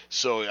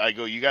 So I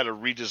go, you got to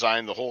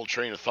redesign the whole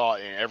train of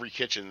thought in every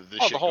kitchen.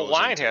 That the whole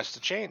line has to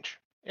change.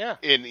 Yeah.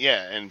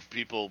 And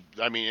people,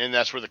 I mean, and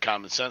that's where the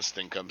common sense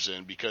thing comes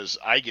in because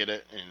I get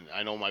it, and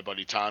I know my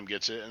buddy Tom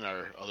gets it, and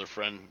our other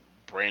friend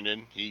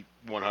Brandon, he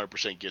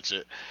 100% gets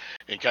it,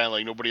 and kind of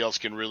like nobody else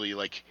can really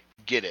like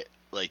get it.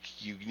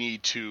 Like you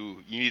need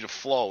to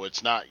flow.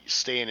 It's not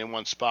staying in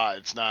one spot.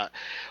 It's not,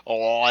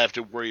 all I have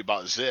to worry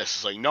about is this.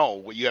 It's like, no,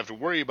 what you have to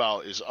worry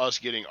about is us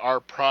getting our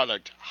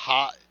product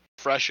hot,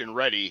 fresh, and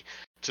ready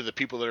to the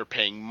people that are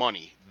paying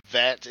money.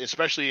 That,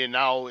 especially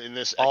now in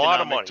this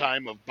economic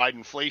time of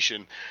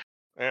Bidenflation,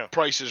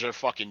 prices are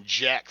fucking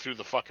jacked through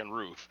the fucking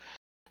roof.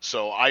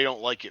 So I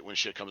don't like it when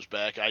shit comes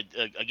back.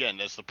 Again,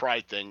 that's the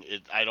pride thing.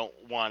 I don't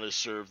want to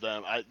serve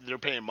them. They're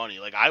paying money.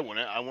 Like I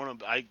wouldn't.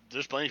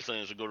 There's plenty of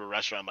things to go to a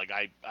restaurant. Like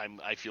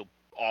I feel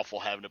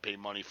awful having to pay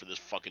money for this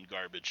fucking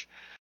garbage.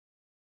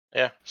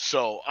 Yeah.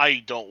 So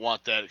I don't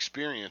want that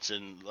experience,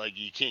 and like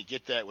you can't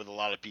get that with a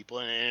lot of people,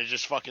 and it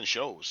just fucking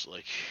shows.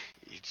 Like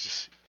it's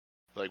just.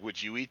 Like,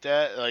 would you eat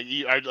that?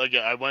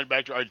 I went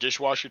back to our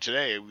dishwasher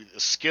today. The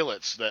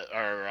skillets that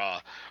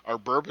our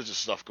bourbons and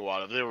stuff go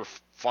out of, they were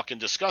fucking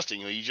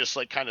disgusting. You just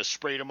like kind of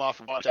sprayed them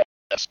off.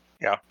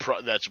 Yeah,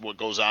 that's what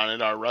goes on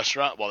in our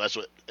restaurant. Well, that's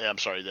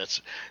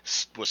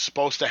what's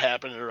supposed to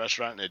happen in a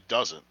restaurant, and it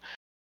doesn't.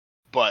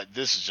 But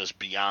this is just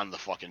beyond the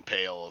fucking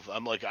pale of.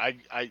 I'm like,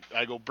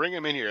 I go bring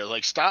him in here.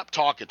 Like, stop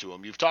talking to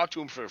him. You've talked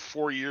to him for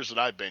 4 years that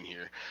I've been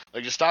here.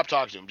 Like, just stop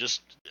talking to him.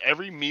 Just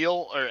every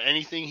meal or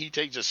anything he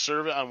takes, just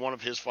serve it on one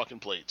of his fucking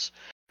plates.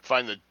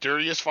 Find the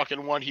dirtiest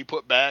fucking one he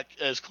put back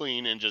as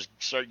clean and just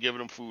start giving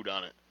him food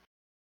on it.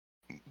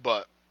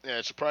 But yeah,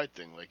 it's a pride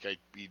thing. Like,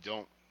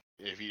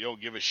 if you don't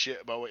give a shit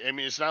about what, I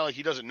mean, it's not like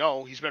he doesn't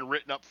know. He's been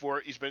written up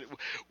for it.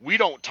 We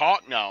don't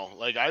talk now.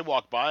 Like I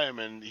walk by him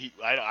and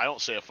I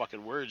don't say a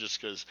fucking word just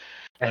because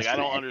like I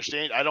don't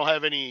understand. I don't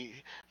have any,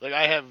 like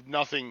I have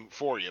nothing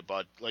for you,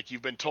 but like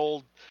you've been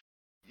told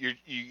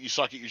you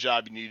suck at your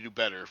job. You need to do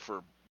better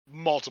for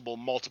multiple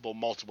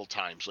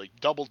times, like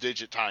double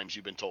digit times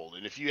you've been told.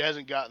 And if you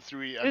hasn't gotten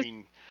through, I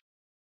mean,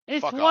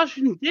 it's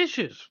washing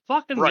dishes.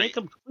 Fucking make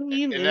them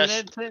clean, and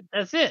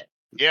that's it.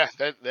 Yeah,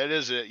 that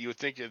is it. You would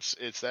think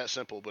it's that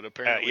simple, but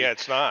apparently,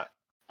 it's not.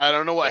 I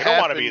don't know what happened.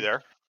 Don't want to be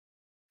there.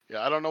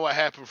 Yeah, I don't know what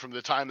happened from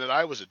the time that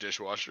I was a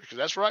dishwasher because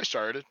that's where I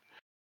started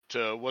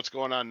to what's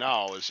going on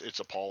now. It's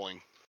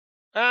appalling.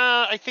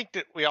 I think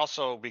that we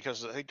also,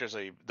 because I think there's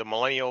the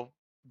millennial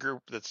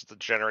group that's the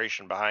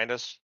generation behind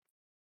us.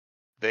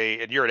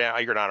 You're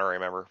an honorary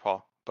member,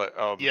 Paul, but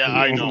yeah,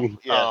 I know.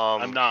 Yeah,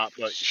 I'm not,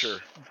 but sure.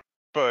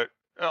 But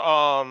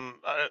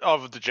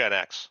of the Gen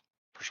X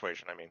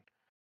persuasion, I mean.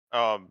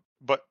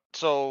 But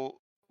so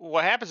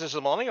what happens is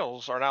the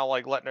millennials are now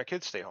like letting their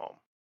kids stay home,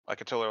 like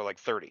until they're like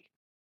 30.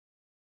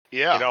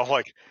 Yeah. You know,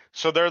 like,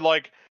 so they're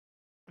like,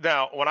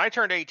 now when I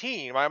turned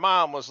 18, my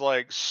mom was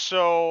like,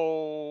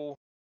 so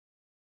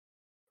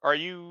are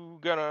you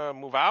gonna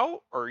move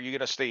out or are you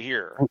gonna stay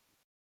here?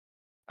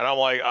 And I'm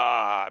like,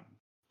 I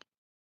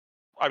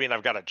mean,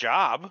 I've got a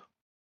job. I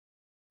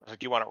was like,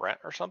 do you want to rent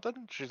or something?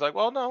 She's like,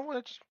 well, no,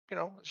 it's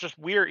just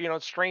weird.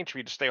 It's strange for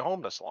you to stay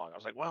home this long. I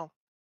was like, well,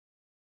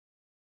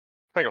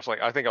 I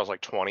think I was like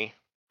 20,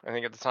 I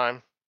think at the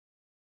time.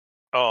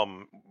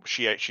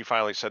 she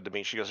finally said to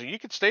me, she goes, "You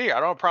can stay here. I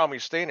don't have a problem with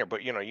you staying here,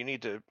 but you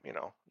need to,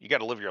 you got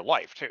to live your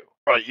life too."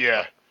 Right?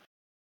 Yeah.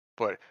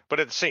 But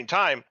at the same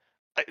time,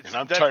 and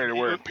I'm tired of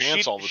wearing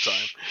pants all the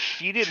time.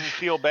 She didn't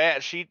feel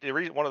bad.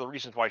 One of the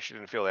reasons why she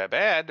didn't feel that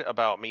bad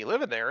about me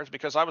living there is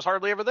because I was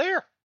hardly ever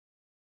there.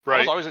 Right. I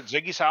was always at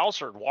Ziggy's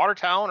house or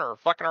Watertown or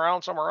fucking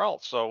around somewhere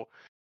else. So,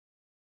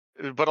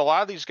 but a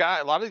lot of these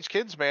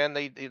kids, man,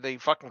 they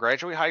fucking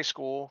graduate high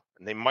school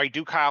and they might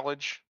do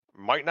college,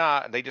 might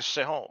not, and they just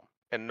sit home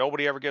and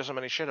nobody ever gives them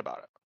any shit about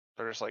it.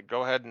 They're just like,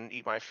 go ahead and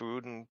eat my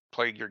food and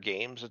play your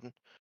games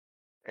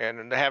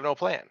and they have no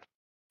plan.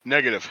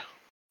 Negative.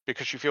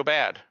 Because you feel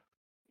bad.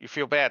 You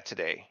feel bad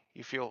today.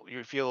 You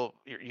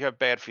have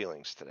bad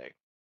feelings today.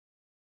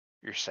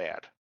 You're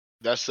sad.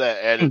 That's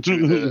that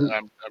attitude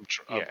that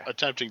I'm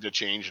attempting to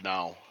change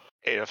now.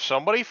 If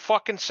somebody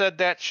fucking said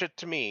that shit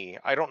to me,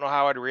 I don't know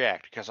how I'd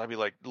react because I'd be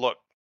like, look,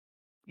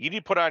 you need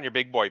to put on your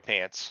big boy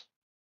pants,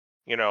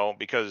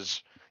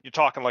 because you're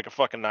talking like a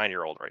fucking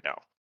 9-year-old right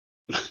now.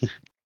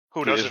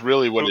 Who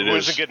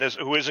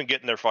isn't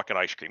getting their fucking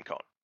ice cream cone,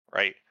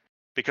 right?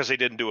 Because they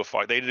didn't do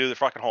they didn't do their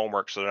fucking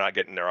homework, so they're not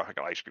getting their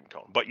fucking ice cream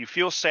cone. But you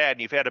feel sad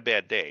and you've had a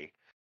bad day,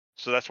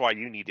 so that's why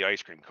you need the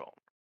ice cream cone.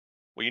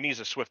 Well, you need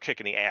a swift kick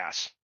in the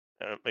ass,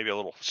 maybe a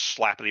little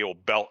slap of the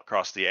old belt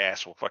across the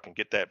ass will fucking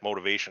get that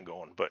motivation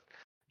going. But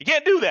you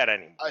can't do that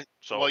anymore.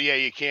 Well, yeah,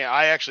 you can't.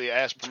 I actually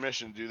asked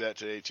permission to do that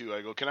today too.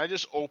 I go, can I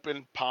just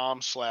open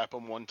palm slap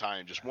them one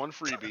time, just one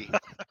freebie?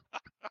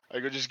 I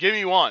go, just give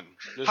me one.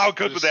 How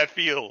good would that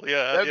feel?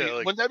 Yeah,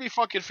 wouldn't that be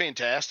fucking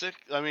fantastic?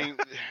 I mean.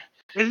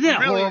 Isn't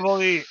that horrible?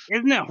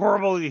 Isn't that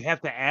horrible? You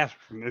have to ask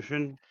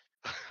permission.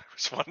 It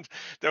was fun.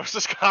 There was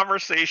this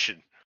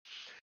conversation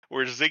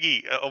where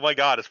Ziggy, oh my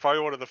god, it's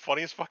probably one of the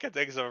funniest fucking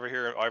things I've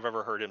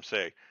ever heard him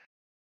say.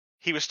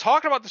 He was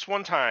talking about this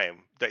one time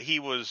that he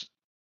was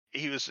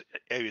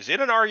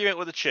in an argument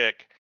with a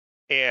chick,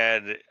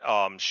 and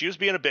she was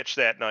being a bitch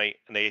that night,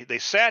 and they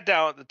sat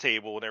down at the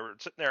table and they were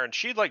sitting there, and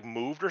she'd like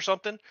moved or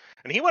something,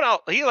 and he went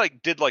out, he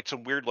like did like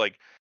some weird like.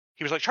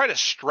 He was like trying to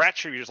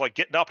stretch, or he was like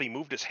getting up, and he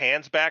moved his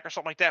hands back or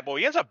something like that. But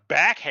he ends up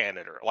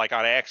backhanded her, like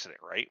on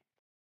accident, right?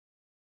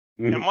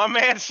 Mm-hmm. And my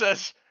man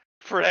says,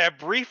 for that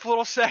brief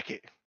little second,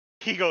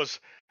 he goes,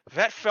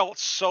 "That felt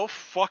so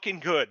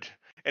fucking good,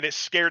 and it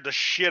scared the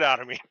shit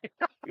out of me."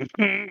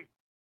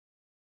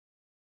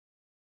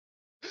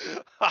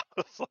 I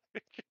was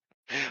like,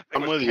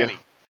 I'm with you.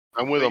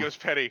 I'm with him. It was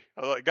petty.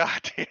 I was like,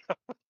 God damn.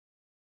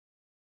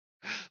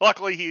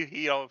 Luckily,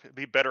 he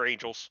be better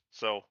angels,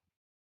 so.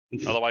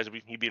 Otherwise,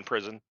 he'd be in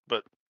prison.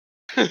 But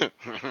are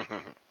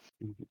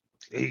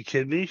you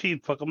kidding me?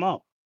 She'd fuck him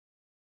up.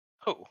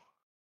 Who?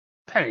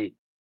 Penny.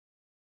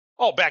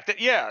 Oh, back then,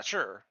 yeah,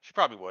 sure, she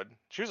probably would.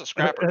 She was a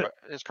scrapper, but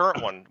his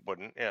current one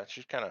wouldn't. Yeah,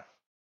 she's kind of.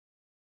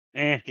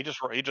 He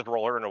just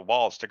roll her into a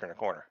ball and stick her in a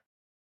corner.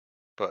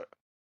 But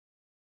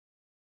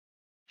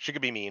she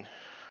could be mean,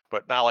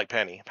 but not like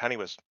Penny. Penny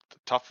was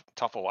tough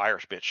old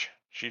Irish bitch.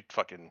 She'd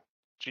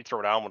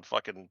throw down with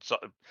fucking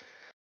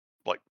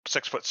like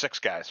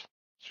 6'6" guys.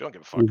 She don't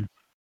give a fuck.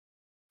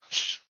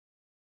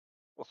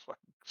 Well,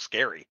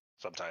 scary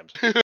sometimes.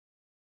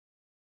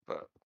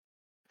 But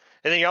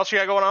anything else you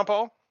got going on,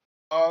 Paul?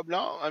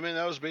 No. I mean,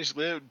 that was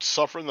basically it.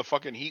 Suffering the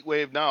fucking heat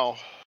wave now.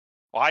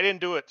 Well, I didn't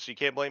do it, so you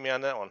can't blame me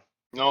on that one.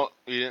 No,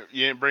 you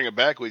didn't bring it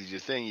back with you.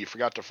 Thing you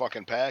forgot to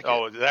fucking pack it.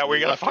 Oh, is that where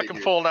you got fucking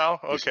full now?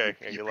 Okay,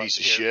 you piece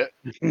of shit.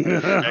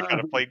 I got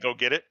a plate. Go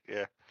get it.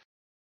 Yeah.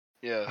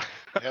 Yeah.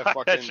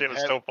 That shit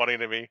was so funny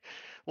to me.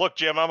 Look,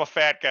 Jim, I'm a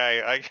fat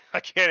guy. I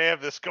can't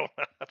have this going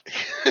on.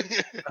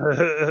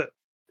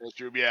 That's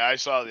true. Yeah, I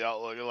saw the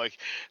outlook. Like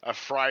a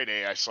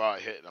Friday, I saw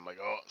it hit, and I'm like,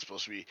 oh, it's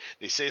supposed to be.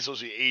 They say it's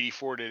supposed to be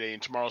 84 today,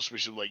 and tomorrow's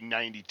supposed to be like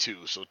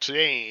 92. So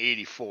today ain't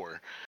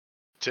 84.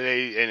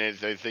 Today, and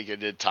I think it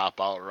did top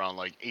out around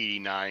like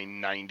 89,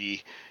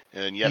 90.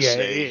 And then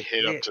yesterday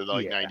hit up to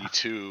like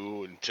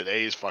 92, and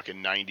today's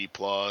fucking 90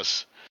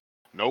 plus.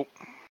 Nope,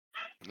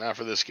 not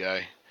for this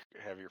guy.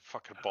 Have your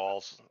fucking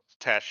balls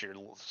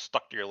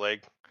stuck to your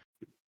leg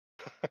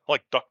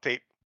like duct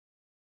tape.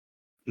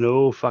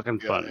 No fucking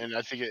fun. And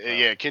I think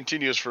it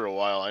continues for a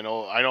while. I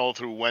know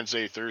through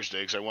Wednesday,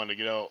 Thursday, because I wanted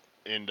to get out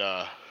and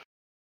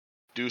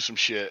do some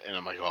shit, and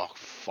I'm like, oh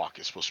fuck,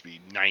 it's supposed to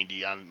be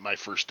 90 on my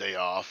first day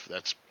off.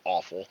 That's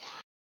awful.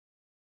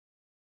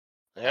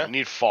 Yeah, I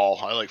need fall.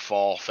 I like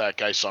fall. Fat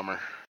guy summer.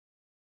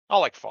 I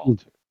like fall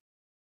too.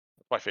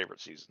 My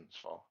favorite season is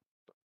fall.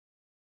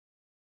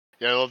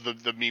 Yeah, I love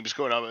the memes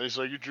going on. It's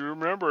like, do you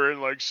remember in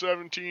like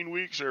 17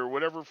 weeks or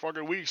whatever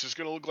fucking weeks, it's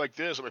gonna look like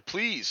this? I'm like,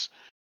 please.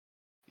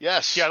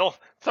 Yes. Yeah, don't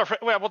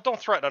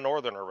threaten a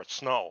northerner with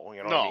snow.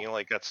 You know what I mean?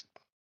 Like that's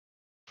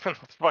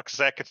fuck's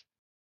that?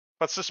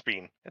 What's this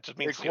mean? It just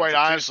means quite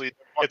honestly,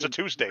 it's a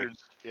Tuesday.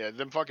 Yeah,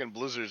 them fucking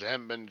blizzards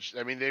haven't been.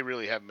 I mean, they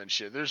really haven't been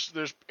shit.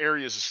 There's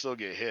areas that still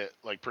get hit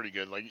like pretty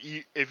good. Like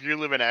if you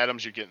live in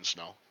Adams, you're getting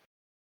snow.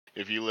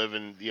 If you live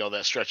in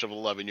that stretch of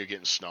 11, you're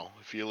getting snow.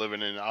 If you're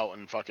living out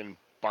in fucking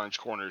Barnes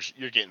Corners,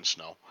 you're getting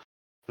snow.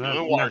 In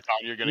Watertown,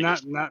 you're gonna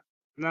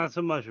not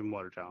so much in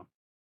Watertown.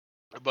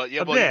 But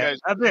yeah, a well, you bit, guys.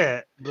 a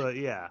bit, but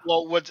yeah.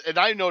 Well, and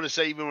I noticed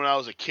that even when I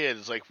was a kid,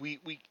 it's like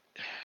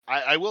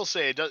I will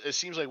say it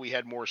seems like we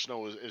had more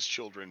snow as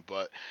children,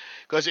 but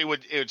because it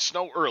would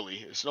snow early,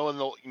 it snow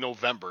in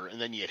November,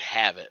 and then you'd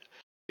have it,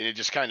 and it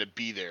just kind of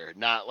be there.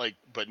 Not like,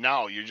 but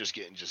now you're just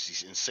getting just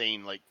these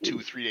insane like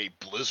 2-3 day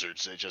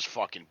blizzards that just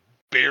fucking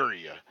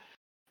bury you,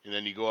 and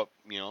then you go up,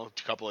 a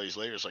couple of days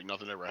later, it's like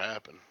nothing ever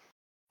happened.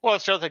 Well,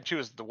 it's the other thing too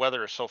is the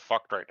weather is so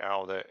fucked right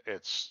now that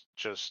it's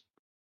just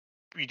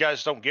you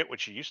guys don't get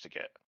what you used to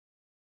get.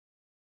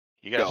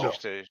 You guys No.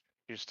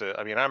 used to.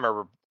 I mean, I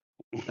remember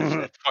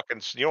that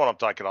fucking. You know what I'm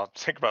talking about?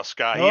 Think about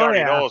Scott. He Oh already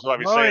yeah, knows what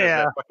I'm oh saying. Is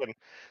yeah. that fucking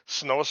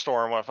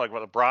snowstorm when like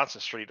with the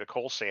Bronson Street, the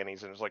coal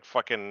sandings, and it was like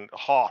fucking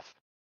Hoth.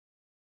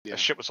 Yeah. That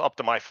shit was up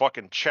to my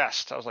fucking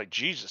chest. I was like,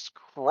 Jesus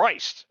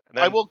Christ. And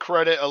I then, will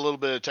credit a little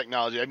bit of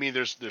technology. I mean,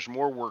 there's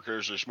more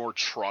workers, there's more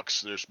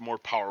trucks, there's more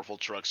powerful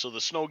trucks, so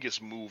the snow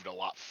gets moved a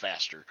lot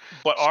faster.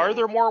 but are So,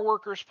 there more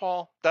workers,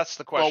 Paul? That's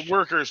the well, question.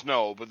 workers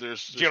no, but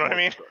there's Do you know what I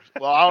more mean? trucks.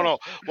 Well, I don't know.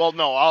 Well,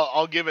 no,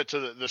 I'll give it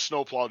to the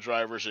snowplow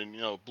drivers and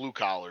blue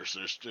collars.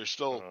 There's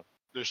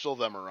still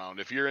them around.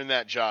 If you're in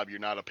that job, you're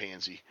not a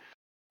pansy.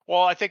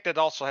 Well, I think that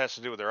also has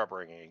to do with their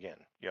upbringing again.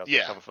 They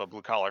Yeah. come from a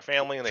blue collar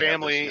family, and they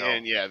Family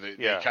have this,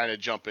 and they kind of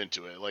jump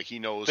into it. Like he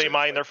knows they at,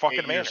 mind like, their fucking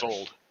 8 years manners.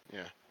 old.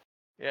 Yeah.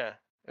 Yeah,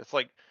 it's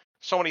like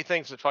so many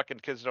things that fucking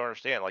kids don't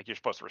understand. Like you're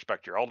supposed to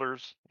respect your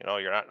elders.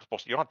 You're not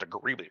supposed to. You don't have to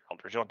agree with your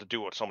elders. You don't have to do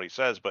what somebody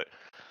says. But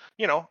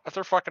if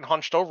they're fucking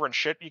hunched over and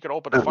shit, you can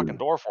open the fucking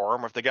door for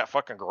them. If they got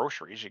fucking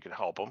groceries, you can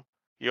help them.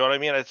 You know what I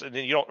mean? And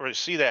then you don't really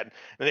see that.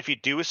 And if you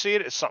do see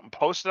it, it's something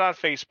posted on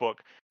Facebook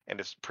and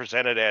it's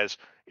presented as,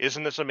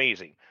 "Isn't this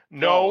amazing?"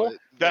 No,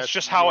 that's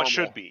just how normal. it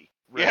should be.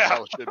 That's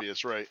how it should be.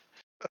 That's right.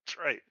 That's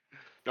right.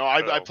 No,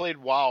 I played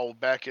WoW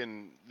back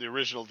in the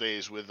original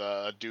days with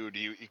a dude.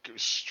 He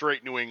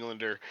straight New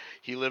Englander.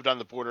 He lived on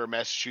the border of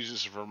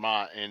Massachusetts and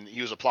Vermont, and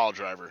he was a plow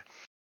driver.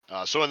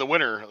 So in the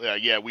winter,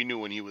 we knew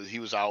when he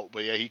was out.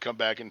 But yeah, he'd come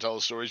back and tell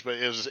the stories. But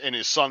and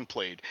his son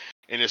played,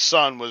 and his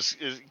son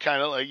is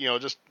kind of like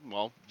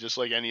just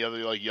like any other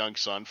like young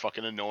son,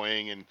 fucking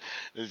annoying, and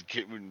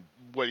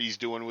what he's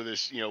doing with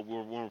his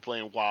when we're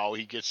playing WoW,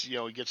 he gets a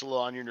little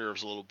on your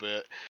nerves a little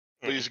bit.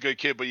 But he's a good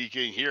kid, but you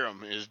can hear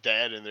him, his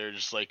dad, and they're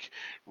just like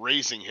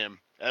raising him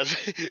as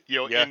in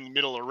the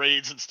middle of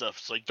raids and stuff.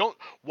 It's like,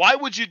 why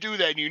would you do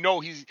that?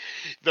 And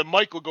the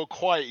mic will go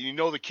quiet, and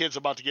the kid's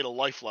about to get a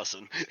life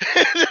lesson.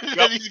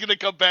 Then he's gonna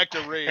come back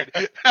to raid.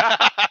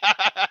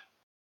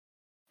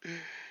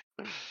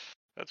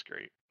 That's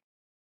great.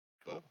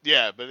 But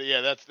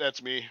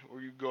that's me.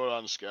 Where you go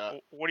on, Scott?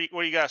 What do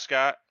you got,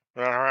 Scott?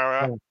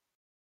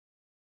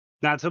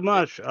 Not so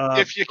much.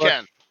 If you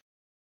can.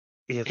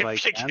 If I you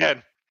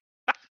can.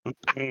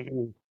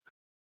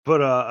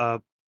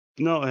 But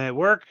no, at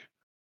work,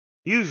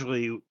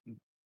 usually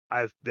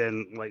I've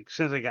been like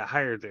since I got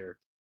hired there,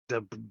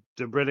 the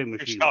breading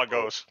machine. Here's how it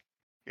goes.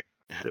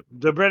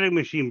 The breading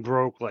machine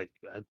broke like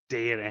a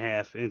day and a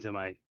half into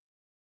my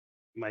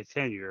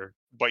tenure.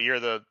 But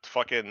you're the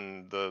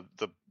fucking the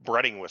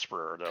breading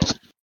whisperer,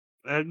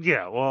 though.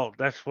 Yeah, well,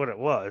 that's what it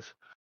was.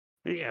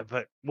 Yeah,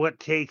 but what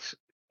takes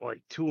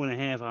like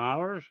 2.5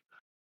 hours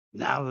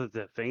now that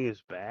the thing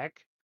is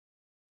back?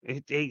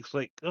 It takes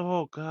like,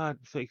 oh God,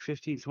 it's like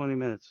 15, 20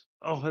 minutes.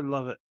 Oh, I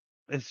love it.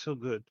 It's so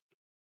good.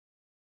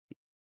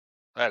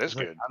 That is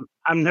good.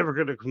 I'm never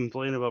going to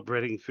complain about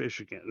breading fish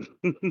again.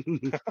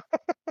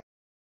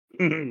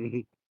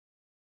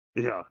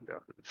 Yeah.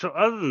 So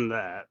other than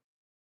that,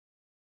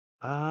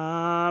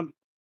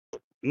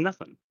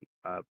 nothing.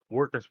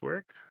 Work is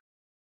work.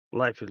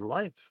 Life is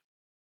life.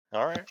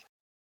 All right.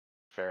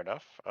 Fair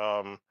enough.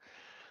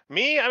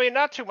 Me, I mean,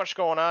 not too much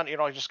going on.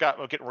 I just got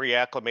getting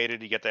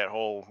reacclimated. You get that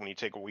whole when you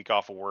take a week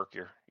off of work,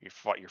 you're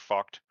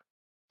fucked.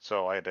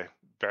 So I had to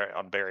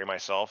unbury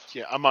myself.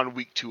 Yeah, I'm on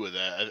week 2 of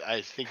that.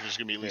 I think there's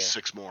gonna be at least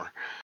 6 more.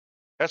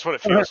 That's what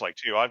it feels like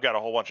too. I've got a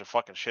whole bunch of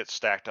fucking shit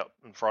stacked up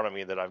in front of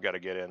me that I've got to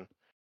get in,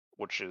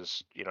 which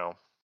is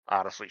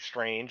honestly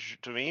strange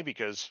to me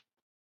because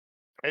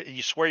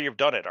you swear you've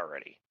done it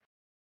already.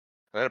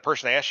 And then a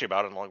person asks you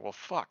about it, and I'm like, well,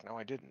 fuck, no,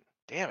 I didn't.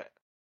 Damn it.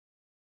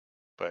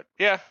 But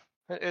yeah,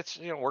 it's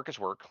work is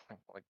work,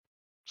 like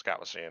Scott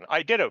was saying.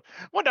 I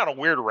went down a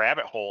weird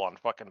rabbit hole on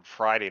fucking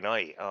Friday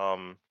night.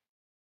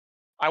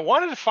 I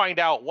wanted to find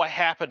out what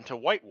happened to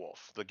White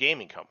Wolf, the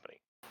gaming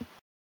company,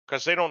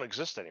 because they don't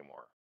exist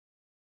anymore.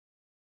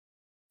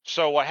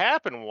 So what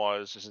happened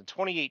is in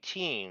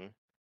 2018,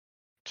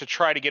 to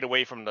try to get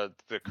away from the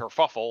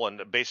kerfuffle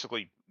and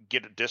basically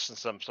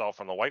distance themselves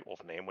from the White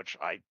Wolf name, which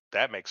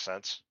that makes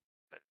sense.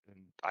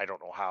 I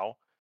don't know how.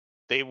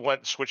 They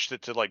switched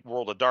it to like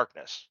World of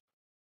Darkness.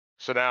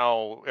 So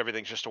now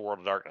everything's just a World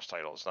of Darkness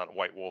title. It's not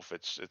White Wolf.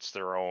 It's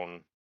their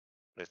own.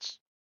 It's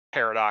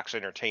Paradox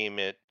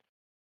Entertainment.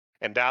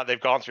 And now they've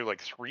gone through like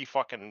 3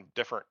 fucking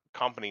different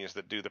companies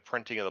that do the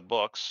printing of the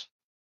books.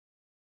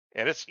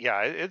 And it's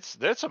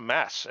a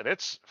mess. And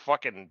it's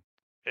fucking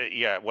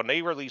when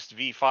they released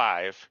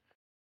V5,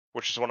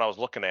 which is what I was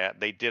looking at,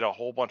 they did a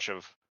whole bunch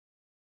of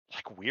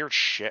like weird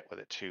shit with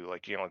it too.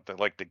 Like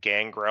the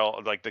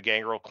Gangrel, like the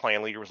Gangrel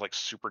clan leader was like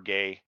super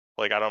gay.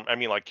 Like I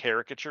mean like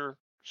caricature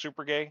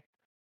super gay.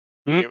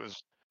 Mhm.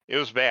 It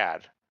was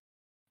bad.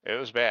 It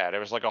was bad. It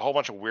was like a whole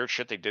bunch of weird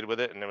shit they did with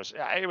it, and it was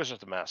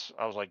just a mess.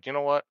 I was like, you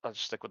know what? I'll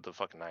just stick with the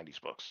fucking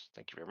 '90s books.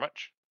 Thank you very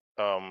much.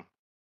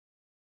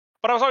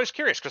 But I was always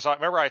curious because I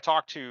remember I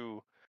talked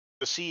to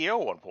the CEO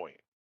at one point,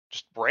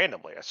 just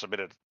randomly. I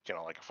submitted,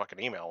 like a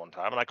fucking email one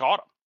time, and I caught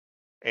him.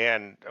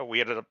 And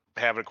we ended up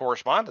having a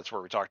correspondence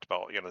where we talked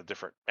about, the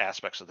different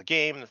aspects of the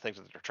game, the things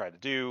that they're trying to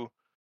do.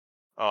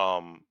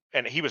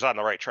 And he was on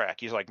the right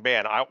track. He's like,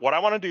 man, what I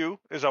want to do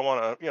is I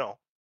want to,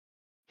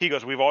 he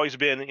goes, we've always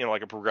been,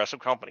 like a progressive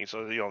company.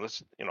 So,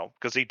 this,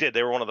 because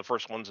they were one of the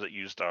first ones that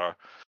used a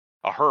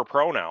her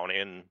pronoun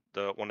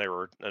when they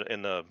were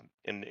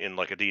in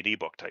like a D&D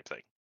book type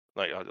thing,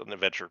 like an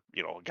adventure,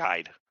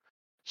 guide.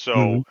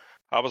 So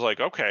I was like,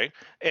 okay.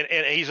 And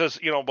he says,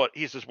 but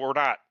he says, we're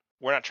not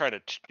trying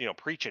to,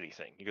 preach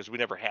anything. He goes, we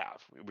never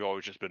have. We've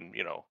always just been,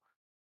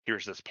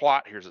 here's this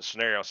plot, here's a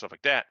scenario, stuff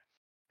like that.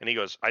 And he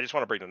goes, I just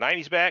want to bring the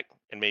 '90s back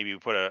and maybe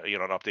put an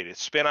updated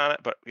spin on it.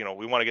 But,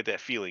 we want to get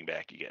that feeling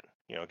back again,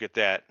 get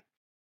that,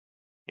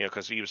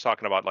 because he was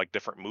talking about like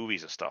different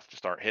movies and stuff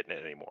just aren't hitting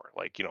it anymore.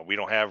 Like, we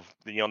don't have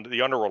the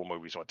Underworld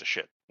movies went to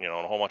shit, and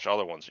a whole bunch of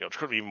other ones,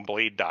 even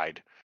Blade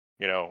died,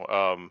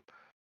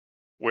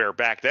 where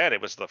back then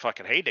it was the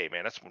fucking heyday,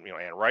 man. That's when,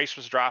 Anne Rice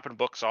was dropping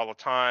books all the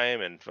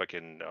time and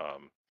fucking,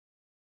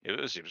 it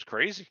was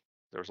crazy.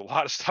 There was a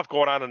lot of stuff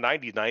going on in the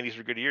 '90s. '90s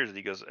were good years. And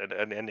he goes,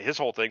 and his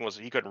whole thing was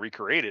he couldn't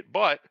recreate it,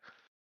 but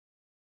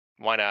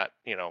why not,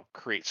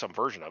 create some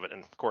version of it?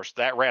 And of course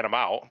that ran him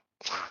out.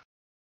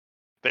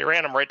 They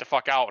ran him right the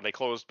fuck out, and they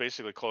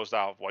basically closed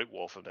out White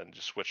Wolf and then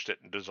just switched it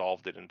and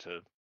dissolved it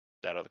into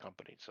that other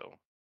company. So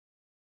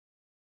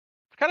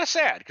kind of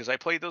sad because I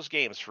played those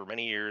games for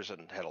many years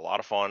and had a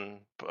lot of fun.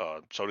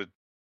 So did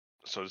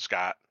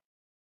Scott,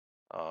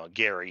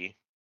 Gary,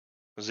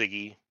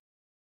 Ziggy,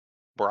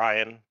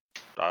 Brian,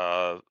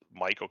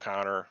 Mike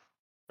O'Connor,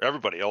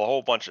 everybody, a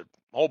whole bunch of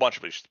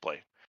us used to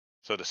play.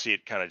 So to see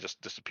it kind of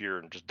just disappear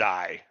and just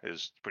die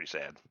is pretty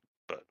sad.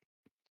 But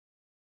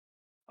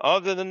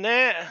other than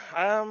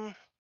that,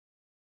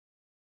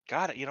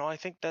 got it. I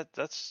think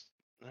that's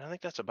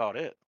about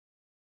it.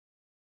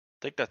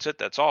 I think that's it.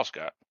 That's all,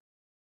 Scott.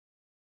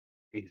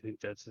 You think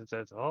that's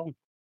all?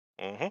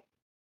 Mm-hmm.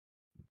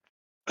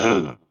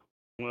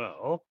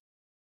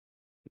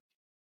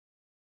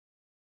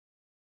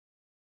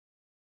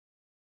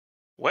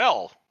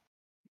 Well,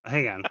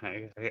 hang on.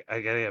 I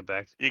gotta get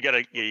back. You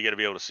gotta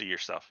be able to see your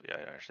stuff. Yeah,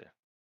 I understand.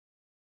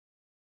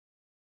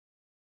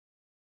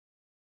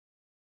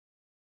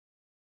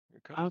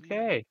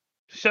 Okay.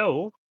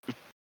 So,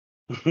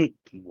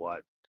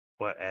 what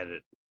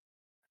edit?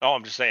 Oh,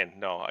 I'm just saying.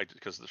 No,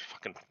 because they're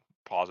fucking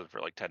pausing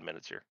for like 10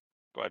 minutes here.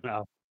 Go ahead.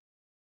 No.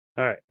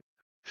 All right.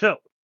 So,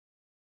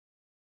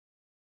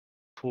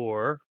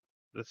 for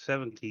the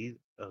 17th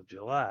of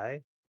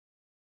July,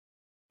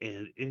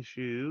 in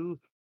issue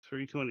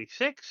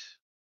 326,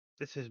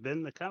 this has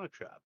been the Comic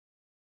Shop.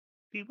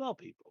 Be well,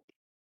 people.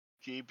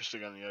 Keep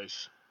stick on the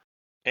ice.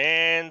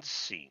 And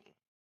scene.